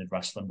transcended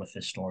wrestling with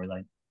this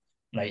storyline.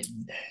 Like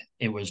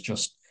it was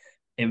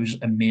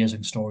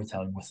amazing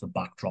storytelling with the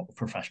backdrop of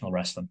professional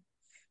wrestling.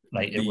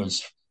 Like it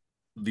was.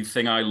 The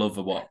thing I love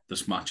about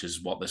this match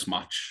is what this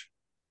match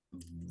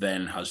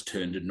then has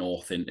turned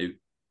North into.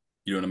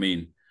 You know what I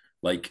mean?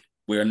 Like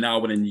we are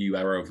now in a new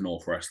era of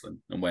North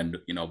wrestling, and when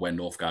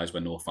North guys,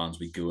 when North fans,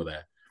 we go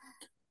there.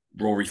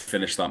 Rory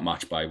finished that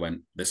match by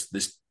when this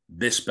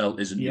this belt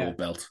isn't your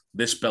belt.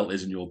 This belt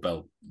isn't your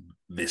belt.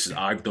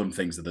 I've done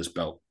things to this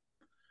belt.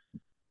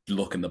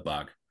 Look in the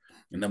bag.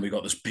 And then we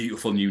got this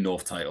beautiful new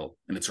North title,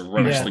 and it's a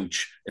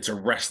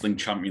wrestling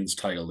champions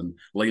title, and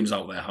Liam's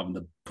out there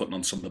putting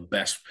on some of the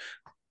best.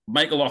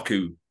 Michael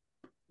Oku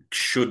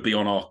should be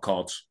on our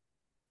cards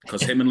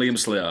because him and Liam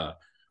Slater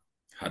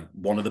had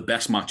one of the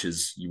best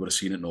matches you would have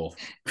seen at North.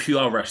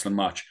 Pure wrestling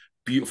match,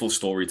 beautiful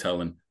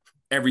storytelling,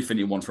 everything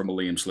you want from a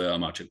Liam Slater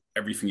match,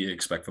 everything you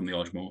expect from the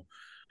Odgemore.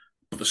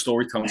 But the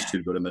storytelling's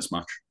too good in this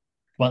match.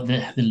 Well,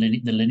 the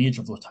lineage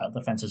of those title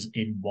defenses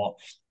in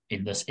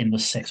the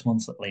 6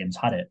 months that Liam's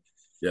had it.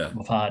 Yeah,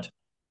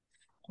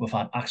 we've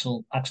had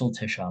Axel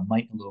Tischer,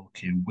 Michael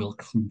Oku, Will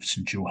Cruz,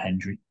 and Joe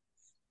Hendry.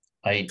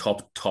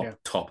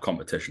 Top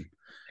competition.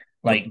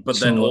 But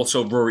then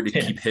also Rory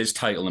to keep his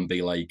title and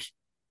be like,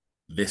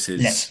 this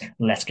is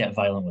let's get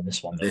violent with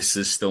this one. This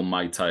is still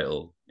my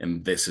title,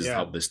 and this is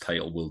how this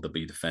title will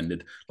be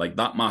defended. Like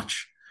that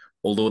match,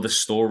 although the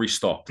story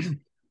stopped,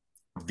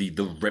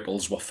 the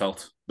ripples were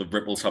felt. The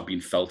ripples have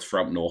been felt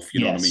throughout North.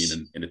 You know what I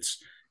mean? And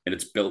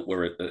it's built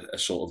where a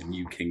sort of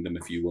new kingdom,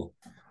 if you will.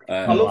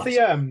 I love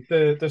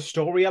the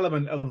story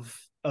element of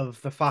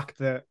the fact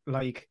that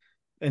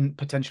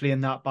potentially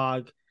in that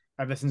bag,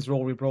 ever since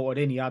Rory brought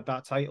it in, he had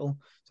that title.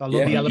 So I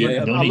love the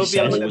element. I love the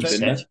element of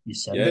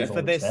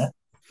it.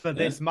 For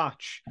this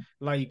match,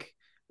 like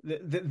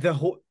the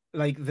whole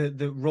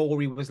the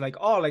Rory was like,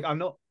 oh, like I'm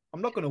not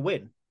going to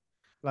win.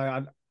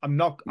 Like I'm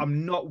not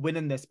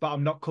winning this, but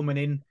I'm not coming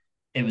in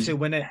to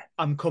win it.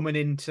 I'm coming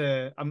in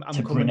to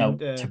bring out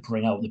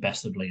the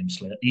best of Liam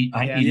Slater.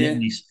 I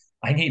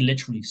think he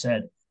literally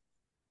said,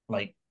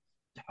 like,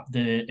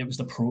 it was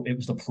the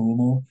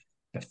promo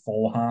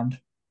beforehand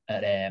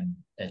at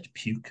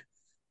Puke,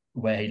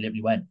 where he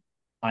literally went,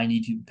 I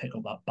need you to pick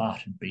up that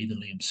bat and be the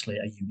Liam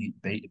Slater you need to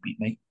be to beat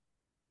me.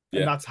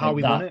 And that's how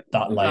we won it.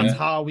 That's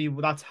how we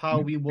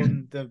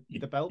won the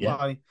belt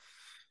by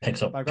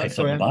picks up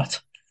the bat.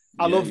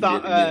 I love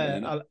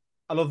that.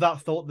 I love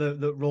that thought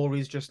that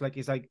Rory's just like,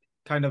 he's like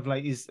kind of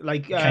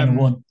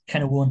won.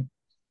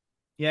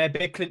 Yeah, a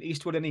bit Clint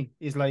Eastwood, isn't he?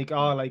 He's like,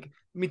 my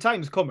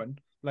time's coming,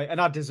 like,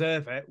 and I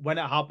deserve it when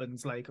it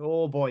happens. Like,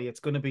 oh boy, it's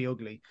gonna be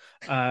ugly.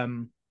 He's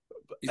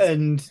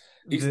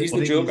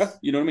the Joker.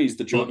 You know what I mean? He's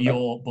the Joker.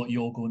 But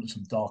you're going to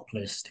some dark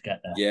place to get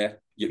there.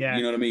 Yeah.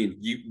 You know what I mean?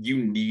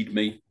 You need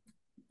me.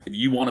 If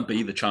you want to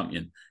be the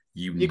champion,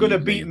 you're gonna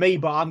beat me,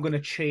 but I'm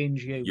gonna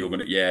change you. You're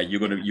gonna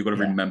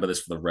remember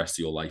this for the rest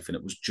of your life. And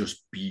it was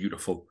just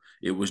beautiful.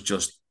 It was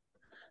just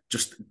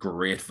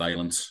great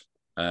violence.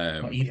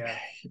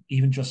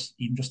 Even just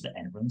the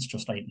entrance,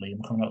 just like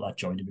Liam coming out that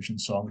Joy Division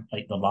song,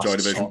 like the last Joy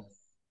Division. song,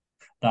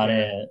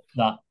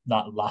 that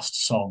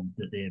last song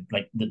that they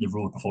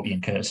wrote before Ian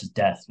Curtis's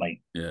death,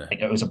 like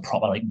it was a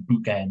proper like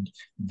bookend.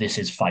 This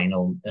is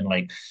final, and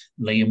like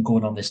Liam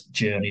going on this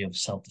journey of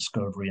self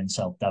discovery and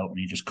self doubt, and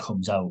he just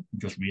comes out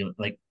and just real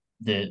like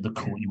the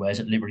coat he wears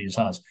at Liberty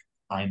has.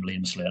 I'm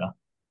Liam Slater,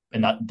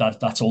 and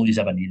that's all he's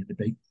ever needed to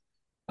be.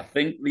 I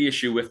think the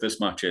issue with this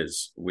match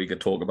is we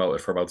could talk about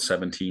it for about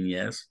 17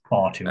 years.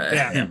 Far too. Do you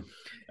want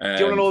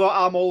to know that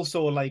I'm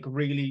also like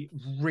really,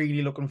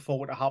 really looking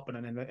forward to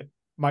happening, and it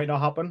might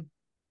not happen,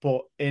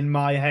 but in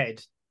my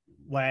head,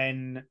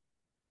 when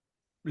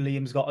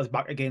Liam's got his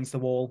back against the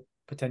wall,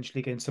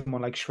 potentially against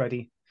someone like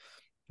Shreddy,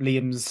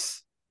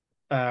 Liam's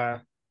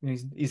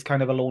he's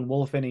kind of a lone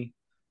wolf, isn't he?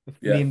 If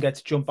Liam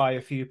gets jumped by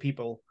a few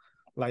people,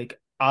 like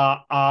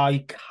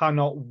I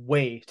cannot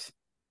wait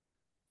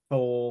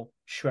for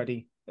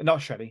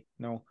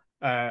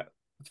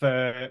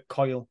for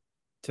Coyle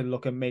to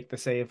look and make the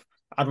save.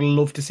 I'd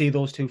love to see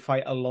those two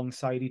fight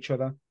alongside each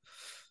other.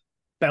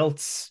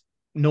 Belts,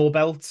 no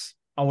belts,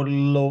 I would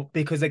love,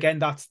 because again,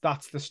 that's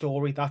the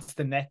story. That's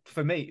the next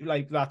for me.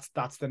 Like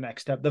that's the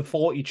next step. They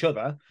fought each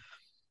other.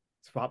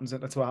 That's what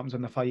happens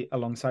when they fight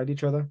alongside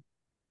each other.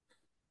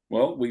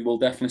 Well, we will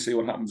definitely see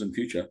what happens in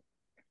future.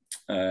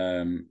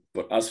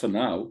 But as for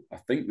now, I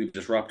think we've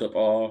just wrapped up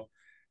our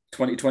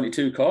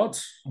 2022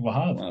 cards.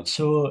 Wow.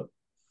 So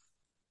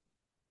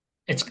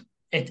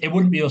it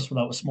wouldn't be us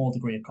without a small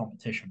degree of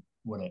competition,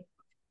 would it?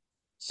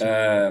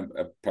 So,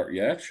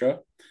 yeah,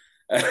 sure.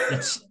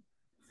 What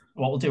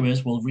we'll do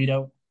is we'll read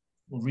out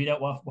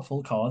our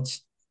full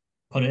cards,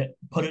 put it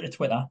to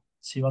Twitter,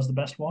 see who has the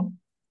best one.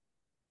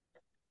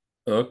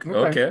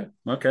 Okay.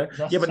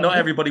 Yeah, but not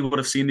everybody would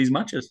have seen these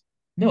matches.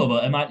 No,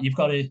 but you've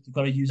got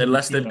to use it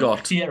unless they've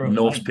got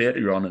North's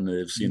Patreon and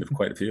they've seen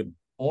quite a few of them.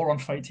 Or on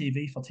Fight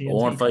TV for TNT.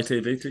 Or on Fight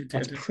TV.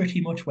 That's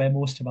pretty much where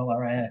most of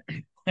our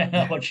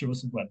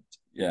shows went.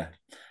 Yeah.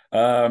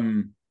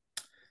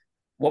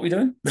 What are we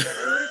doing?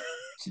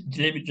 Let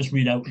me just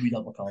read out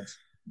the cards.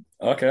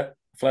 Okay.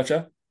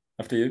 Fletcher,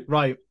 after you.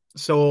 Right.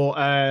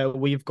 So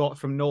we've got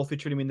from North,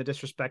 which really mean the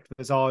disrespect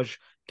Visage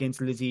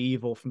against Lizzie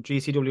Evo. From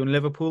GCW in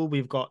Liverpool,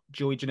 we've got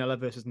Joey Janela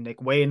versus Nick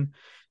Wayne.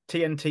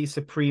 TNT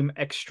Supreme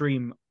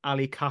Extreme,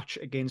 Ali Catch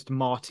against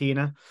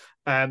Martina.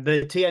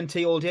 The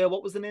TNT All Day,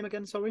 what was the name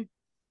again? Sorry?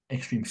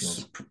 Extreme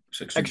Fields.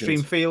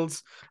 Extreme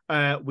Fields.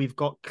 We've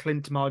got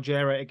Clint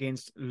Margera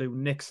against Lou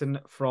Nixon.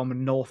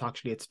 From North,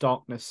 actually, it's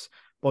Darkness.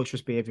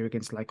 Boisterous Behaviour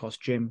against Lycos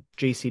Jim.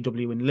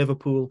 GCW in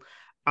Liverpool.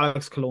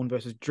 Alex Colon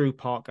versus Drew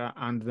Parker.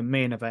 And the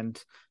main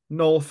event,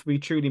 North, we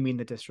truly mean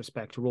the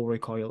disrespect. Rory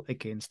Coyle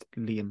against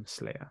Liam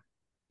Slayer.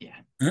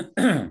 Yeah.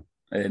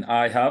 And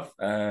I have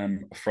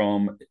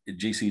from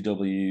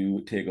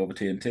GCW TakeOver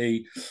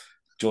TNT,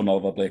 Jordan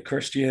Oliver, Blake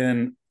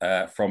Christian.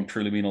 From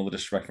Truly Mean All the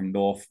Disrespect from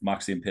North,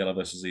 Max the Impaler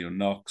versus Ian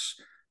Knox.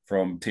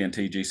 From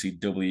TNT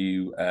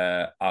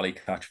GCW, Ali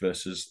Catch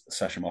versus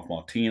Session Moff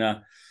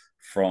Martina.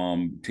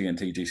 From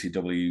TNT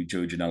GCW,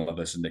 Joey Janela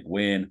versus Nick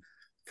Wayne.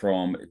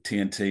 From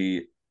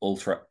TNT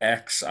Ultra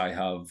X, I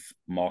have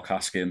Mark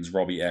Haskins,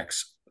 Robbie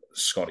X,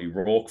 Scotty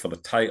Rourke for the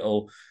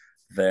title.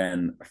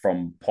 Then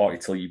from Party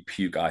Till You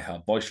Puke, I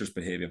have Boisterous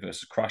Behaviour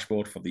versus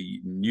Crashboard for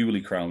the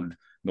newly crowned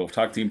North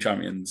Tag Team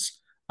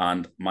Champions.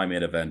 And my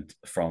main event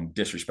from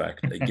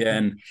Disrespect,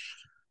 again,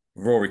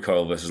 Rory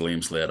Coyle versus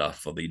Liam Slater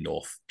for the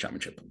North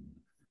Championship.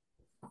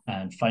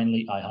 And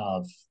finally, I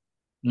have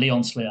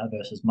Leon Slater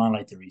versus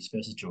Manlight DeReese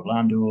versus Joe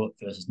Lando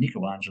versus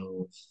Nico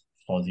Angelo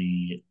for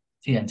the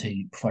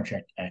TNT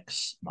Project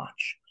X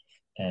match.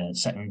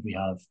 Second, we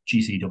have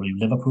GCW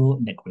Liverpool,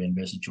 Nick Wayne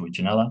versus Joey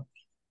Janela.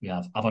 We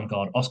have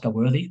Avant-Garde Oscar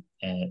Worthy,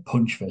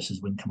 Punch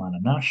versus Wing Commander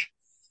Nash.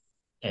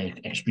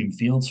 Extreme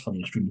Fields for the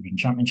Extreme Division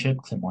Championship,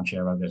 Clint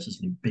Margera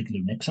versus Big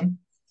Lou Nixon.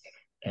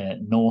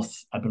 North,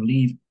 I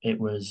believe it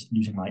was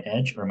Losing My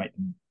Edge, or it might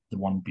be the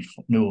one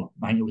before. No,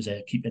 I think it was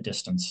Keep Your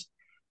Distance.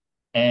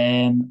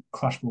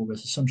 Crashball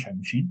versus Sunshine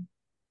Machine.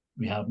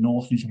 We have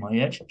North Losing My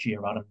Edge,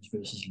 Gia Adams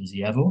versus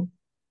Lizzie Evo.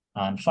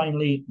 And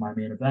finally, my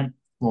main event,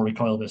 Rory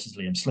Coyle versus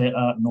Liam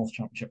Slater, North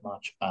Championship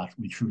match at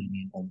We Truly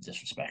Mean All the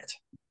Disrespect.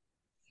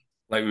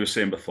 Like we were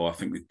saying before, I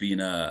think we've been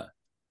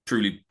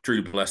truly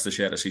blessed this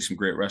year to see some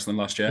great wrestling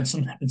last year. And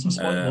some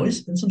spoiled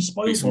boys. And some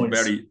spoiled boys.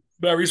 Very,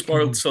 very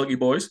spoiled, silky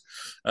boys.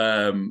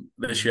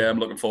 This year, I'm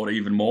looking forward to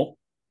even more.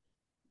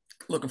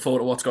 Looking forward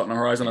to what's got on the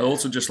horizon. I'd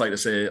also just like to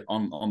say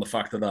on the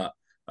fact of that,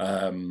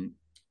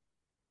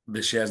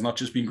 this year has not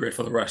just been great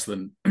for the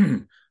wrestling.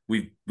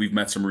 We've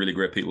met some really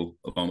great people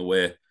along the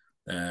way.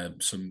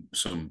 Some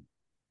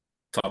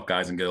top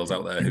guys and girls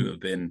out there who have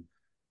been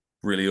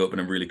really open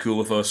and really cool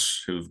with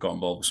us, who have got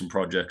involved with some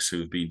projects,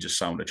 who have been just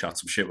sound to chat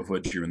some shit with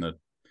us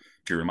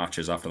during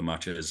matches, after the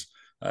matches.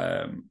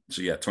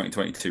 So yeah,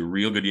 2022,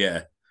 real good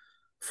year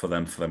for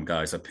them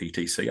guys at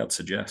PTC, I'd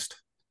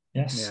suggest.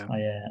 Yes,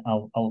 yeah.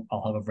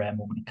 I'll have a rare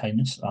moment of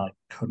kindness. I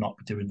could not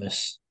be doing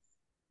this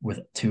with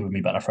two of my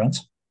better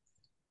friends.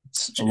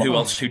 Who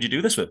else do you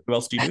do this with? Who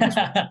else do you do this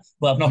with?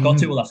 Well, I've not got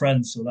two other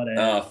friends, so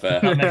fair.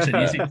 That makes it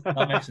easy.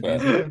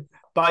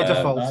 By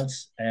default.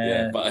 Lads,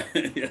 yeah.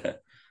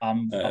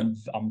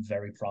 I'm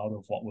very proud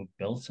of what we've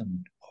built,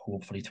 and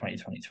hopefully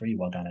 2023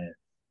 we're gonna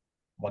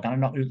knock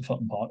out the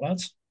fucking park,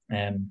 lads.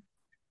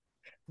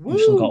 We've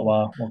still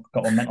got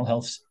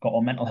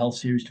our mental health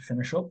series to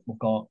finish up. We've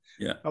got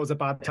that was a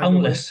bad time.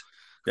 Countless.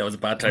 That was a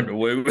bad time to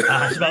woo.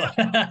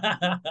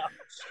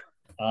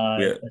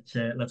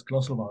 Let's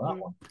gloss over that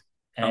one.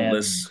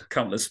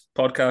 Countless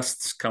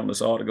podcasts,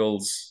 countless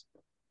articles,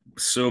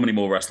 so many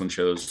more wrestling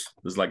shows.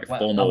 There's like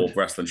four more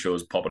wrestling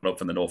shows popping up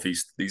in the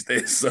Northeast these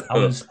days. So.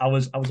 I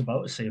was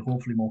about to say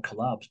hopefully more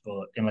collabs,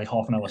 but in like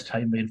half an hour's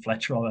time, me and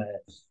Fletcher are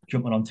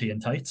jumping on Tea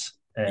and Tights.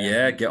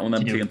 Get on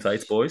them Tea and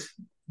Tights, boys.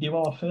 Do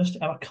our first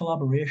ever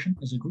collaboration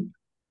as a group.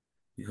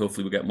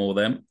 Hopefully, we'll get more of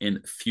them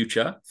in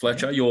future.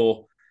 Fletcher,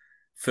 your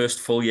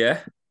first full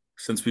year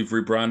since we've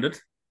rebranded.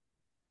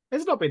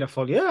 It's not been a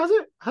full year, has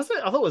it? I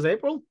thought it was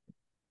April.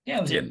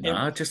 Yeah, it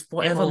was just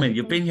whatever, man.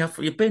 You've been here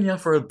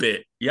for a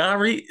bit.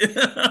 Yari,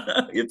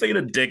 you've been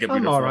a dick.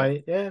 I'm all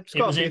right. Yeah, just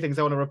got a few things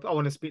I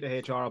want to speak to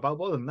HR about.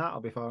 But other than that,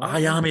 I'll be fine. I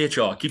am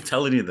HR. I keep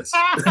telling you this.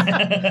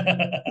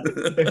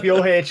 If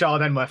you're HR,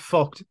 then we're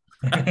fucked.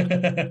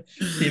 The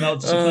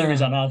amount of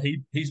disciplinaries on that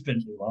he's been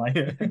to.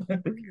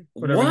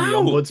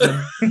 Wow. What is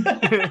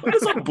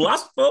that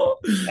blast for?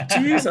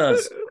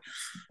 Jesus.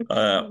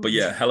 But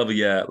yeah, hell of a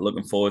year.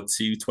 Looking forward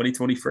to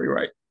 2023,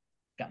 right?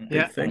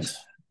 Big things.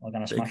 We're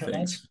gonna smash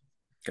it.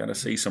 Gonna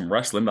see some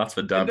wrestling. That's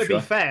for damn sure. To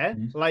be fair,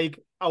 like,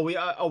 are we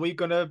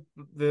having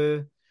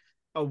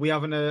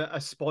a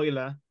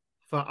spoiler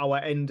for our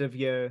end of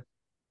year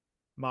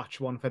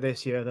match one for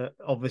this year? That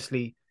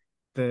obviously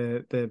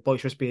the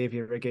Boisterous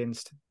Behaviour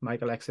against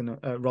Michael X and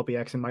Robbie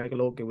X and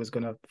Michael Oge was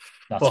gonna.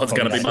 It's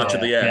gonna be match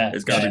of the year. Yeah.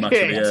 It's gonna be match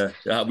of the year.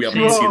 Yeah, we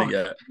haven't even seen it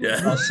yet.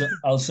 Yeah,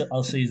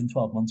 I'll see in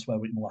 12 months where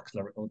we can wax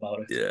lyrical about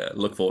it. Yeah,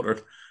 look forward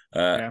to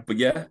it. But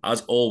yeah, as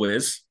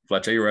always,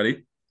 Fletcher, you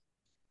ready?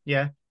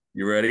 Yeah.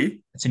 You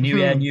ready? It's a new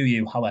year, new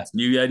you, however.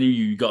 New year, new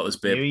you. You got this,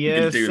 babe. New year,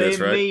 you can do this,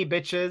 right? Me,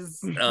 bitches.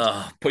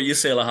 Put your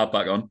sailor hat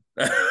back on.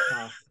 All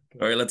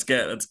right, let's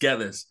get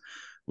this.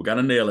 We're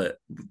gonna nail it.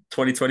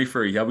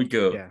 2023. Here we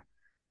go. Yeah.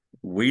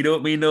 We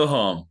don't mean no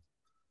harm.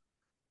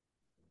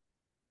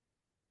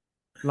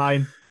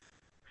 Line.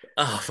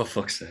 For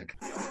fuck's sake.